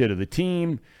me instead of the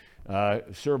team.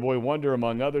 Sir Boy Wonder,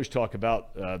 among others, talk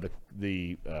about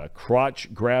the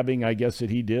crotch grabbing, I guess,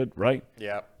 that he did, right?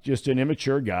 Yeah. Just an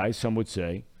immature guy, some would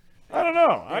say. I don't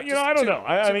know. I don't know.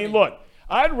 I mean, look.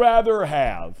 I'd rather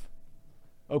have,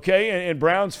 and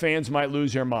Browns fans might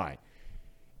lose their mind.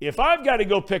 If I've got to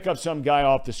go pick up some guy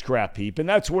off the scrap heap, and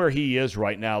that's where he is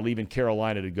right now, leaving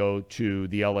Carolina to go to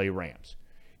the L.A. Rams.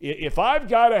 If I've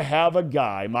got to have a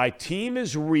guy, my team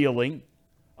is reeling,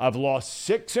 I've lost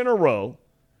 6 in a row,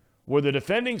 we're the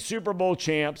defending Super Bowl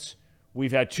champs,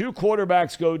 we've had 2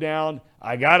 quarterbacks go down,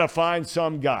 I got to find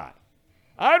some guy.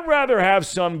 I'd rather have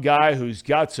some guy who's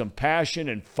got some passion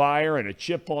and fire and a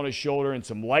chip on his shoulder and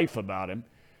some life about him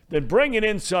than bringing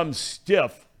in some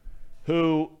stiff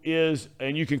who is,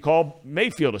 and you can call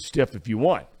Mayfield a stiff if you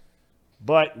want,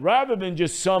 but rather than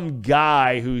just some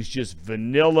guy who's just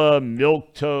vanilla,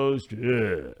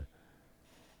 milquetoast,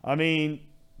 I mean,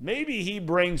 maybe he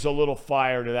brings a little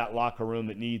fire to that locker room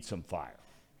that needs some fire.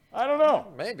 I don't know.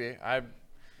 Maybe.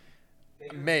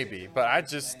 But I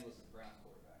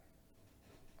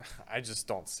just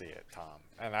don't see it, Tom.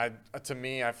 And to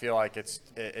me, I feel like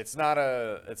it's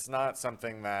not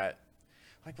something that,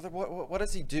 like, what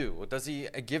does he do? Does he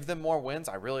give them more wins?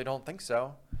 I really don't think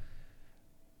so.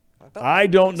 I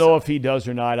don't know if he does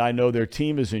or not. I know their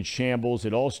team is in shambles.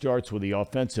 It all starts with the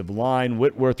offensive line.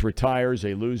 Whitworth retires.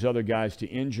 They lose other guys to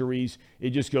injuries.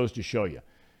 It just goes to show you.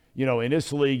 In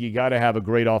this league, you got to have a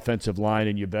great offensive line,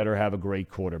 and you better have a great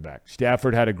quarterback.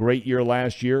 Stafford had a great year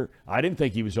last year. I didn't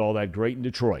think he was all that great in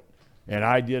Detroit. And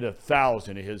I did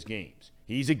 1,000 of his games.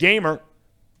 He's a gamer.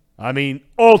 I mean,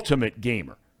 ultimate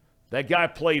gamer. That guy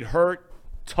played hurt,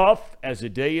 tough as the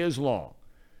day is long,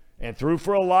 and threw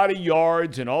for a lot of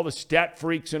yards, and all the stat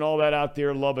freaks and all that out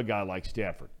there love a guy like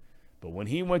Stafford. But when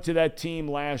he went to that team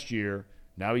last year,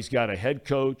 now he's got a head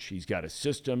coach, he's got a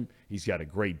system, he's got a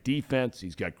great defense,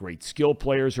 he's got great skill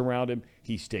players around him,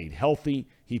 he stayed healthy,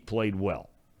 he played well.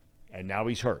 and now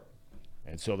he's hurt.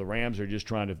 And so the Rams are just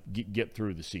trying to get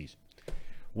through the season.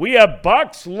 We have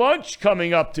box lunch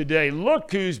coming up today.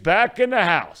 Look who's back in the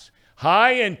house.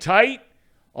 High and tight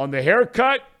on the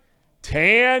haircut,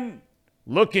 tan,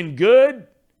 looking good.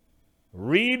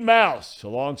 Reed Mouse,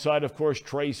 alongside, of course,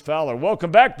 Trace Fowler.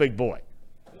 Welcome back, big boy.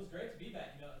 Feels great to be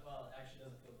back. Well, it actually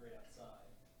doesn't feel great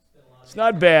outside. It's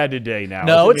not bad today now.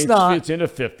 No, it's not. It's in the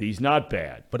 50s. Not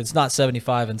bad. But it's not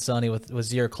 75 and sunny with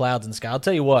zero clouds in the sky. I'll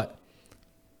tell you what.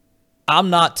 I'm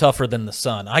not tougher than the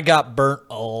sun. I got burnt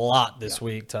a lot this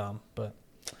week, Tom. But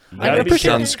I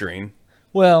appreciate sunscreen.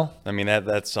 Well, I mean,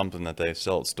 that's something that they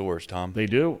sell at stores, Tom. They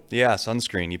do? Yeah,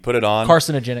 sunscreen. You put it on.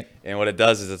 Carcinogenic. And what it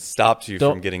does is it stops you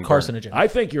from getting carcinogenic. burned. I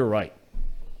think you're right.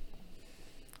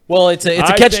 Well, it's a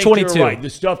catch-22. You're right. The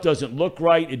stuff doesn't look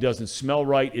right. It doesn't smell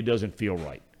right. It doesn't feel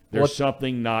right. There's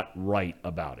something not right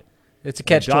about it. It's a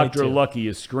catch-22. Dr. Lucky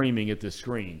is screaming at the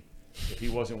screen if he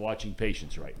wasn't watching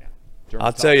Patience right now.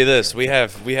 I'll tell you this. We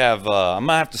have. I'm going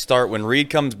to have to start when Reed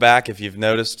comes back, if you've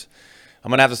noticed. I'm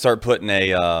going to have to start putting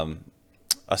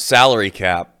a salary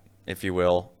cap, if you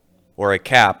will, or a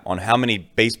cap on how many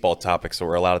baseball topics that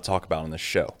we're allowed to talk about on this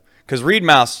show. Because Reed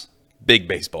Mouse, big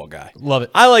baseball guy. Love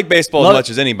it. I like baseball as much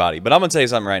as anybody, but I'm going to tell you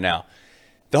something right now.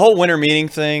 The whole winter meeting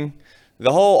thing,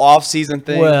 the whole off-season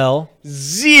thing,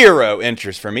 zero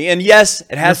interest for me. And yes,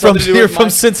 it has something to do with You're from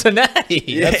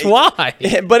Cincinnati. That's why.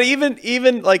 But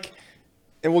even like,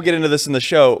 and we'll get into this in the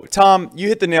show, Tom, you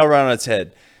hit the nail right on its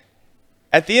head.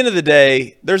 At the end of the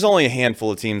day, there's only a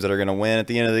handful of teams that are going to win at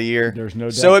the end of the year. There's no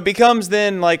doubt. So it becomes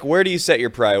then, like, where do you set your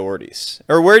priorities?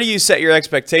 Or where do you set your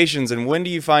expectations? And when do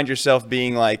you find yourself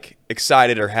being, like,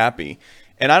 excited or happy?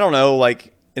 And I don't know,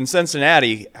 like, in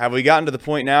Cincinnati, have we gotten to the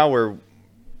point now where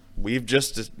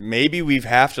maybe we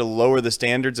have to lower the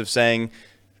standards of saying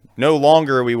no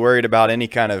longer are we worried about any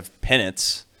kind of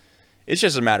pennants. It's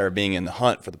just a matter of being in the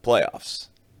hunt for the playoffs.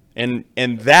 And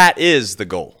that is the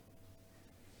goal.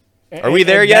 Are we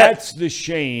there yet? That's the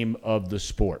shame of the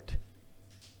sport.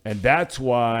 And that's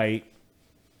why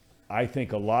I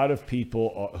think a lot of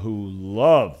people who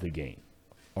love the game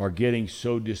are getting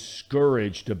so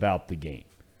discouraged about the game.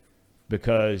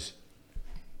 Because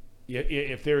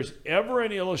if there's ever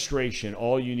an illustration,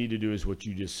 all you need to do is what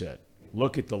you just said.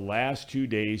 Look at the last 2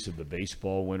 days of the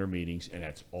baseball winter meetings, and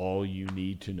that's all you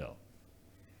need to know.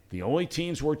 The only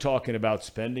teams we're talking about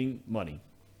spending money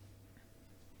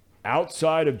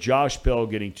outside of Josh Bell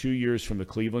getting 2 years from the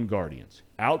Cleveland Guardians,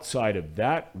 outside of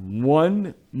that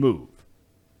one move,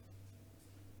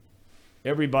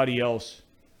 everybody else,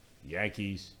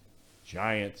 Yankees,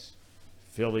 Giants,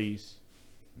 Phillies,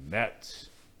 Mets,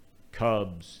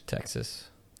 Cubs, Texas.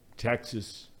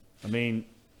 I mean,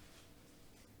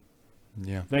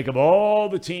 yeah. Think of all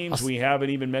the teams we haven't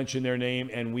even mentioned their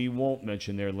name, and we won't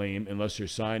mention their name unless they're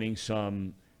signing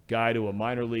some guy to a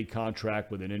minor league contract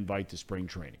with an invite to spring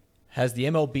training. Has the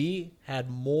MLB had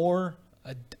more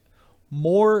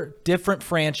different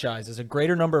franchises, a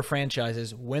greater number of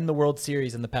franchises, win the World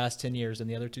Series in the past 10 years than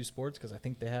the other two sports? Because I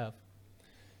think they have.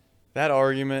 That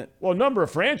argument. Well, number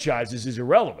of franchises is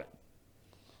irrelevant.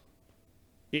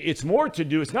 It's more to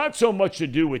do, it's not so much to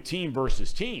do with team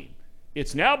versus team.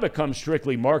 It's now become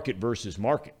strictly market versus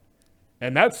market.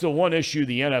 And that's the one issue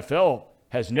the NFL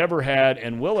has never had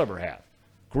and will ever have.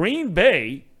 Green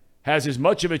Bay has as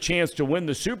much of a chance to win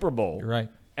the Super Bowl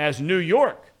as New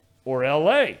York or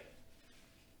L.A.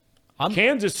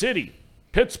 Kansas City,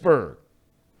 Pittsburgh,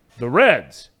 the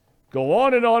Reds, go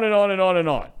on and on and on and on and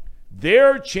on.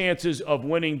 Their chances of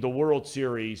winning the World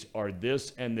Series are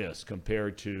this and this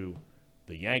compared to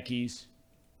the Yankees,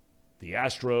 the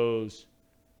Astros,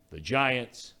 the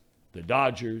Giants, the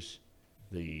Dodgers,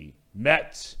 the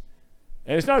Mets.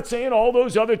 And it's not saying all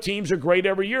those other teams are great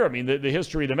every year. I mean, the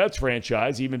history of the Mets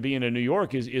franchise, even being in New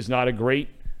York, is not a great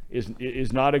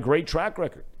track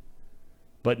record.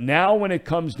 But now when it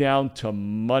comes down to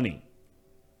money,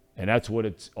 and that's what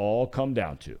it's all come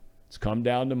down to. It's come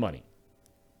down to money.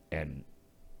 And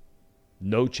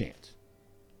no chance.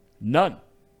 None.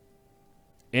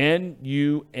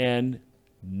 N-U-N,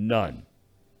 none.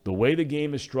 The way the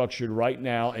game is structured right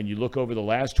now, and you look over the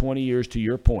last 20 years, to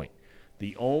your point,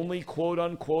 the only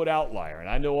quote-unquote outlier, and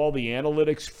I know all the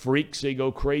analytics freaks, they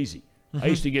go crazy. I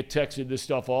used to get texted this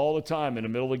stuff all the time in the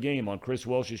middle of the game on Chris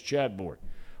Welsh's chat board.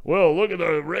 Well, look at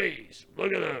the Rays.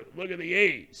 Look at the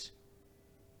A's.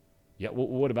 Yeah, well,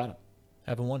 what about them?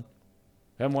 Haven't won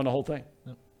the whole thing.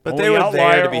 Yep. But they were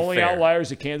there to be only fair. Outliers,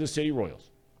 the Kansas City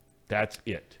Royals. That's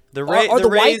it. Are the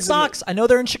White Sox, I know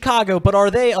they're in Chicago, but are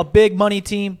they a big money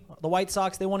team? The White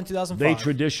Sox, they won in 2005. They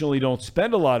traditionally don't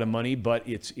spend a lot of money, but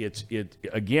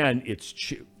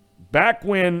back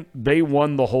when they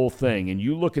won the whole thing, and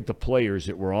you look at the players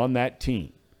that were on that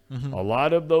team, a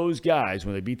lot of those guys,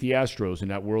 when they beat the Astros in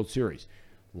that World Series,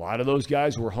 a lot of those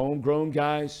guys were homegrown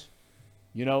guys,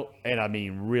 and I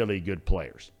mean really good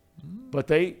players. But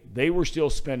they were still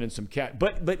spending some cash.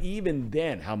 But even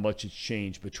then, how much it's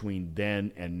changed between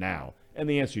then and now. And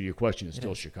the answer to your question is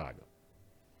still Chicago.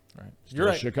 Right. Still You're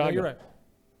right. Chicago. No, you're right.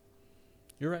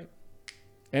 You're right.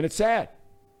 And it's sad.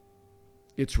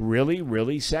 It's really,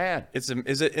 really sad. Is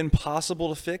it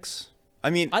impossible to fix? I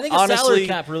mean, I think honestly, a salary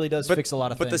cap really does fix a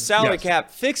lot of things. But the salary Yes.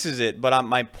 cap fixes it. But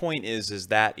my point is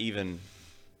that even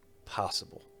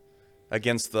possible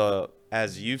against the,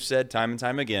 as you've said time and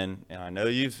time again, and I know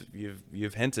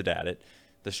you've hinted at it,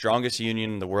 the strongest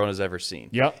union the world has ever seen.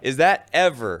 Yep. Is that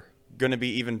ever going to be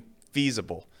even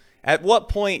feasible? At what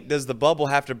point does the bubble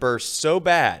have to burst so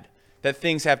bad that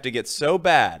things have to get so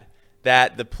bad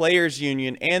that the players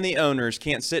union and the owners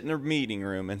can't sit in a meeting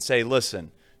room and say,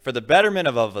 listen, for the betterment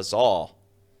of us all,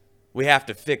 we have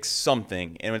to fix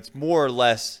something, and it's more or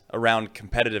less around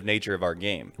competitive nature of our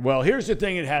game? Well, here's the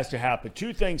thing that has to happen.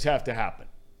 Two things have to happen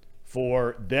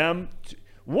for them.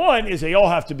 One is they all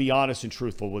have to be honest and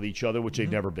truthful with each other, which they've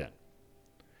never been.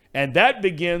 And that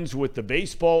begins with the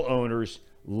baseball owners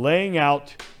laying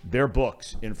out their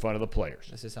books in front of the players.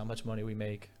 This is how much money we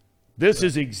make. This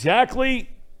is exactly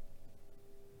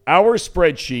our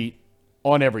spreadsheet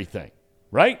on everything,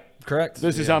 right? Correct.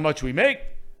 This is how much we make.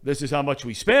 This is how much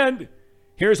we spend.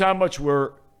 Here's how much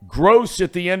we're gross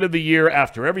at the end of the year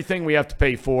after everything we have to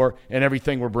pay for and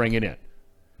everything we're bringing in.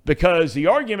 Because the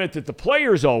argument that the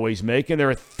players always make, and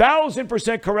they're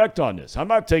 1,000% correct on this, I'm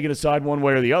not taking a side one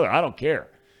way or the other, I don't care,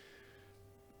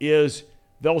 is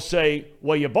they'll say,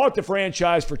 well, you bought the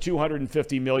franchise for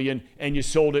 $250 million and you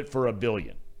sold it for $1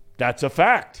 billion. That's a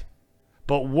fact.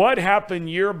 But what happened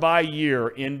year by year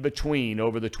in between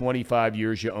over the 25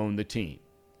 years you owned the team?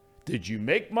 Did you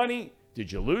make money?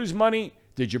 Did you lose money?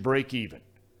 Did you break even?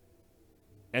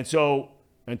 And so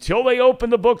until they open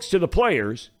the books to the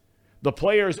players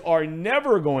are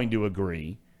never going to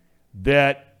agree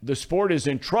that the sport is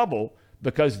in trouble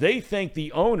because they think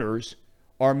the owners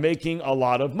are making a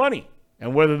lot of money.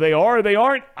 And whether they are or they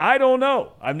aren't, I don't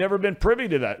know. I've never been privy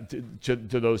to that,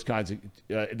 to those kinds of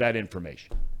that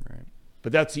information. Right.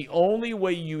 But that's the only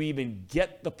way you even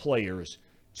get the players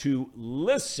to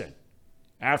listen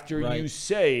after you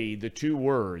say the two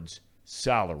words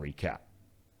salary cap.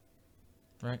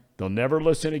 Right. They'll never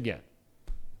listen again.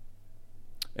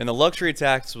 And the luxury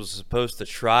tax was supposed to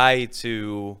try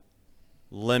to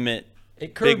limit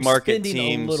It big market spending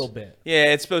teams a little bit.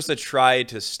 Yeah, it's supposed to try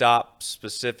to stop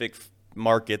specific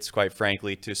markets, quite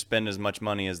frankly, to spend as much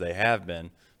money as they have been.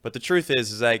 But the truth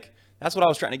is like, that's what I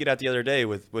was trying to get at the other day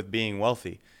with being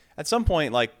wealthy. At some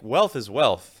point, like, wealth is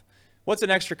wealth. What's an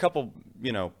extra couple,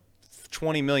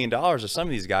 $20 million of some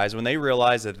of these guys when they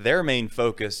realize that their main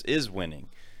focus is winning?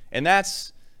 And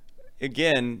that's,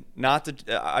 again,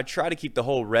 I try to keep the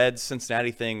whole Reds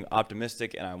Cincinnati thing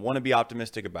optimistic, and I want to be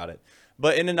optimistic about it.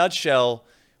 But in a nutshell,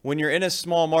 when you're in a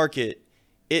small market,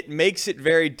 it makes it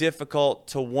very difficult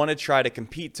to want to try to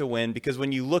compete to win, because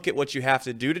when you look at what you have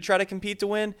to do to try to compete to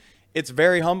win, it's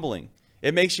very humbling.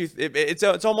 It makes you, it's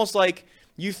almost like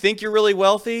you think you're really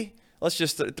wealthy. Let's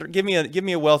just give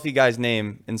me a wealthy guy's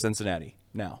name in Cincinnati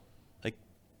now. Like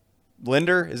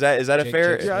Linder, is that a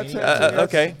fair? Yeah, I'd say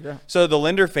okay. yeah. So the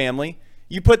Linder family,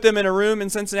 you put them in a room in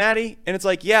Cincinnati, and it's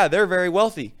like, yeah, they're very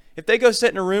wealthy. If they go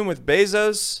sit in a room with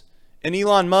Bezos and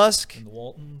Elon Musk And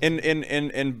Walton.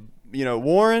 and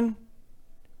Warren,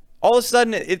 all of a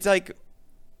sudden it's like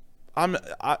I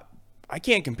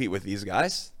can't compete with these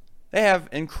guys. They have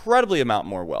incredibly amount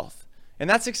more wealth. And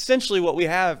that's essentially what we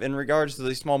have in regards to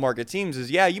these small market teams is,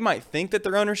 yeah, you might think that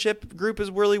their ownership group is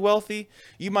really wealthy.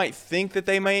 You might think that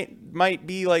they might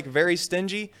be like very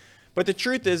stingy. But the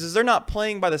truth is they're not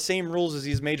playing by the same rules as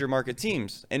these major market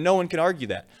teams. And no one can argue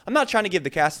that. I'm not trying to give the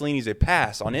Castellinis a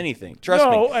pass on anything. Trust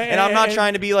me. And I'm not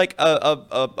trying to be like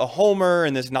a homer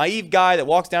and this naive guy that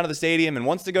walks down to the stadium and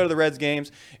wants to go to the Reds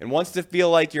games and wants to feel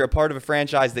like you're a part of a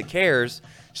franchise that cares.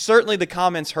 Certainly the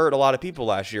comments hurt a lot of people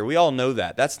last year. We all know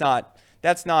that. That's not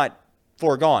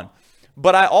foregone.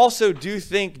 But I also do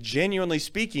think, genuinely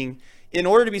speaking, in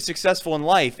order to be successful in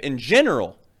life in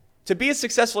general, to be as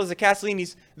successful as the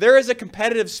Castellinis, there is a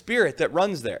competitive spirit that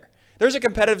runs there. There's a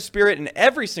competitive spirit in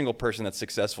every single person that's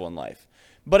successful in life.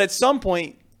 But at some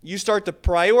point, you start to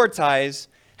prioritize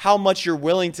how much you're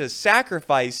willing to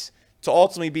sacrifice to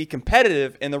ultimately be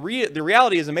competitive. And the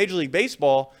reality is in Major League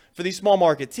Baseball, for these small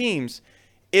market teams,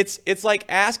 it's like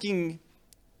asking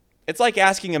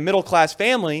a middle-class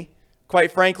family,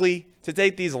 quite frankly, to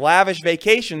take these lavish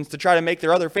vacations to try to make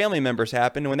their other family members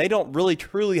happen when they don't really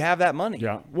truly have that money.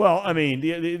 Yeah. Well, I mean,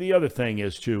 the other thing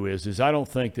is I don't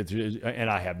think that there is, and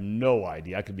I have no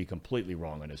idea. I could be completely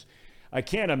wrong on this. I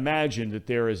can't imagine that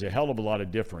there is a hell of a lot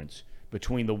of difference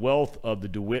between the wealth of the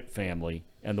DeWitt family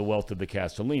and the wealth of the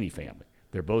Castellini family.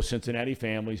 They're both Cincinnati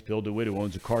families. Bill DeWitt, who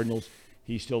owns the Cardinals,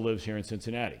 he still lives here in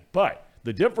Cincinnati. But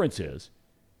the difference is,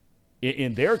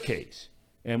 in their case,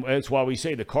 and that's why we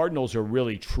say the Cardinals are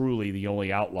really, truly the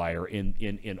only outlier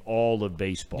in all of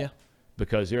baseball. Yeah.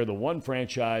 Because they're the one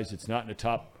franchise that's not in the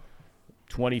top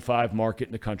 25 market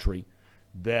in the country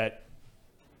that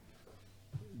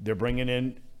they're bringing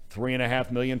in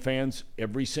 3.5 million fans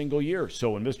every single year.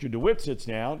 So when Mr. DeWitt sits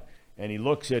down and he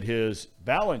looks at his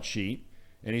balance sheet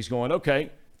and he's going,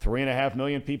 okay, 3.5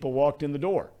 million people walked in the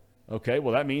door. Okay,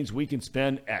 well, that means we can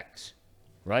spend X,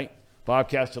 right? Bob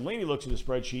Castellini looks at the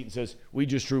spreadsheet and says, we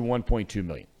just drew 1.2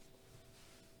 million.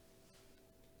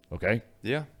 Okay?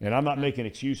 Yeah. And I'm not making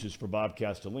excuses for Bob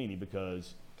Castellini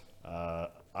because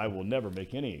I will never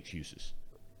make any excuses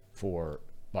for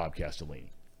Bob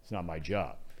Castellini. It's not my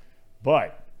job.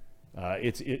 But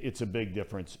it's a big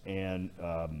difference, and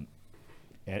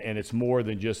it's more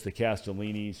than just the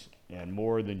Castellinis and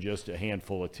more than just a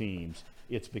handful of teams.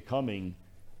 It's becoming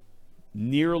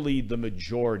nearly the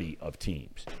majority of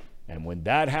teams. And when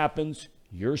that happens,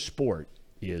 your sport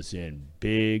is in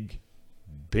big,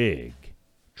 big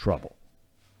trouble.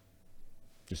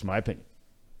 Just my opinion.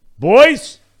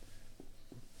 Boys,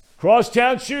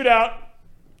 Crosstown Shootout.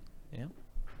 Yeah.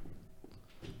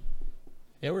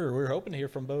 Yeah, we were hoping to hear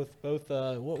from both.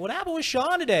 What happened with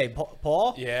Sean today,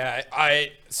 Paul? Yeah,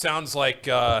 I sounds like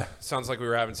we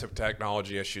were having some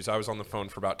technology issues. I was on the phone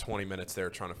for about 20 minutes there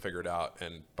trying to figure it out,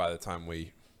 and by the time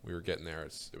we were getting there,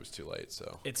 it was too late.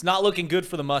 So It's not looking good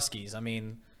for the Muskies. I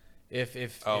mean, if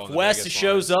the Wes Vegas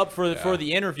shows line. up for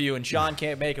the interview and Sean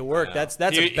can't make it work, that's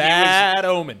He a bad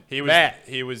omen. He was Bad.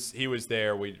 he was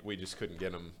there. We just couldn't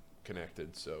get him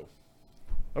connected. So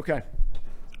Okay.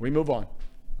 We move on.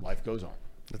 Life goes on.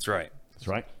 That's right. That's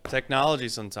right. Technology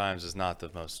sometimes is not the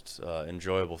most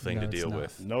enjoyable thing to deal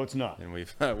with. No, it's not. And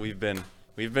we've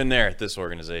been there at this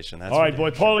organization. That's All right, for boy.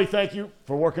 damn sure. Paulie, thank you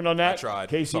for working on that. I tried.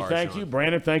 Casey, Sorry, thank Sean. you.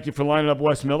 Brandon, thank you for lining up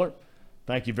Wes Miller.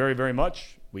 Thank you very, very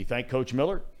much. We thank Coach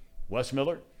Miller, Wes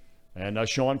Miller, and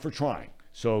Sean for trying.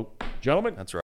 So, gentlemen, That's right.